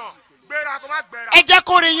ẹ jẹ́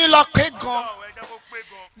kó rí yín lọ pé gan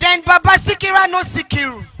then baba Síkírà no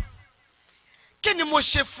Síkírù kí ni mo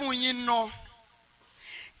ṣe fún yín náà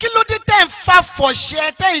kí ló dé tẹ́ ń fa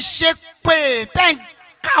fọ̀ṣẹ́ tẹ́ ń ṣe pé tẹ́ ń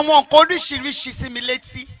káwọn nǹkan oríṣiríṣi sí mi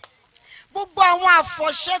létí gbogbo àwọn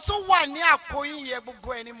àfọ̀ṣẹ́ tó wà ní àpò yín yẹn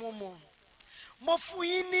gbogbo ẹ̀ ni mo mọ̀ mo fún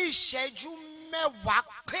yín ní ìṣẹ́jú 10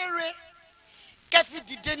 péré kẹ́fì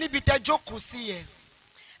dìde níbi tẹ́ jókòó sí yẹn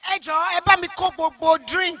ẹ jọ̀ọ́ ẹ bá mi kó gbogbo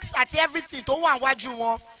drinks àti everything tó wà níwájú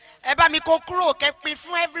wọn ẹ bá mi kó kúrò kẹ́ pín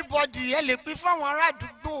fún everybody ẹ lè pín fún àwọn ará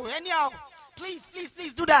àdúgbò anyhow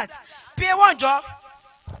please do that pa wọ́n jọ.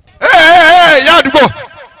 ìyá àdúgbò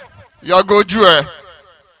yọgò ojú ẹ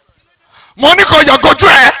mo ní kó yọgò ojú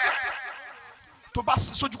ẹ tó bá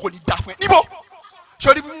sí sójú kò ní dá fún ẹ níbo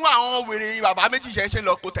sori mú àwọn wèrè bàbá méjì yẹn ṣe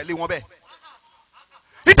lọ kó tẹ̀lé wọn bẹ́ẹ̀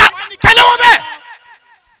ìta tẹ̀lé wọn bẹ́ẹ̀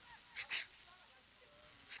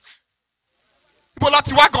ibo lọ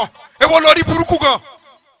ti wá gan èwo lórí burúkú gan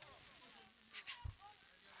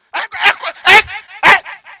ẹ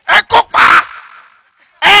kó pa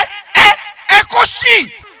ẹ kó sí.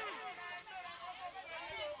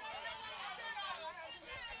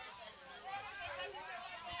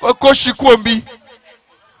 kó ṣíkú omi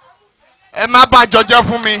ẹ má bà jọjẹ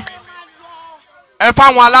fún mi ẹ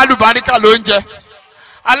fáwọn alálùbáríkà ló ń jẹ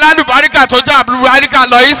alálùbáríkà tó jẹ àlùbáríkà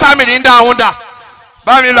lọ yí sámìrì ń dá àwọn dà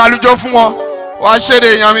bá mi lọ àlùjọ fún wọn wàá ṣeré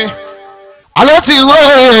èèyàn mi. àló ti wó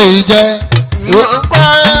ìjẹ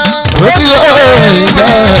ó ti wó ìjẹ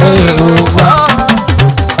òwò.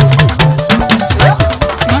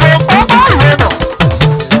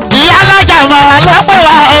 ìyá alájà máa lọ́pọ̀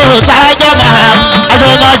wá ó ṣáájọ́ máa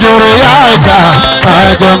àjọmọ́ jòrò yá ọjà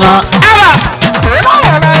àjọmọ́.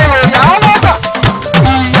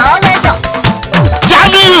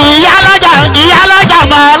 Jamiu ìyá alájà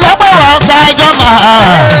máa lọ́pọ̀ wá ṣáájọ́ máa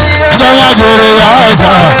àjọmọ́ jòrò yá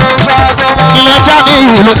ọjà. ilé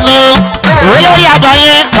Jamiu ló ní olórí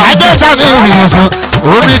àgbáyé àjọ Jamiu ìwòsàn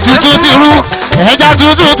omi tuntun ti rú ẹja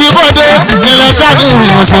tuntun ti bọ́dé ilé Jamiu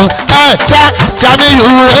ìwòsàn Jamiu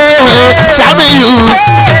Jamiu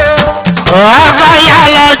ọkọ ya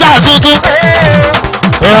lọ́jà tuntun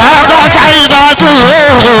ọkọ sáyidá tún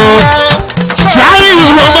Jamiu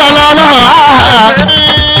ló mọ lọ́wọ́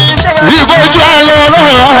ìbójú ẹ lọ́wọ́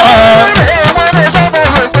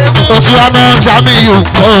oṣù àná Jamiu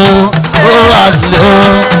kọ́ ó wà lọ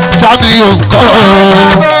Jamiu kọ́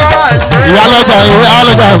ìyálọ́jà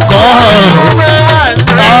kọ́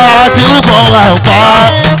àti ìkọ̀ wà pa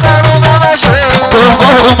kókó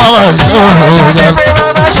máa wà sí òòjà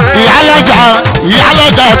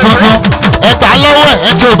ìyálọ́jà tuntun ẹgbà gbà lọ́wọ́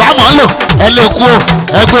ẹ̀ tí ò bá mọ̀ lò ẹ lè kú o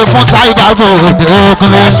ẹgbẹ́ fún táyìbá tó òde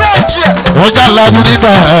òkúlé ó jà lọ́dún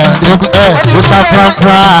nígbà ẹ̀ ó sá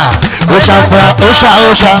pàmpà ó ṣá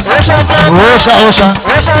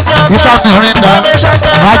ìsọkùnrin dá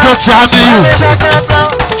májò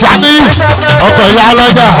Tìámíyù ọkọ̀ ìyá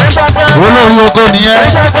lọ́jà olórí oko nìyẹn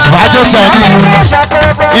májò Tìámíyù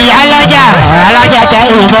ìyá lọ́jà alájà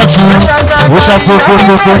táwọn ọmọ tù ó ṣá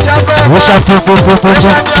pópópópó ó ṣá pópópópó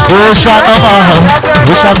ó ṣá nọ́mà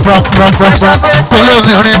ó ṣá pàmpàmpàmpà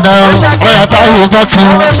olóbìnrin dá ọ̀yà táwọn ọmọ tù.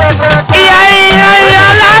 ìyá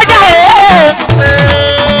lọ́jà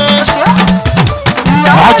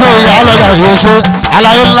àjọ ìyá ọlọ́dà yóò ṣe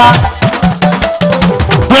aláyé ńlá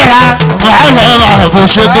gbéra wàhálà bó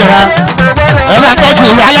ṣe gbéra ẹ bá tọ́jú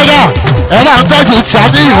ìyá ọlọ́dà ẹ bá ń tọ́jú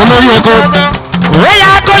Tìámíyù olórí oko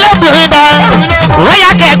wọ́yà kólébìnrin bá wọ́yà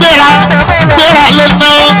kẹgbéra gbéra ló ná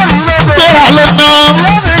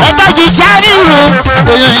ẹ tọ́jú Tìámíyù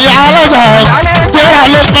èèyàn ìyá ọlọ́dà gbéra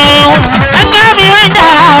ló ná ẹgbẹ́ mi rí dà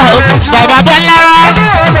bàbá bọ́lá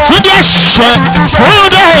túndé ṣe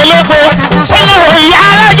túndé olóko olówó ìyá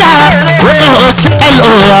alájà olówó tí ẹ lò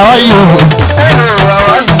àwọn yìí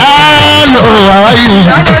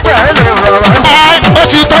ó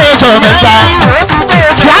ti tó ọjọ́ mẹ́ta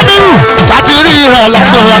Tìámíyù kàti rí rẹ̀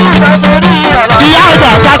lọ́dọ̀ wa ìyá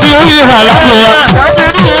ọjà kàti rí rẹ̀ lọ́dọ̀ wa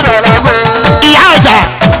ìyá ọjà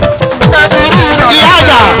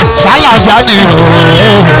ṣàlàfíà ni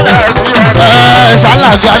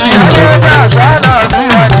ṣàlàfíà ni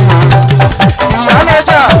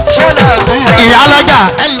ìyá lọ́jà.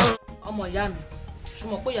 ọmọ ìyá mi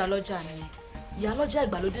ṣùgbọ́n pé ìyá lọ́jà ni ìyá lọ́jà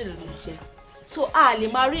ìgbàlódé ló jẹ́ so a lè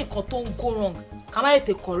máa rí nǹkan tó ń go wrong ká má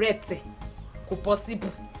ètè correct ẹ̀ kò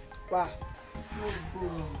possible. wà ló go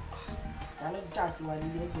wrong ìyá lọ́jà ti wà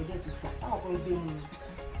nílé ẹgbẹ̀dẹ̀ ti gbà táwọn kan gbé mu ni.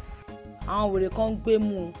 àwọn wèrè kan ń gbé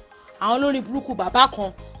mu o àwọn olórí burúkú bàbá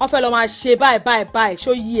kan wọ́n fẹ́ lọ máa ṣe báyìí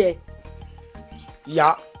ṣó yí ẹ. ìyá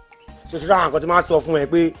ṣoṣo àwọn nǹkan tí máa sọ fún ẹ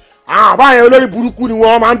pé àwọn àbá yẹn olórí burúkú ni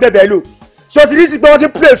wọ́n máa ń bẹ̀bẹ̀ lò ṣòtìrísì pé wọ́n ti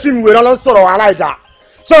play fíìmù wèrè lọ sọ̀rọ̀ aláìda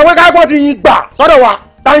ṣọ pé káàkó ti yin gbà sọ́dọ̀ wa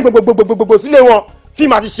táyìn gbogbogbò sílé wọn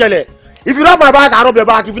fíìmù àti ṣẹlẹ̀ if you love my back I love your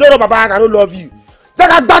back if you don't love my back I don't love you jẹ́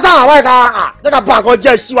ká gbá sáwọn àwọn ẹ̀ka jẹ́ ká bá nǹkan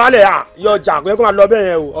jẹ́ ìṣíwálẹ̀ yọ ọjà kò yẹ kó máa lọ bẹ́ẹ̀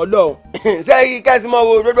yẹn o ọlọ́. sẹ́yìn kẹ́sìmọ́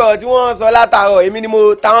wo gbogbo tí wọ́n sọ látàárọ̀ èmi ni mo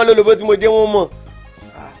táwọn lólobó tí mo dé wọn mọ̀.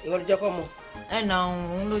 ìwọ ló jẹ́ kọ́ mọ̀. ẹ nà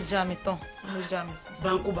òun ló já mi tán òun ló já mi sí.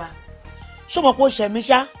 Bankuba ṣọmọ pé ó ṣẹ̀ mí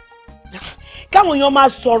ṣá káwọn èèyàn máa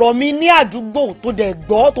sọ̀rọ̀ mi ní àdúgbò tó dẹ̀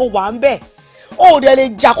gbọ́ tó wà ń bẹ̀ ó dẹ̀ lè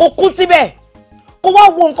jà kó kú síbẹ̀ kó wá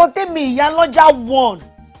wo nǹkan tẹ́mi ìyá lọ́jà wọ̀n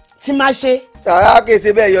tí máa ṣe. tààrà kèsè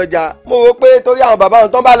bẹ́ẹ̀ yọjà mo rò pé torí àwọn bàbá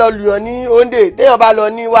wọn tán bá lọ lùyàn ní òǹdè téèyàn bá lọ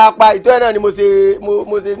ní wàá pa ìtọ́ ẹ̀ náà ni mo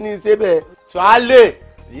ṣe ní ṣe bẹ́ẹ̀. tuale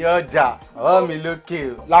yọjà ọwọ́ mi lókè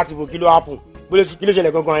o. láti bo kí ló hapun kí ló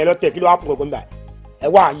ṣẹlẹ̀ gangan ẹ lọ́tẹ̀ kí ló hapun gangan báyìí ẹ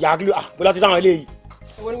wá ìyá kí ló bó láti dáhùn eléyìí.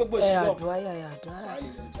 ẹ àdúrà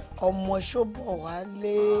ọmọ ṣọ́bọ̀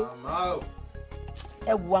wálé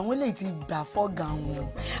ẹ wo àwọn eléyìí ti gbà fọ́gà wọn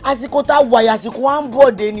àsìkò tá a wà àsìkò wa ń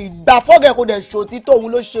bọ̀dé ni gbà fọ́gà kò dẹ̀ ṣòtí tóun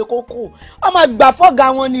ló ṣe kókó wọ́n máa gbà fọ́gà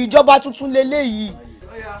wọn ní ìjọba tuntun lélẹ́yìí.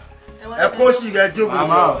 ẹ kó sì rẹ jókòó.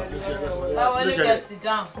 báwo lè kẹ́ sí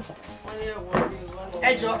dáhùn.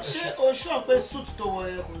 ẹ jọ ṣé o ṣọ́ pé suit tó wọ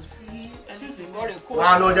ẹ kò sí ẹni tí ń bọ̀ rẹ̀ kó. wọn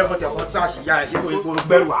á lọ jẹ́ kó tẹ̀ kó sáàsì yá ẹ ṣé kò ipò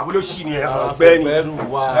gbẹrù àbúlóṣì ni ọ̀gbẹ́ni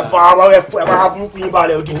ẹ fa ara burúkú yín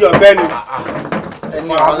balẹ̀ òdìdí ọ̀gbẹ́ni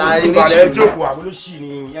ẹni ọ̀la ẹni balẹ̀ ẹ jókòó àbúlóṣì ni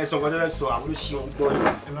ẹ sọ gbọdọ̀ ẹ sọ àbúlóṣì wọn gbọ́ yìí.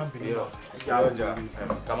 ẹ má bìnrin ọjà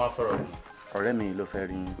ká má fọ̀rọ̀ mi. ọ̀rẹ́ mi ló fẹ́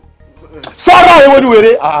rí yín. sọ́dọ̀ ìwé ni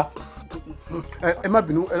wèrè. ẹ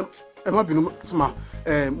má bínú sima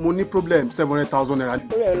mo ní problem 700,000 naira.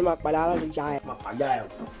 lórí ẹ̀ ló máa padà ara lè ya ẹ̀. máa pa ya ẹ̀.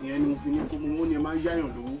 ìyẹn ni mo fi ní kó mo ní ẹ máa ń yáyàn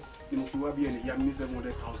lówó ni mo fi wá bí ẹni yá mi ní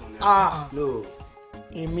 700,000 naira. no.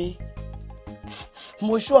 èmi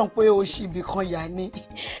mo ṣọ́ pé o ṣì ibì kan yà ni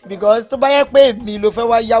because tó bá yẹ pé èmi ló fẹ́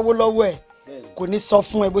wá yáwó lọ́wọ́ ẹ̀ kò ní sọ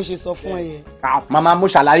fún ẹ bó ṣe sọ fún ẹ yẹn. màmá mo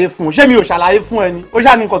ṣàlàyé fún un ṣé mi ò ṣàlàyé fún ẹ ni ó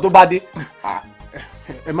ṣáà ní nǹkan tó bá dé.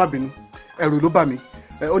 ẹ má bínú ẹ̀rù ló bà mí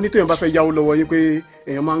ó ní tóyàn bá fẹ́ yáwó lọ́wọ́ yín pé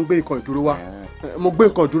èèyàn máa ń gbé nǹkan ìdúró wá mo gbé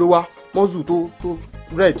nǹkan ìdúró wá mọ́zù tó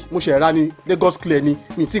red mo ṣe ra ní Lagos clear ni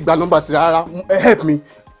mi ti gba nọ́mbà sí rárá help me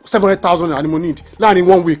 700,000 naira ni mo need láàrin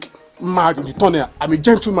 1 week máa return ẹ̀ I'm a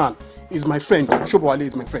gentleman is my friend Sobowale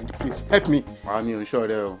is my friend please help me. àwa mi ò ń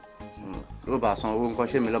ṣọ̀rẹ́ o ló bá san owó nǹkan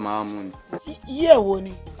ṣé mi lọ́ọ́ máa mú ni. iye wo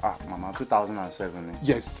ni. mama 2007 ni.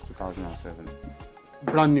 yes 2007.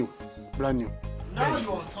 brand new. now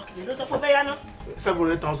you are talking ló sọ pé fẹ́ yá ná.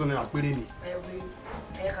 700,000 naira péré ni.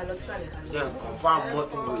 ẹ ká lọ sísàlẹ̀ ká lọ. jẹ́ confam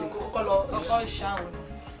mọ́tò rẹ̀. kọ́kọ́ lọ. ọkọ ṣàwọn.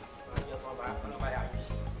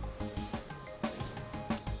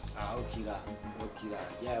 ok kira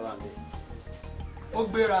ìyá ẹ wà mẹ́. Ó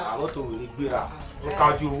gbéra. Àwọn tó wèrè gbéra ó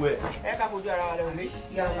kájú owó ẹ̀. Ẹ ká fojú ara wa lẹ wọlé.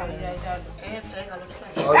 Ìyá wa ẹ ká lọ sí sáà.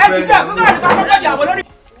 Ẹ jíjẹ fún bá àti bàbá lọ́jà àbọ̀ lórí.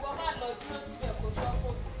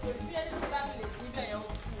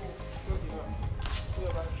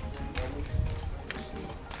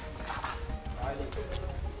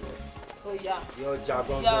 Ìyá ọjà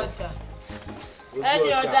gangan. Ẹni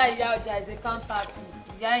ọjà ìyá ọjà is a counterfeit.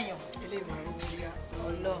 Ìyá èèyàn. Eléyìí máa rówó yá.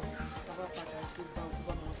 Ọlọ́run. Tábà padà sí báńkì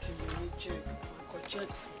bá máa fi mi ní check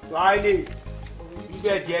fún. Wáyé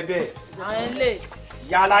ibẹ̀ jẹ́ bẹ́ẹ̀. Àwọn ilé.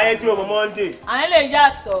 Ìyá aláyé tí o mọ Monday. Àwọn ilé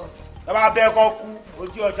yàtọ̀. Bàbá bẹ́ẹ̀ kọ́ kú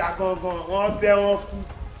ojú ọjà gangan wọ́n bẹ́ wọn kú.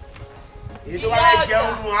 Èyí tó bá fẹ́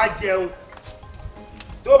jẹun mú á jẹun.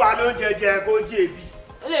 Tó bá ló ń jẹ kó jèbi.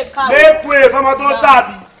 Méèkù ẹ̀ fọmọ tó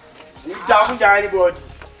sàbí. Ní ìjàkújà anybody.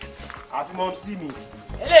 Àfi mọ́ sí mi.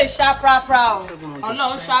 Ilé ṣá prapra o.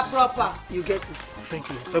 Ọlọ́run ṣá proper. You get it. Thank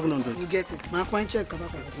you. 700. You get it. My fine check kaba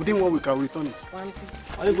kaba. Within 1 week I will return it. Wọ́n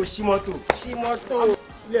ní kò ṣí mọ́tò. Ṣí mọ́tò.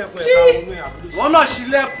 Sílẹ̀kùn ẹ̀ bá wọn ní àbúrò. Wọ́n náà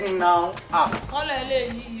ṣílẹ̀kùn náà. Kọ́lọ̀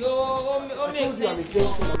eléyìí ó mèsè.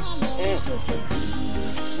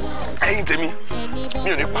 Ẹ̀yin tèmi mi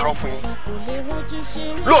ò ní parọ́ fún yín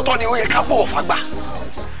lóòótọ́ ni ó yẹ ká bọ̀wọ̀ fàgbà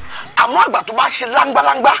àmọ́ àgbà tó bá ṣe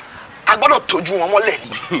láńgbáláńgbá a gbọ́dọ̀ tọ́jú wọn mọ́lẹ̀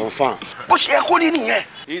ni. Bó ṣe yẹ kó rí nìyẹn.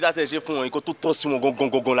 Èyí tá a tẹ̀ ṣe fún wọn nǹkan tó tọ́ sí wọn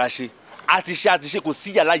gangan la ṣe a ti ṣe kò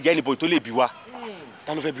sí yàrá ìyá ẹnìbọ̀ tó lè bí wa.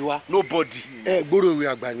 Ta ló fẹ́ bí wa. Nobody. Gbóró ìwé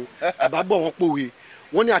àgbà ni àbá bọ̀ wọ́n pòwe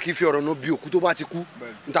wọ́n ní àkífi ọ̀rọ̀ náà bí òkú tó bá ti kú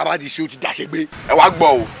níta bá ti ṣe ó ti dàṣẹ́ gbé. Ẹ wá gbọ́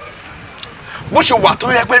o bó ṣe wà tó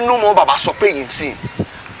yẹ pé nú mọ́ bàbá sọ pé yìí ń sìn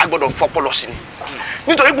a gbọ́dọ̀ fọpọlọ sí ni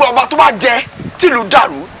nítorí pé ọba tó bá jẹ tìlú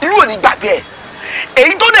dàrú ìlú ò ní gbàgbé ẹ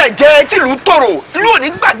èyí tó dẹ̀ jẹ tìlú tòrò ìlú ò ní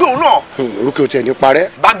gbàgbé òun náà. orúkọ tiẹ̀ ní parẹ́.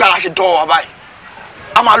 bágbára ṣe dọ́wọ́ wa báyìí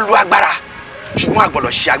a máa lu agbára ṣùgbọ́n a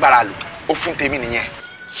gbọ́dọ̀ ṣe agbára lò òfin tèmi nìyẹn.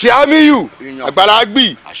 Ṣíàmíyù àgbàlá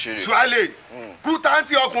gbì. Tuale kú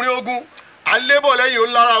táǹtì ọkùnrin ogun àlébọ̀ lẹ́yìn ó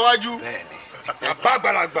lára wájú. Bàbá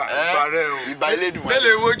àgbàlagbà ìgbà rẹ o. Ìgbà elédùn.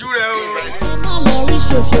 Mélèé wojú rẹ o. Ẹ má lọ rí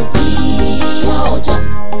ṣoṣo ìyá ọjà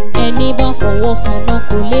ẹni bá fọwọ́ fọ̀nà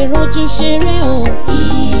kò lè rojú ṣeré o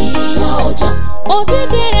ìyá ọjà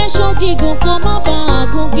ògèdè rẹ̀ ṣọ́gígùn kan má ba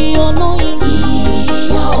àgùngí olóyin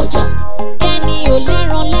ìyá ọjà ẹni ò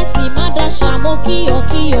lẹ́ran lẹ́tì má dáṣà mọ́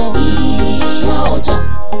kíyọ̀kíyọ̀ ìyá ọjà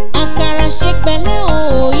àkàrà ṣe pẹ̀lẹ́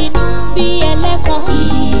o inú bí ẹlẹ́kan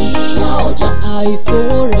ìyá ọjà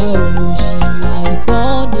àìfowórà òòyì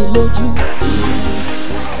àìkọ́ni lójú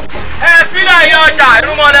ẹ fílẹ̀ ìyá ọjà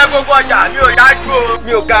ìrúmọlẹ̀ gbogbo ọjà mi ò yájú o.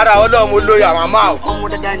 mi ò gara ọlọ́run olóyè àwọn máa o. ọmọ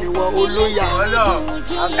dáadáa ni wọ́n olóyè.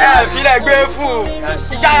 ẹ fílẹ̀ gbé fún un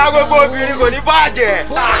ìjáyà gbogbo obìnrin kò ní bàjẹ́.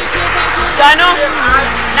 Sanu,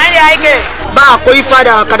 90 IK. Ba Akoyi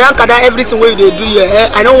father, kada everything wey you dey do here.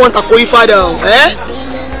 I don't want Akoyi father.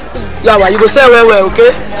 Yawa, you go sell well,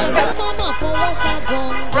 okay?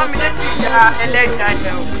 Prominent ìyá ẹlẹ́jà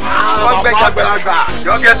jẹ o. Wọ́n gbẹ́jà gbẹ́lágbà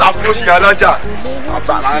youngest àfúróṣì alájà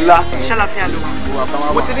àbàrà ńlá. Ṣàlàfíà ló wà.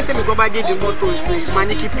 Mo ti ní tèmi kan bá dé di mọ́tò ìsìn máa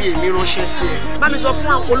ní kí pa mi ránṣẹ́ sí ẹ. Bá mi sọ fún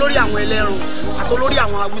àwọn olórí àwọn ẹlẹ́rùn àti olórí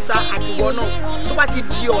àwọn Haúsá àti ìwọ náà tó bá ti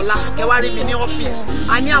di ọ̀la ẹ wá rí mi ní ọ́fíìsì.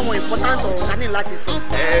 A ní àwọn important ọ̀rọ̀ ká ní láti sọ.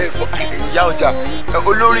 Ìyá ọjà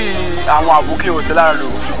olórí àwọn àbókè òsè lára lò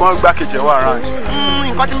ṣùgbọ́n igbákejì ẹ̀ wà round.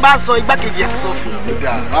 Nǹkan tí n bá sọ igbákejì ẹ̀ sọ fún mi.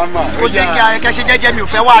 Ó jẹ́ kí akẹ́kẹ́ ṣe jẹ́jẹ́ mi ò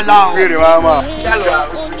fẹ́ wàhálà o.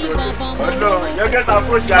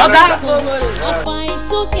 ọ̀gá ọ̀pá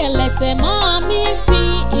ìtókẹ̀lẹ̀tẹ̀ máa mi fi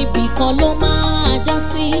ibì kan ló máa já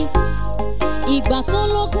sí ìgbà tó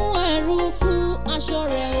lógún ẹrú kú aṣọ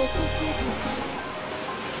rẹ̀ òkùnkùn.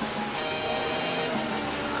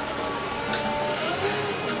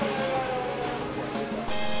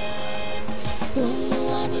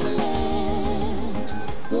 Tolúwa nílẹ̀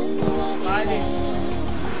Tolúwa nílẹ̀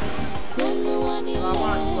Tolúwa nílẹ̀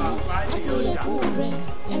àtìlẹ́kùn rẹ̀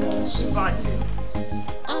ẹ̀rọ ṣe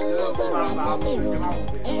alágbára mọ́mìrò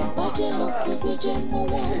ẹ̀bọ́jẹ́ lọ sí gbẹ́jẹ́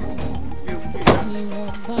mọ́wọ́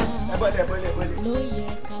ìwọ̀nba ló yẹ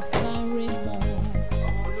ká sáré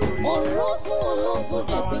mọ́ orogún ológun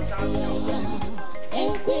dẹ̀bẹ̀ tí àyà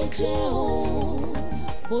ẹgbẹ́ jẹ́ o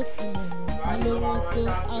bó tilẹ̀ wọ́n lówó tó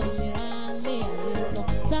a ò lè ra lé àlè tán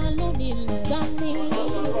ta ló nílẹ̀ ta ní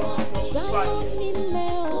ta ló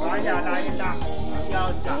nílẹ̀ o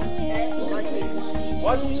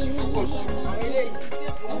wọ́n ti ṣí kò sí.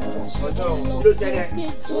 ọ̀dọ́ ló tẹ́lẹ̀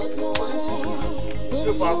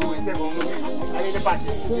ló fọ àwọn ìtẹ́kọ̀ọ́ mú ayé ní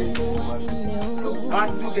bàjẹ́. wọ́n á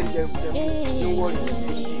dún gẹ̀gẹ̀ ní wọ́n ní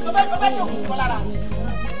ìṣí. tó bá tó kù fún lára.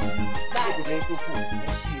 báyìí kò fẹ́ tó fún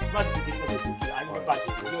ìṣí má ti tètè tẹ̀lé kòkè ayé ní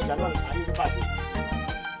bàjẹ́ ní ọjà náà ayé ní bàjẹ́.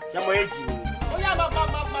 ṣé mo yé jì ní. ó yà máa.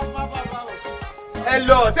 ẹ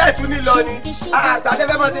lọ sẹ́ẹ̀tún ní lọ ni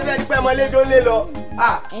àgbàdẹ́fẹ́ mọ̀ sí ilé ẹni pẹ́ mọ́ lé tó lé lọ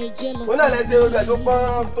ó náà lẹ́sẹ̀ olú ẹ̀ tó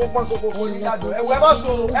pọ́n kókó ní yàtọ̀ ẹ̀wọ̀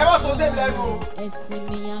ẹ mọ̀ sọ sẹ́ẹ̀ lẹ́nu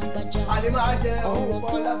àlè máa jẹ ọ̀rọ̀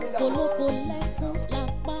tó polówó lẹ́kún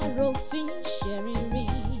lápárò fi ń ṣẹ̀rìnrì.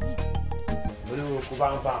 olówó kó bá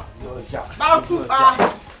ń bá ní ọjà. bá ń tù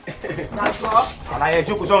àlàyé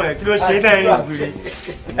jókòó sọ̀rọ̀ yẹn kí ló ṣe náà ní ìgbìrì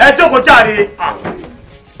ẹ jókòó jáde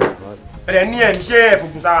ẹ̀rẹ̀ ní ẹ̀mí ṣé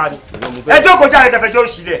ẹ̀fùgùn sára ni ẹ jókòó jáde kẹfẹjọ́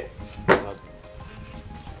òṣìlẹ̀.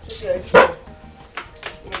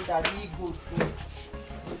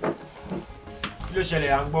 kí ló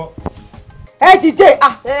ṣẹlẹ̀ à ń gbọ́. ẹ ti dé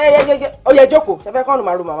ó yẹ jókòó ẹ fẹ́ kọ́ọ̀nù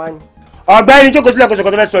màrún màmá ni. ọ̀gbẹ́ni jókòó sílẹ̀ kó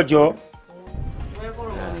sọ̀kọ́ tó fẹ́ sọ jọ.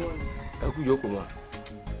 ẹ kú jókòó ma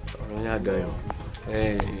ọ̀rọ̀ yẹn àdáyọ̀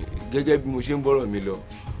gẹ́gẹ́ bí mo ṣe ń bọ̀rọ̀ mi lọ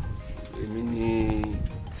èmi ni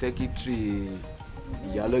sẹ́kítírì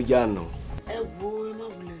ìyálọ́jà àná. ẹ wo ẹ má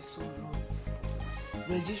wulẹ̀ sọ̀rọ̀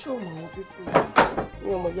rẹ̀jísọ̀ mọ̀ àwọn pípọ̀ ní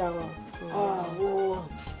ọmọ ìyá wọn. àwọ̀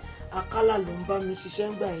àkàlà ló ń bá mi ṣiṣẹ́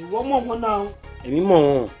ń gbà ìwọ mọ̀ wọn náà. èmi mọ̀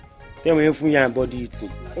wọn tẹ́wọ̀n yẹn fún yàn bọ́dí ìtì.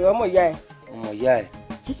 ìwọ ọmọ ìyá ẹ. ọmọ ìyá ẹ.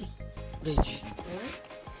 Rẹ̀jí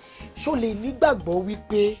ṣó lè nígbàgbọ́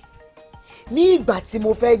wípé ní ìgbà tí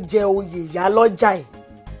mo fẹ́ jẹ oyè ìyálọ́jà ẹ̀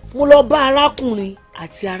mo lọ bá arákùnrin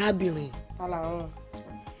àti arábìnrin.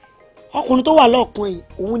 ọkùnrin tó wà lọ́ọ̀kan yìí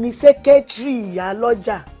òun ni sẹ́kẹ́tírì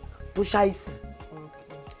ìyálọ́jà tó ṣàìsàn.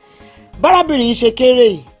 bárábìnrin yìí ṣe kéré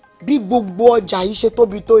yìí bí gbogbo ọjà yìí ṣe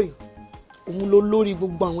tóbi tó yìí òun ló lórí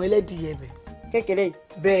gbogbo àwọn ẹlẹ́dìyẹ bẹ̀. kékeré yìí.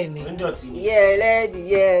 bẹ́ẹ̀ ni. ìyẹ́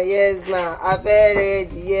ẹlẹ́dìyẹ yes ma afẹ́rẹ́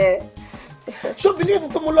ẹdìyẹ. ṣó bìlífù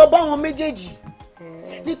pé mo lọ bá àwọn méjèèjì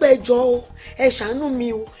nípa ẹjọ́ o ẹ ṣàánú mi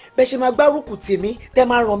o bẹ́ẹ̀ ṣe máa gbárùkù tèmi tẹ́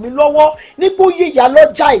máa ràn mí lọ́wọ́ nípò oyè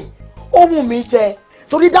ìyálọ́jà yìí ó wù mí jẹ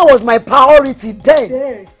torí that was my priority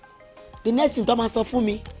then. the next thing tó máa sọ fún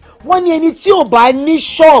mi wọ́n ní ẹni tí ò bá ní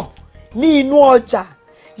ṣọ́ọ̀bù ní inú ọjà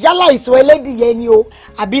yálà ìsọ ẹlẹ́dìyẹ ni o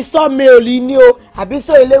àbí sọ́ọ̀mẹ́ọ̀lì ni o àbí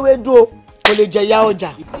sọ eléwédú o kò lè jẹ ìyá ọjà.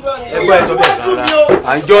 ẹgbẹ́ ẹ̀ sọ bẹ́ẹ̀ rárá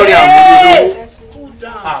à ń jọ́rin àmúlòdó.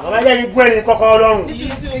 bàbá yẹn ń gbọ́ ẹni kọ́kọ́ lọ́rùn.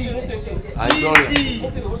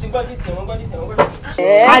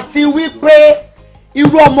 àti wípé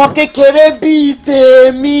irú ọmọ kékeré bíi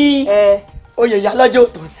tèmi oyè ìyálọ́jà ò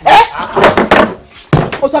tó sí.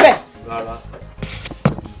 ó sọ bẹ́ẹ̀.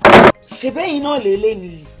 ṣe bẹ́yìn náà lélẹ̀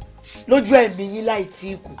nìyí lójú ẹ̀mí yín láì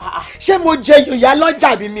tí kù ṣé mo jẹ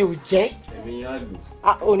ìyálọ́jà bí mi ò jẹ́. ẹ̀mí yá lò.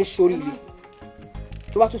 oníṣoríire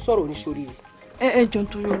tó bá tún sọ̀rọ̀ oníṣoríire. ẹ jọ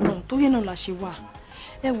nítorí Ọlọ́run torí náà la ṣe wà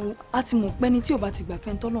ẹ wo a ti mọ̀ pé ní tí ò bá ti gbà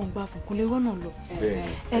fẹ́ tọ́lọ́run gbà fún kò lè rọ́nà lọ.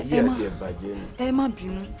 ẹ má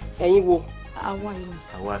bínú. ẹ̀yin wo. àwa yìí.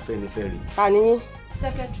 àwa Afẹ́nifẹ́re. ta ni yín.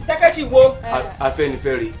 sẹ́kẹ́tì wo.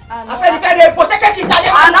 Afẹ́nifẹ́re. Afẹ́nifẹ́re po sẹ́kẹ́tì tàlẹ.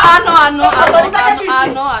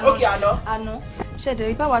 àná ṣẹ̀dẹ̀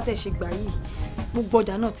rí báwa tẹ̀ ṣe gbà yìí gbogbo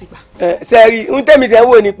ọjà náà ti gbà. sẹ́ẹ̀rì ń tẹ̀mí sẹ́ ń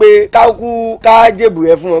wò ni pé ká jèbù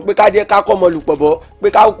rẹ̀ fún wọn pé ká jẹ́ ká kọ́ ọmọ lùpọ̀ bọ́ pé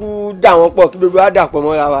ká kú dà wọ́n pọ̀ kí gbogbo wa dà pọ̀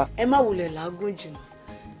mọ́ra wa. ẹ má wulẹ̀ làágùn jìnnà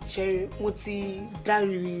ṣe mo ti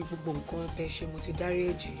dárí gbogbo nǹkan tẹ́ ṣe mo ti dárí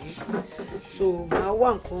ẹ̀jì yìí so màá wá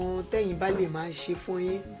nǹkan tẹ́yìn bá lè máa ṣe fún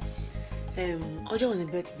yín ọjọ́ wo ni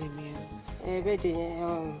birthday mi ẹ. birthday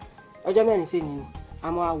yẹn ọjọ́ mẹ́rin sí ni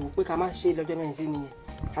àmọ́ àwò pé ká má ṣe lọ́jọ́ mẹ́rin sí nìyẹn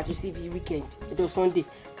àfi síbi weekend ọjọ́ Sunday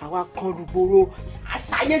ká wá kan lùgbòrò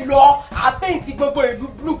àṣàyè lọ àpéǹtì gbogbo ìlú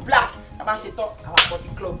blue black ká bá ṣe tán ká wá pọ̀ ti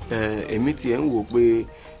club. èmi tiẹ̀ ń wò pé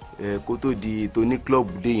kó tó di ètò ní club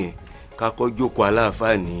dé yẹn ká kọ́ jókòó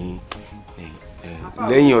aláàfáà ní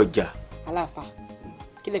lẹ́yìn ọjà. aláàfáà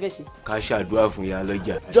kí lẹ fẹ́ ṣe. ká ṣàdúrà fún ìyá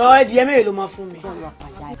lọ́jà. jọ ẹdìyẹ mẹ́rin ló máa fún mi.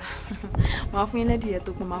 máa fún yín lẹ́dìyẹ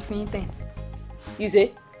tó pọ̀ máa fún yín 10. you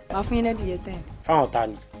say. máa fún yín lẹ́dìyẹ 10. fáwọn ta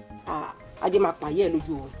ni. adé máa pààyẹ́ ẹ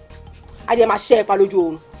lójú oorun adé máa ṣẹ́ ẹ pa lójú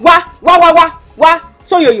oorun wá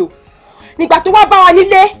sóyòyò nígbà tó wá bá wa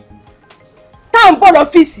nílé tá à ń bọ̀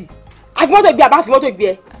lọ́fíìsì àfi mọ́tò gbé àbá fi mọ́tò gbé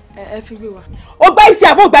ẹ. ẹ fi gbé wa. ó gbá èsì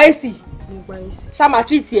àbó gbá èsì. mo gbá èsì. ṣá máa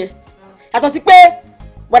tírìtì ẹ yàtọ̀ sí pé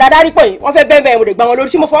bọ̀dà darí pọ̀ yìí wọ́n fẹ́ bẹ́ẹ̀ bẹ́ẹ̀ mo lè gbà wọn lórí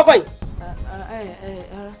ṣé mo fọwọ́ kàn yìí.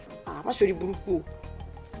 má ṣòrí burúkú o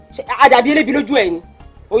àdàbí elébi lójú ẹ̀ ni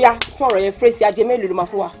ó yá fún ọ̀rọ̀ yẹn fèrèsì ajé mélòó ló máa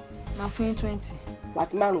fún wa. máa fún yín 20. wà á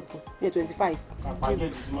fi márùn kún bí ẹ 25.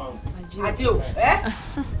 ajé o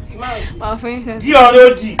máa fún yín 20. di ọ̀rẹ́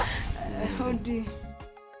ó di. ó di.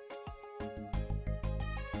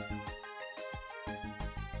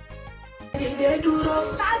 Ìdè dúró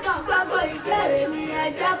kájọ gbogbo ìbéèrè mi ẹ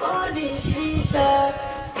jẹ́ kó di ṣíṣe.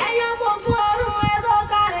 Ẹyọ gbogbo ọrùn ẹ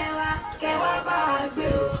sọ́kàrẹ̀ wa kẹwàá bá a gbé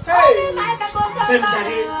o. Ó ní láìka kó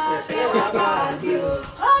sọ́kàrẹ̀ wa kẹwàá bá a gbé o.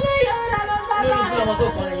 Ó ní Yorùbá lọ sọ́kàrẹ̀ wa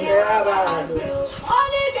kẹwàá bá a gbé o. Ó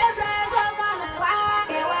ní Kẹfẹ́ sọ́kàrẹ̀ wa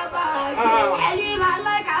kẹwàá bá a gbé o. Ẹyin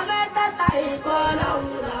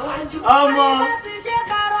ọmọ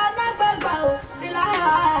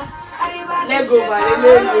lẹ́gò balẹ̀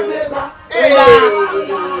lẹ́yìn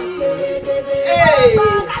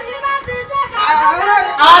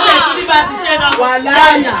àwọn bẹ̀rẹ̀ tí bíbá ti ṣe náà wà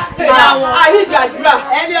láàyè àyíjì àdúrà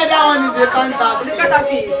any other one is a counterfeit. It's a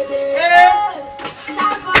counterfeit.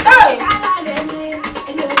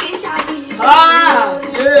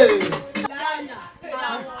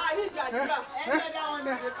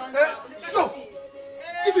 So,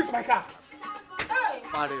 this is my car.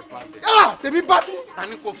 Fare. Tèmi bá tú. Ta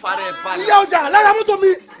ni kò fare balẹ̀. Ìyá ọjà lára mọ́tò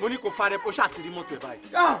mi. Mo ní kò fare kó ṣàtìrí mọ́tò ẹ̀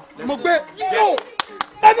báyìí. Mo gbé yíyó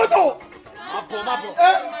ẹ mọ́tò. Má bọ̀.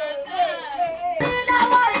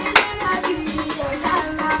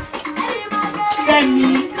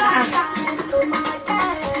 Femi.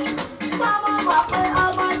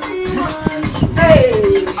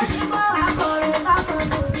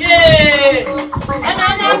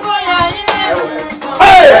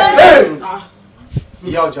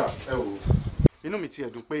 Ìyá ọjà ẹ wò inú mi ti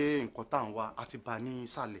ẹ̀dùn pé nǹkan tá à ń wá àti bá ní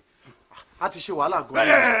ìsàlẹ̀ a ti ṣe wàhálà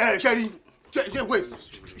gan-an. Sherry, wait,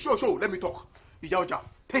 show, let me talk. Ìyá ọjà,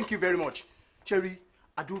 thank you very much. Sherry,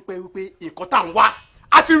 adúpẹ́ wípé nǹkan tá à ń wá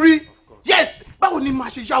a ti rí. Yes, báwo ni màá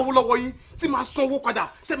ṣe yáwó lọ́wọ́ yín tí màá sanwó padà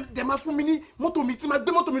tẹ̀ máa fún mi ní mọ́tò mi tí màá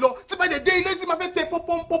gbé mọ́tò mi lọ tí màá dé ilé tí màá fẹ́ tẹ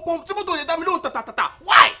pọ́npọ́npọ́npọ́n tí mọ́tò yẹn dá mi lóhùn tàtàtàtà.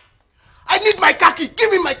 Why? I need my car key.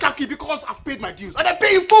 Give me my car key because I've paid my dues and I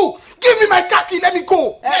pay in full. Give me my car key. Let me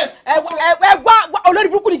go. Yes. Wá olórí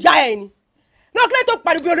burúkú ni ìyá ẹ ni. Náà kílẹ̀ tó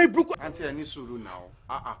pariwo bí olórí burúkú. Àǹtí ẹ ní sùúrù náà.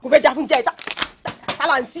 Kò fẹ́ jà fún jẹ́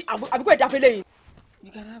tálàǹtì àbíkó ìjà fẹ́lẹ́ yìí.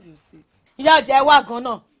 You can have your seat. ìyá ọjà ẹ wá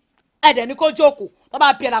gan-an ẹ̀dẹ̀ ni kó jókòó tó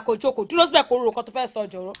bá bí ẹ̀rà kó jókòó dúró síbẹ̀ kó rò kan tó fẹ́ sọ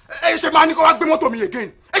jọ̀rọ̀. ẹ ṣe máa ní kó wá gbé mọ́tò mi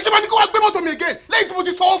again lẹ́yìn tí mo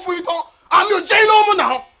ti sanwó fún yín tán àmì ò jẹ́ iná ọmọ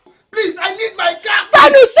náà. Please, I need my car.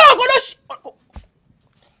 Tanu sọ̀rọ̀ olóṣì.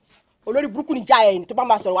 Olórí burúkú ni ìyá ẹ ni tó bá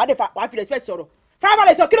máa sọ̀rọ̀ wàá fi respect sọ̀rọ̀.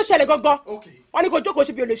 Fáwọn sọ kí ló ṣẹlẹ̀ gangan. Wọ́n ní kó jókòó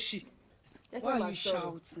ṣe bí olóṣì. Why are you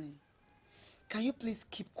shouting? Can you please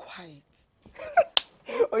keep quiet?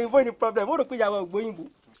 Òyìnbó ni problem. Ó rò pé ìyàwó ògbóyìnbó.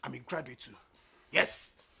 I'm a graduate too.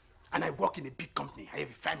 Yes. And I work in a big company. I have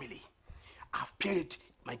a family. I've paid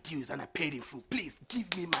my dues and I paid in full. Please give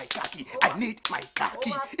me my car key. I need my car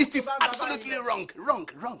key. It is absolutely wrong.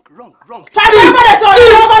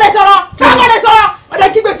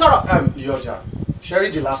 Ìyọjà,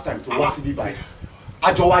 Sherry the last time tó wá sí bíbá yìí.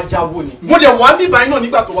 Àjọ wa jáwó ni. Mo dẹ̀ wá bíbá yìí náà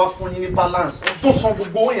nígbà tó wá fún yín ní balance. Tó san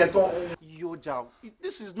gbogbo owó yẹn tán. Ìyọjà,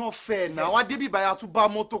 this is not fair now. Wá dé bíbá yìí àtúbà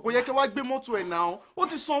mọ́tò. Kò yẹ kí wá gbé mọ́tò ẹ̀ náà. Ó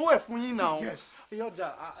ti san owó ẹ̀ fún yín náà.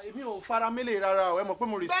 Ìyọjà, èmi ò fara mélèé rárá o. Ẹ mọ̀ pé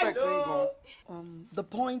mo respect yín gan. The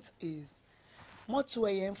point is, mọ́tò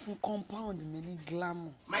ẹ̀yẹ ń fún compound mi ní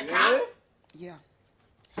glamour. My car? Yeah.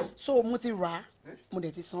 So mo ti rà á, mo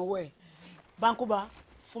dẹ̀ ti sanwó ẹ̀. Bankuba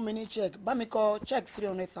fún mi ní check, bá mi kọ check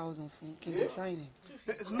 300,000 fún kí n lè sign ẹ̀.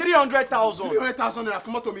 300,000. 300,000 naira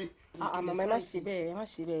fún mọ́tò mi. Màmá ẹ má ṣe bẹ́ẹ̀, ẹ má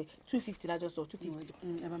ṣe bẹ́ẹ̀. 250 lájọ sọ, 250.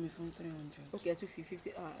 Ẹ bá mi fún 300. Okay,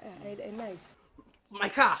 250. Nice. My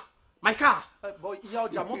car. Ìyá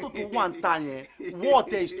ọjà mọ́tò tó wà ń ta yẹn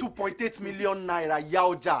worth is 2.8 million naira ìyá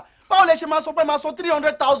ọjà. Báwo lè ṣe máa sọ pé máa sọ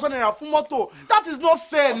 300,000 naira fún mọ́tò? That is not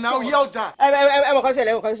fair now ìyá ọjà. Ẹ mọ̀ kan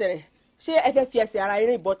ṣẹlẹ̀. Ṣé ẹ fẹ́ fi ẹsẹ̀ ara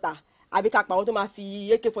eré ìbọ̀tà àbí ká pa àwọn tó máa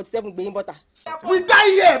fi AK-47 gbé yín bọ̀tà? We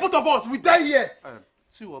die here, both of us, we die here.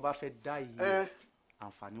 Tí ìwọ bá fẹ́ dá iye,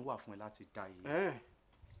 àǹfààní wà fún ẹ láti dá iye.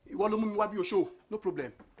 Ìwọ ló mú mi wá bí oṣó, no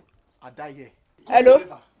problem. I die here. Hello?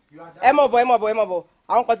 Ẹ mọ̀ bọ̀.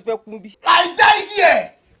 Àwọn kan ti fẹ́ kú bí. I die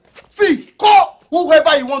here. See, call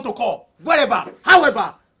whoever you want to call, wherever,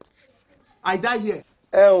 however. I die here.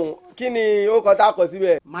 Kí ni ó kọ tá a kọ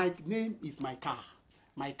síbẹ̀? My name is my car.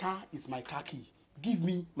 My car is my car key. Give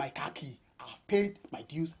me my car key. I've paid my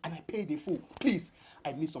dues and I paid the full. Please,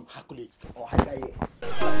 I need some accolades or I die here.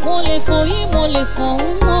 Mo lè fòyí, mo lè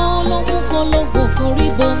fọ̀hún mọ́ lọ́mú kọlọ́gbò forí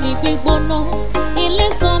bomi gbígbóná. Ilé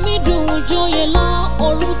sàn mi dùn jóye lọ,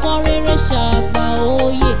 orúkọ rere ṣàgbà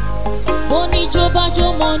òye. Bóníjó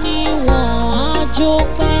mọ níwọ̀n á jó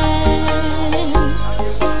pẹ́.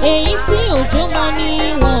 Èyí tí òjò mọ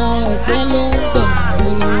níwọ̀n ẹ̀sẹ̀ ló ń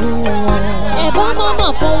gbẹ̀rù wọn. Ẹ bá máma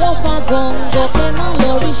fọwọ́ fa gọ̀ǹgọ̀ pé má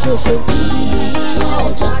lọ rí ṣoṣo ìyá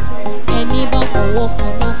ọjà. Ẹni bá fọwọ́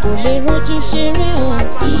fọ̀nà kò lè rojú ṣeré o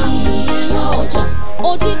ìyá ọjà.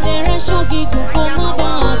 Odídẹrẹ́ ṣọ́gígùn kó má bá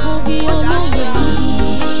àgúngi olóyè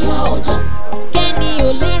ìyá ọjà. Kẹ́ni ò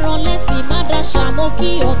lẹ́ran lẹ́tì má dáṣà mọ́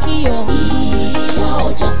kíyọ̀kíyọ̀ ìyá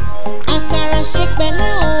ọjà. Àkàrà ṣe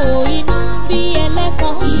pẹ̀lẹ́ o inú bí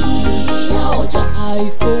ẹlẹ́kan ìyá ọjà.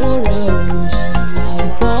 Àìfowórà òòyì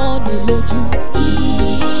àìkọ́ ni lójú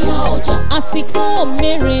ìyá ọjà. Àsìkò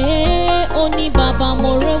mèrè ó ní bàbá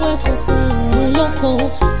mo rẹ́wẹ́ funfun lọ. kókó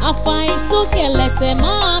àfàì tó kẹlẹ̀tẹ̀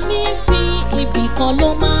máa mí fi ibì kan ló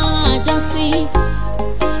máa já sí.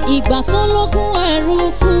 Ìgbà tó lógún ẹrú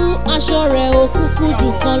kú aṣọ rẹ̀ ò kúkú jù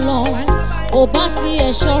kan lọ. Ò bá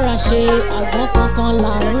tiẹ̀ ṣọ́ra ṣe àgbọn kankan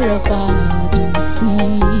làárọ̀ fàdùtì.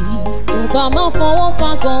 Ò bá má fọwọ́ fa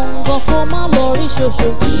gọ̀ǹgọ̀ kó má lọ rí ṣoṣo.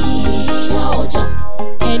 Ìyá ọjà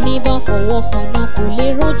ẹni bá fọwọ́ fọ̀nà kò lè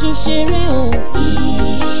rojú ṣeré o.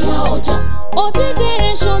 Ìyá ọjà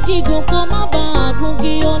òdídẹrẹ ṣọ́gígùn kó má bá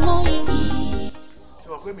àgùngí olóyin. ṣé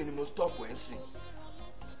wọ́n pé mi ni mo stop ẹ̀ ń sìn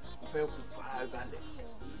mo fẹ́ kú farabalẹ̀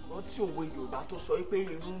wọ́n tí òwe Yorùbá tó sọ pé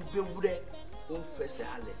inú ń gbé wúrẹ́ ó ń fẹsẹ̀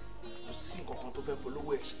halẹ̀ kò sí nǹkan kan tó fẹ́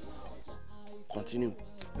polówó ẹ̀ ṣe. Continue.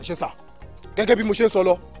 ẹ ṣe sà gẹ́gẹ́ bí mo ṣe ń sọ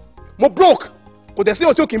lọ mo broke kò dẹ̀ sí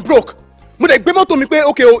òtí òkè ń broke mo dẹ̀ gbé mọ́tò mi pé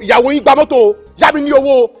ok o ìyàwó yín gba mọ́tò o yá mi ní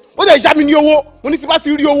owó o dẹ̀ yá mi ní owó mo ní tí bá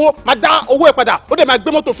ti rí owó máa dá owó ẹ̀ padà ó dẹ̀ máa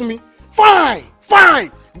gbé mọ́tò fún mi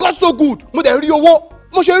fine God so good mo dẹ̀ rí owó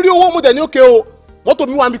mo ṣe rí owó mo dẹ̀ ní ok o mọ́tò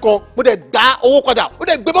mi wà mí kan mo dẹ̀ dá owó padà ó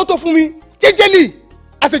dẹ̀ gbé mọ́tò fún mi jẹ́jẹ́lì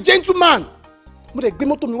as a gentleman mo dẹ̀ gbé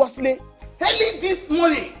mọ́tò mi wá sílé early this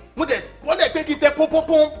morning mo dẹ̀ wọ́n dẹ̀ pé kí n tẹ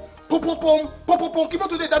pọ́npọ́npọ́n kí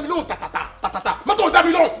mọ́tò dẹ̀ dá mi lóhùn tàtàtà mọ́tò dá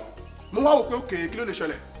mi lóhùn mo wá wò pé ok kí ló lè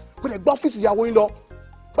ṣẹlẹ̀ mo dẹ̀ gba ọ́fíìsì ìyàwó yín lọ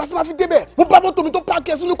gbàsí ma fi débẹ̀ mo bá mọ́tò mi tó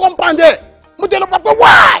pààkì sínú compound ẹ̀ mo dẹ̀ lọ pa pé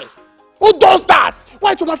why who does that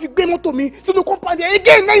why tó ma fi gbé mọ́tò mi sínú compound ẹ̀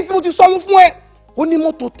again lẹ́yìn tí mo ti sanwó fún ẹ ó ní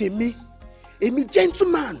mọ́tò tèmi èmi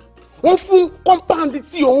gentleman wọ́n fún compound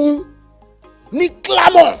tí òun ní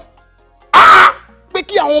glamour pé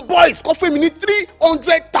kí àwọn boys kọ́ fún mi ní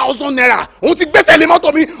 300,000 naira òun ti gbèsè lé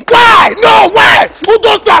mọ́tò mi why who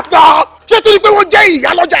does that now ṣé tó ní pé wọ́n jẹ́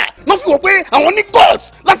ìyá lọ́jà náà fi wò pé àwọn ní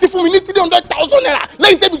gods láti fún mi ní 300,000 naira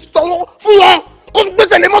lẹ́yìn tẹ́bi sanwó fún wọn kó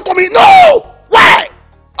gbèsè lé mọ́tò mi no why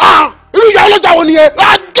irú ìyá lọ́jà wo nìyẹn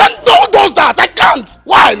I can't no does that I can't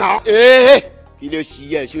why now. kí ló ṣí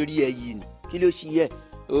yẹ sórí ẹ yìí ni kí ló ṣí yẹ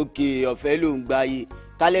òkè ọ̀fẹ́ ló ń gbáyé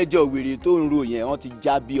kálẹ́jọ́ wèrè tó ń ro yẹn wọ́n ti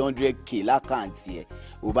já bí 100k lákàntì ẹ̀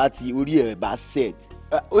ò bá ti orí ẹ̀ bá set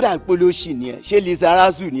ó dà pé ló ṣì ní ẹ ṣé Lisa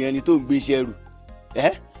Rasu ní ẹni tó ń gbéṣẹ́ rù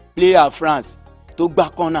player France tó gbá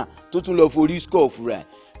kọ́nà tó tún lọ forí score fúra ẹ̀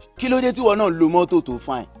kí ló dé tí wọn náà lo mọ́tò tó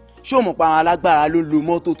fine ṣé o mọ̀ pa àwọn alágbára ló lo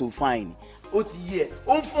mọ́tò tó fine ni ó ti yẹ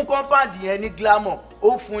ó ń fún compound yẹn ní glamour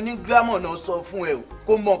ó fún ní glamour náà sọ fún ẹ o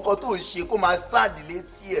kó mọ nǹkan tó ń ṣe kó máa sáàdì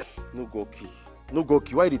létí ẹ. no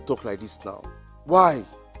goki why you dey talk like this now why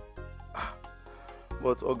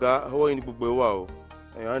but ọ̀gá ọwọ́ yìí ni gbogbo ẹ wà o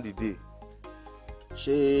ẹ̀yàn á dìde.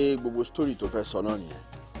 ṣé gbogbo story tó fẹ́ sọ náà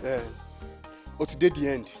nìyẹn. ó ti dé the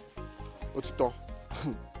end ó ti tán.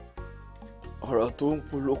 ọ̀rọ̀ tó ń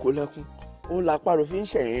polówó lẹ́kún ó lápárò fi ń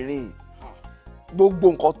ṣẹ̀yìn rìn gbogbo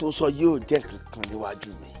nǹkan tó sọ yóò jẹ́ kankan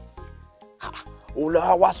níwájú mi òun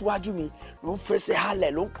lọ́wọ́ wá síwájú mi ló ń fẹsẹ̀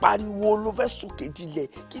halẹ̀ ló ń pariwo ló fẹ́ sókè dilẹ̀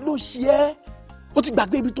kí ló ṣe é ó ti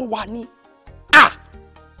gbàgbé ibi tó wà ní.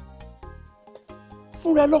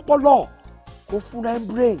 fúnra ẹ lọ́pọlọ kò fúnra ẹ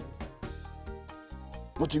brain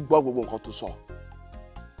mo ti gbọ́ gbogbo nǹkan tó sọ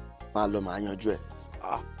máa lọ máa yanjú ẹ.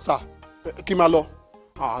 sà kí n máa lọ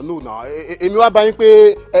no na èmi wá bá yín pé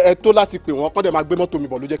ẹ tó láti pè wọ́n kọ́ dẹ̀ máa gbé mọ́tò mi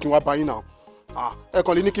bọ̀ ló jẹ́ kí n wá bá yín náà ẹ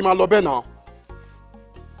kàn lè ní kí n máa lọ bẹ́ẹ̀ náà.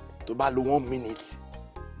 tó bá lo 1 minute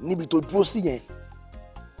níbi tó dúró sí yẹn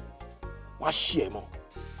wọ́n á ṣí ẹ mọ́.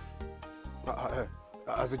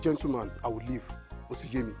 as a gentleman I will leave ó ti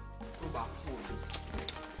yé mi. tó bá kú òní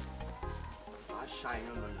máa ṣá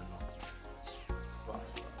iná lọ yànnà.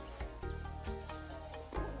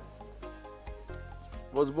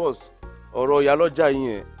 boss ọ̀rọ̀ ìyá lọ́jà yìí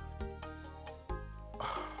yẹn.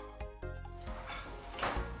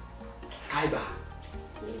 káìbà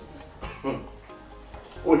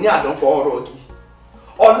òní àdán fọwọ́ rọgí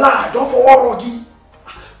ọ̀la àdán fọwọ́ rọgí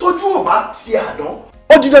tójú ò bá ti àdán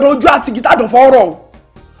ó di dandan ojú àti gítà àdán fọwọ́ rọ o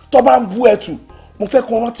tó bá ń bú ẹtù mo fẹ́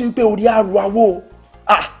kọ́ rántí pé orí àrùn awó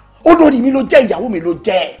olórí mi ló jẹ́ ìyàwó mi ló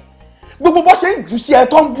jẹ́ gbogbo bó ṣe ń jù sí ẹ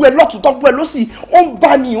tó ń bú ẹ lọ́tún tó ń bú ẹ lọ́sì ó ń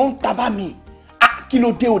bá mi ó ń tabá mi kí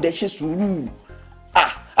ló dé òde ṣe sùúrù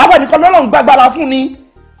àwọn nìkan lọ́lọ́run gbàgbára fún ni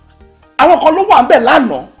àwọn kan ló wà ń bẹ̀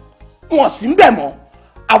lánàá wọn sì ń bẹ̀ mọ́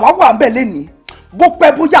àwa wà ń bẹ̀ lẹ́ni bó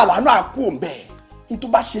pẹ́ bóyá àwa náà kú ń bẹ̀ ní tó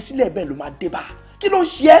bá ṣe sílẹ̀ bẹ́ẹ̀ ló máa dé bá kí ló ń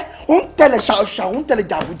ṣe ẹ́ ó ń tẹ̀lé ṣàṣà ó ń tẹ̀lé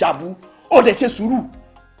jàbújàbú òde ṣe sùúrù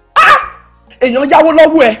èèyàn yáwó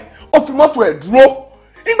lọ́wọ́ ẹ ó fi mọ́tò ẹ̀ dúró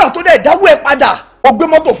nígbà tó dẹ̀ dáwọ́ ẹ padà ó gbé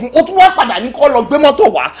mọ́tò fún ó tún wá padà ní kó lọ gbé mọ́tò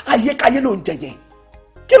wá ayékáyé ló ń jẹyẹ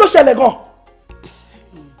kí ló ṣẹlẹ̀ gan.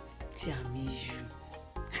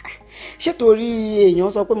 ṣé torí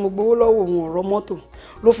èèyàn sọ pé mo gbowó lọ́wọ́ òun ọ̀rọ̀ mọ́tò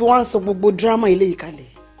ló fi wá ń sọ gbogbo dírámà ilé yìí kalẹ̀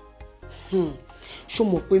ṣó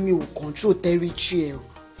mọ̀ pé mi ò control territory ẹ o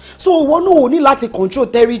so ìwọ náà ò ní láti control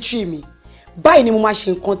territory mi báyìí ni mo máa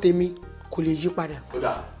ṣe nǹkan tèmi kò lè yí padà. ó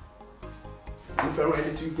dà mo fẹ́ràn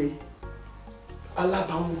ẹni tí gbé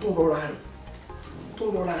alábàámu tó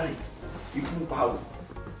rọra rìn ikú pa o.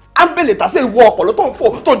 ámbẹ̀lẹ̀ tàṣẹ ìwọ ọpọlọ tó ń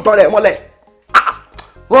fò tó ń dọrẹ ẹ mọ́lẹ̀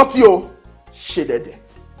rántí o ṣe dẹ̀dẹ̀.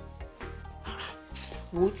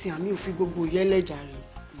 wo tí àmì ò fi gbogbo yẹlẹ́jà rẹ̀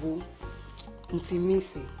wo n ti mí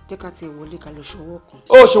ìsìn jẹ́ ká tiẹ̀ wọlé ká lọ ṣọwọ́ kan.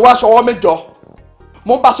 ó ṣe wá ṣọwọ́ mẹ́jọ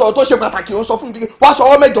mo ń bá sọ̀rọ̀ tó ṣe pàtàkì ó ń sọ fún mi wá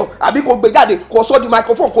ṣọwọ́ mẹ́jọ àbí kò gbé jáde kò sọ di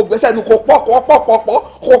microphone kò gbèsè nu kò pọ̀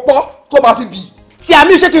tó máa fi bì. tí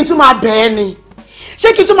àmì ṣé kí n tún máa bẹ̀ ẹ́ ni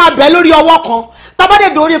ṣé kí n tún máa bẹ̀ ẹ́ lórí ọwọ́ kan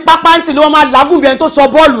tábàdé dórí pápá ń sìn ni wọ́n máa làágùn bí ẹni tó sọ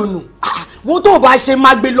bọ́ọ̀lù nù wo tó o bá ṣe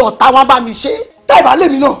máa gbé lọ ọ̀tá wọn bá mi ṣe. táìbà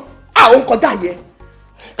lèmi náà àwọn kọjá yẹ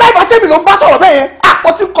táìbà sẹ́mi ló ń bá sọ̀rọ̀ bẹ́ẹ̀ yẹn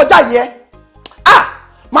ó ti ń kọjá yẹ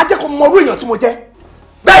máa jẹ́ kó mọ orú èèyàn tí mo jẹ́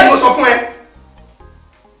bẹ́ẹ̀ ni mo sọ fún ẹ.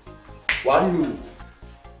 wàá rí mi wò.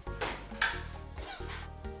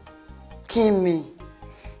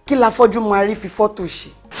 kí la fọ́jú máa rí fi fọ́tò ṣe.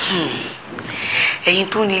 ẹ̀yin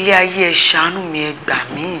tó ní ilé ayé ẹ ṣàánú mi ẹ gbà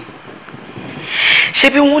mí ṣé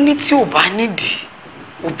bí wọ́n ní tí ò bá nídìí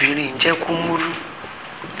obìnrin ń jẹ́ kúmúlú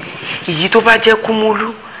èyí tó bá jẹ́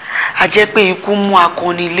kúmúlú a jẹ́ pé ikú mú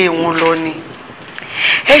akọni ilé wọn lọ ni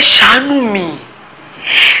ẹ ṣàánú mi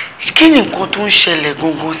kí ni nǹkan tó ń ṣẹlẹ̀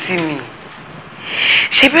gangan sí mi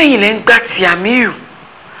ṣé bẹ́yìn lẹ́ ń gbà tí àmíyù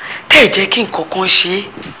tẹ́ ẹ̀ jẹ́ kí nǹkan kan ṣe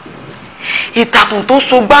ìtàkùn tó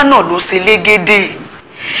so gbá náà ló ṣe légédé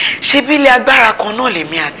ṣé bí ilé agbára kan náà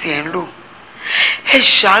lèmi àti ẹ̀ ń lò ẹ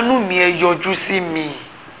ṣàánú mi ẹ yọjú sí mi.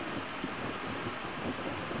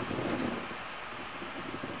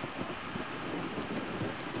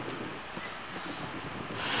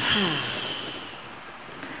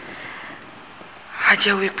 a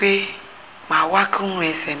jẹ́ wípé màá wá kírun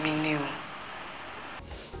ẹsẹ̀ mi ni o.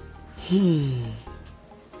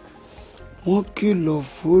 wọ́n kìlọ̀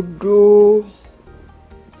fódó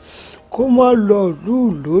kó má lọ lù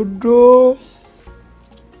lódó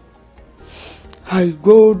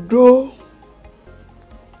àìgbọ́ odó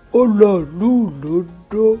ó lọ lù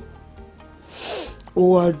lódó ó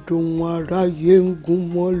wá dohun aráyé ń gún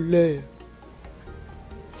mọ́lẹ̀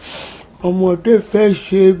ọmọdé fẹ́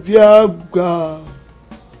ṣe bí àgbà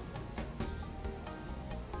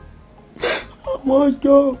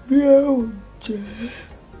ọmọjọ́ bí ẹ ò jẹ́.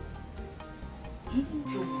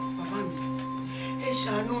 bàbá mi ẹ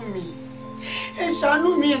ṣàánú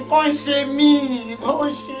mi nǹkan ṣe mí bàbá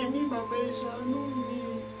ẹ ṣàánú mi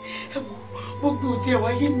gbogbo tí ẹ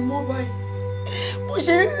wáyé mi mọ́ báyìí bó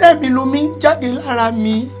ṣe ń rẹ̀ mí lomi ń jáde lára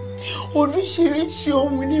mi oríṣiríṣi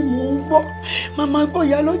ohun ni mò ń gbọ́ màmá gbọ́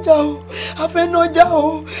ìyá lọ́jà o afẹ́nájà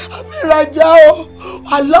o afẹ́rajà o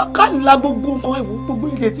alákàlà gbogbo nǹkan ẹ̀wọ̀n gbogbo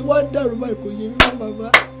ilé tí wàá dàrú báyìí kò yé mi mọ́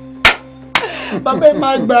bàbá ẹ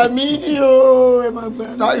máa gbà mí ní o ẹ máa gbà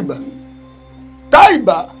mí.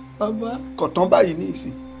 táìbà kọ̀tán báyìí ní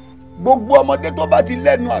ìsìn gbogbo ọmọdé tó bá ti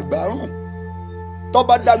lẹ́nu àgbárùn tó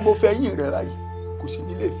bá dágbó fẹ́yìn rẹ̀ báyìí kò sí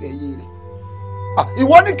nílé fẹ́yìn rẹ̀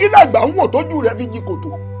ìwọ ní kí làgbà ń wò tójú rẹ̀ fi jí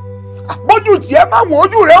kòtò bójú tiẹ̀ máa wọ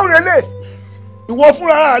ojú rẹ̀ ó relé ìwọ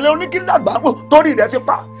fúnra rẹ̀ oníkílàgbà ń wò torí rẹ̀ fi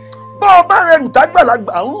pa bá ọ bá rẹ̀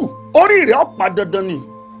rùtágbàlagbà ń rù orí rẹ̀ ó pa dandan ni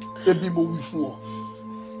ebi mo wí fún ọ.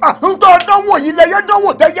 ntọ́ dánwò yìí lẹ́yẹ dánwò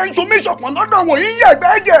tẹ́yẹ ń somi ìṣọ̀kan náà dánwò yìí yẹ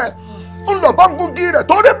ẹgbẹ́ ẹ̀jẹ̀ ń lọ bá gúgí rẹ̀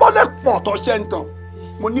torí bọ́lẹ̀ pọ̀ tó ṣe ń tàn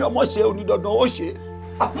mo ní ọmọ ṣe onídandan ó ṣe.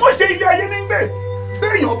 mo ṣe ilé ayé nígbè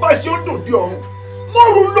béèyàn bá ṣe ó dòde ọ̀run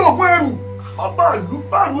mọ́rùn lóògùn ẹrù ọba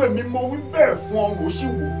àlùbárù èmi mo wí bẹ́ẹ̀ fún ọrùn òṣì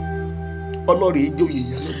wò ọlọ́rẹ̀ èdè òye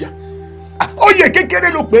ìyá lọ́jà oyè kékeré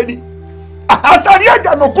ló pé ni àtàrí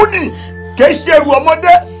àjànàkú ni kì í ṣe ẹrù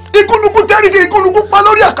ọmọdé ikúnukú tẹ́rí sí ikúnukú pa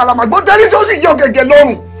lórí àkàlàmàgbọ́ tẹ́rí sí ó sì yọ gẹ̀gẹ̀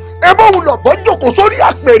lọ́rùn ebó wù lọ́bọ̀ jókòó sórí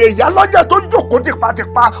àpèrè ìyá lọ́jà tó jókòó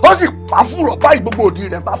tipátipá ó sì pa fúrọ̀ báyìí gbogbo òdì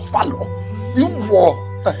rẹ̀ bá fà lọ ìwọ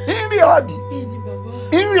ìrìn ọ̀ àbí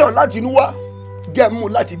ìrìn ọ̀ láti inú wá gẹ̀mú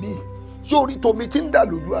láti bí sórí tomi tí ń dà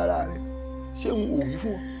lójú ara rẹ̀ ṣé n ò wí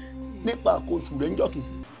fún ọ nípa àkóso rẹ̀ ń jọ́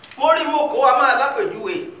kejì. mo rí mo kó a máa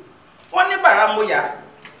lápèjúwe wọn ní bàrà mo yá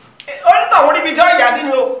onítọ̀hún ríbi tí wọ́n yà sí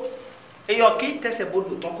ni o èèyàn kì í tẹsẹ̀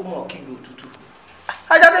bodò tán kó mọ̀ kí lu òtútù.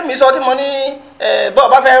 ajá tèmi sọ tí mo ní bọ́ọ̀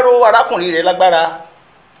bá fẹ́ ro arákùnrin rẹ̀ lágbára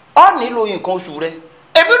ọ nílò nǹkan oṣù rẹ̀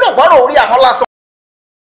èmi rò gbọ́dọ̀ orí àwọn lásán.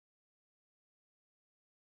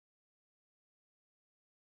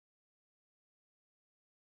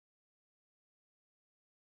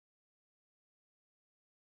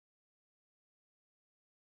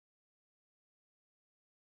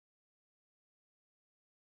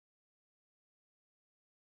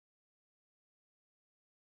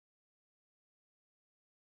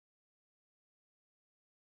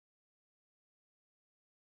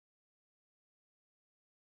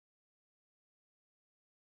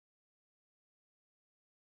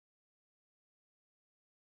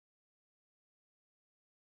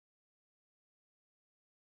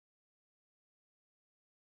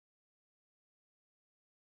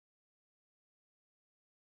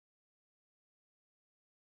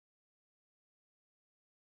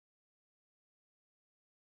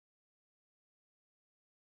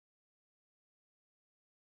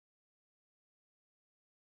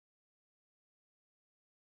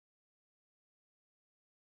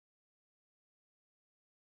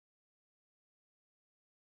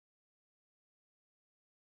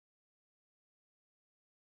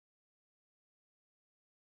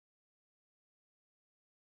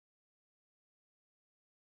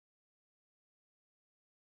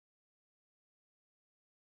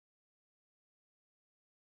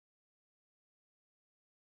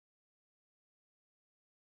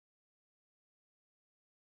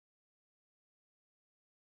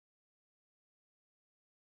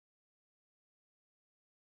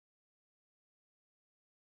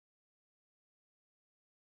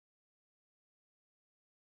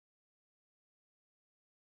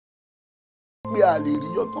 pé a lè rí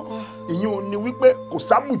yọtán ìyẹn ò ní wípé kò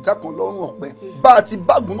sábùjá kan lọ́rùn ọ̀pẹ bá a ti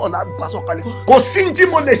bágùn náà láti bá sọ̀kalẹ̀ kò sí tí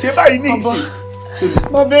mo lè ṣe báyìí ní ìsìn.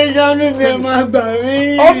 bàbá ìyanu mi ẹ máa gbà mí.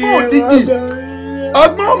 ọgbọ́n òdìgì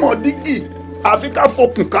ọgbọ́n ọmọ òdìgì àfi ká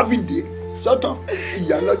fokùn ká fi dé sọ́tàn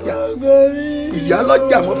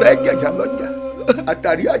ìyálọ́jà mo fẹ́ jẹ ìyálọ́jà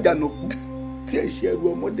àtàrí àjànàkú tí ẹ ṣe ẹrù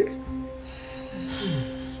ọmọdé.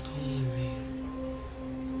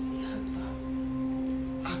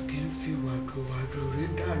 a kì í fi wàdùwàdù rí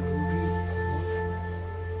dà lórí ìkọ́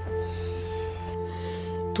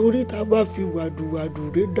torí tá a bá fi wàdùwàdù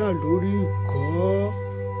rí dà lórí ìkọ́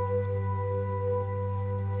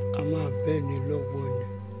a máa bẹ́ni lọ́wọ́ ni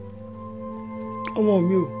ọmọ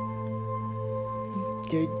mi ò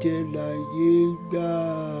jẹ́jẹ́ láyé gbà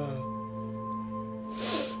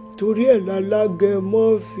torí ẹ̀ lálágẹmọ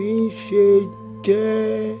fi ń ṣe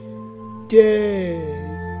jẹ́jẹ́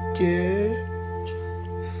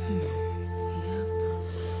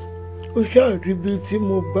ó ṣàríbi tí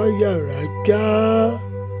mo bá yàrá já.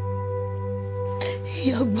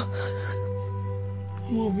 ìyá àgbà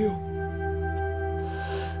ọmọ mi ò.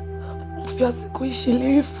 mo fi àsìkò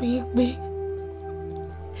ìṣèlérí fún yín pé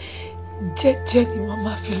jẹ́jẹ́ ni màá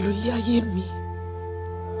máa fi lólé ayé mi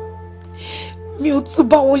mi ò tún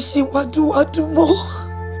bá wọn ṣe wádúwádú mọ́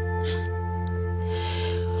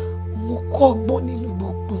mo kọ́ ọgbọ́n nínú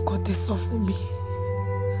gbogbo nǹkan tẹ́ sọ fún mi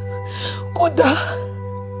kódà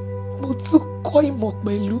mo tún kọ́ ìmọ̀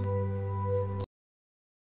pẹ̀lú.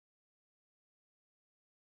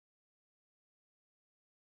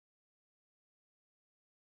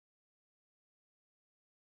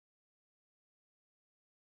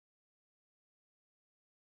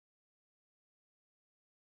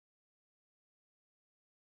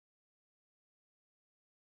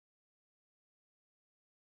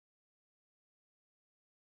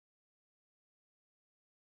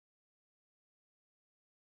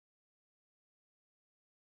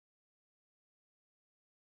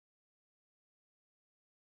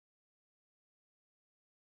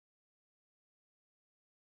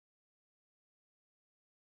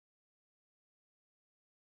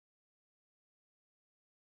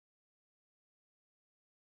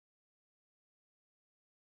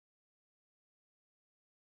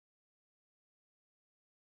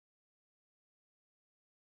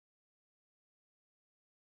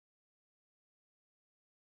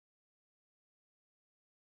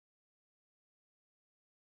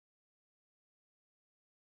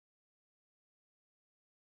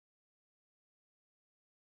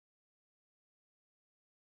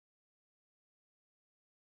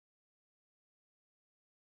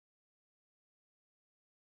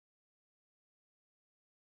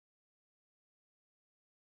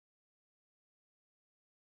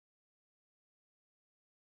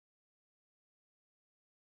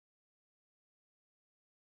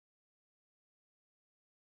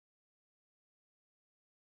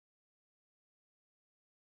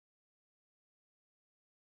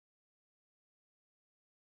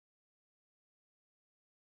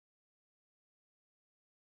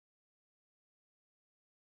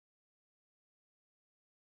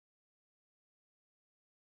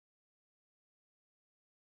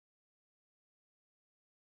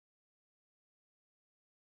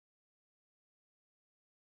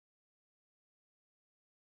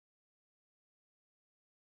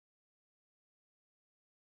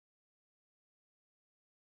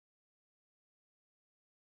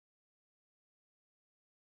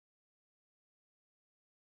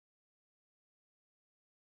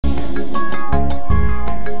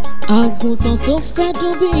 àgùntàn tó fẹ́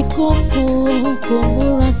dún bí kókó kò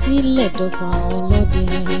múra sílẹ̀ dọ̀fà ọlọ́dẹ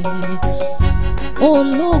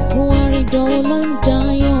ológun arìndàn ló ń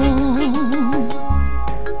jayàn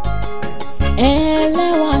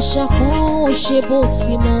ẹlẹ́wà ṣàpọ́n ó ṣe bó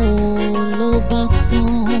ti mọ òun ló bá tán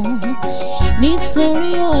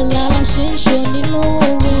nítorí ọ̀la la ṣe ń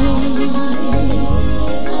ṣonílóore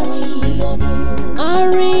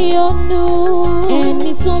àríyànú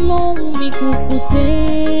ẹni tó lóhùn mi kùkù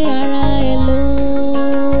tẹ́ ara ẹ̀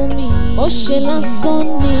lómi ó ṣe lásán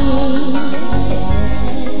ni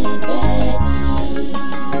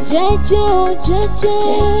jẹ́jẹ́ o jẹ́jẹ́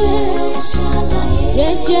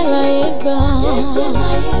jẹ́jẹ́ láyé gbà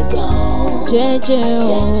jẹ́jẹ́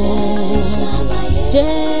o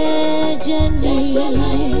jẹ́jẹ́.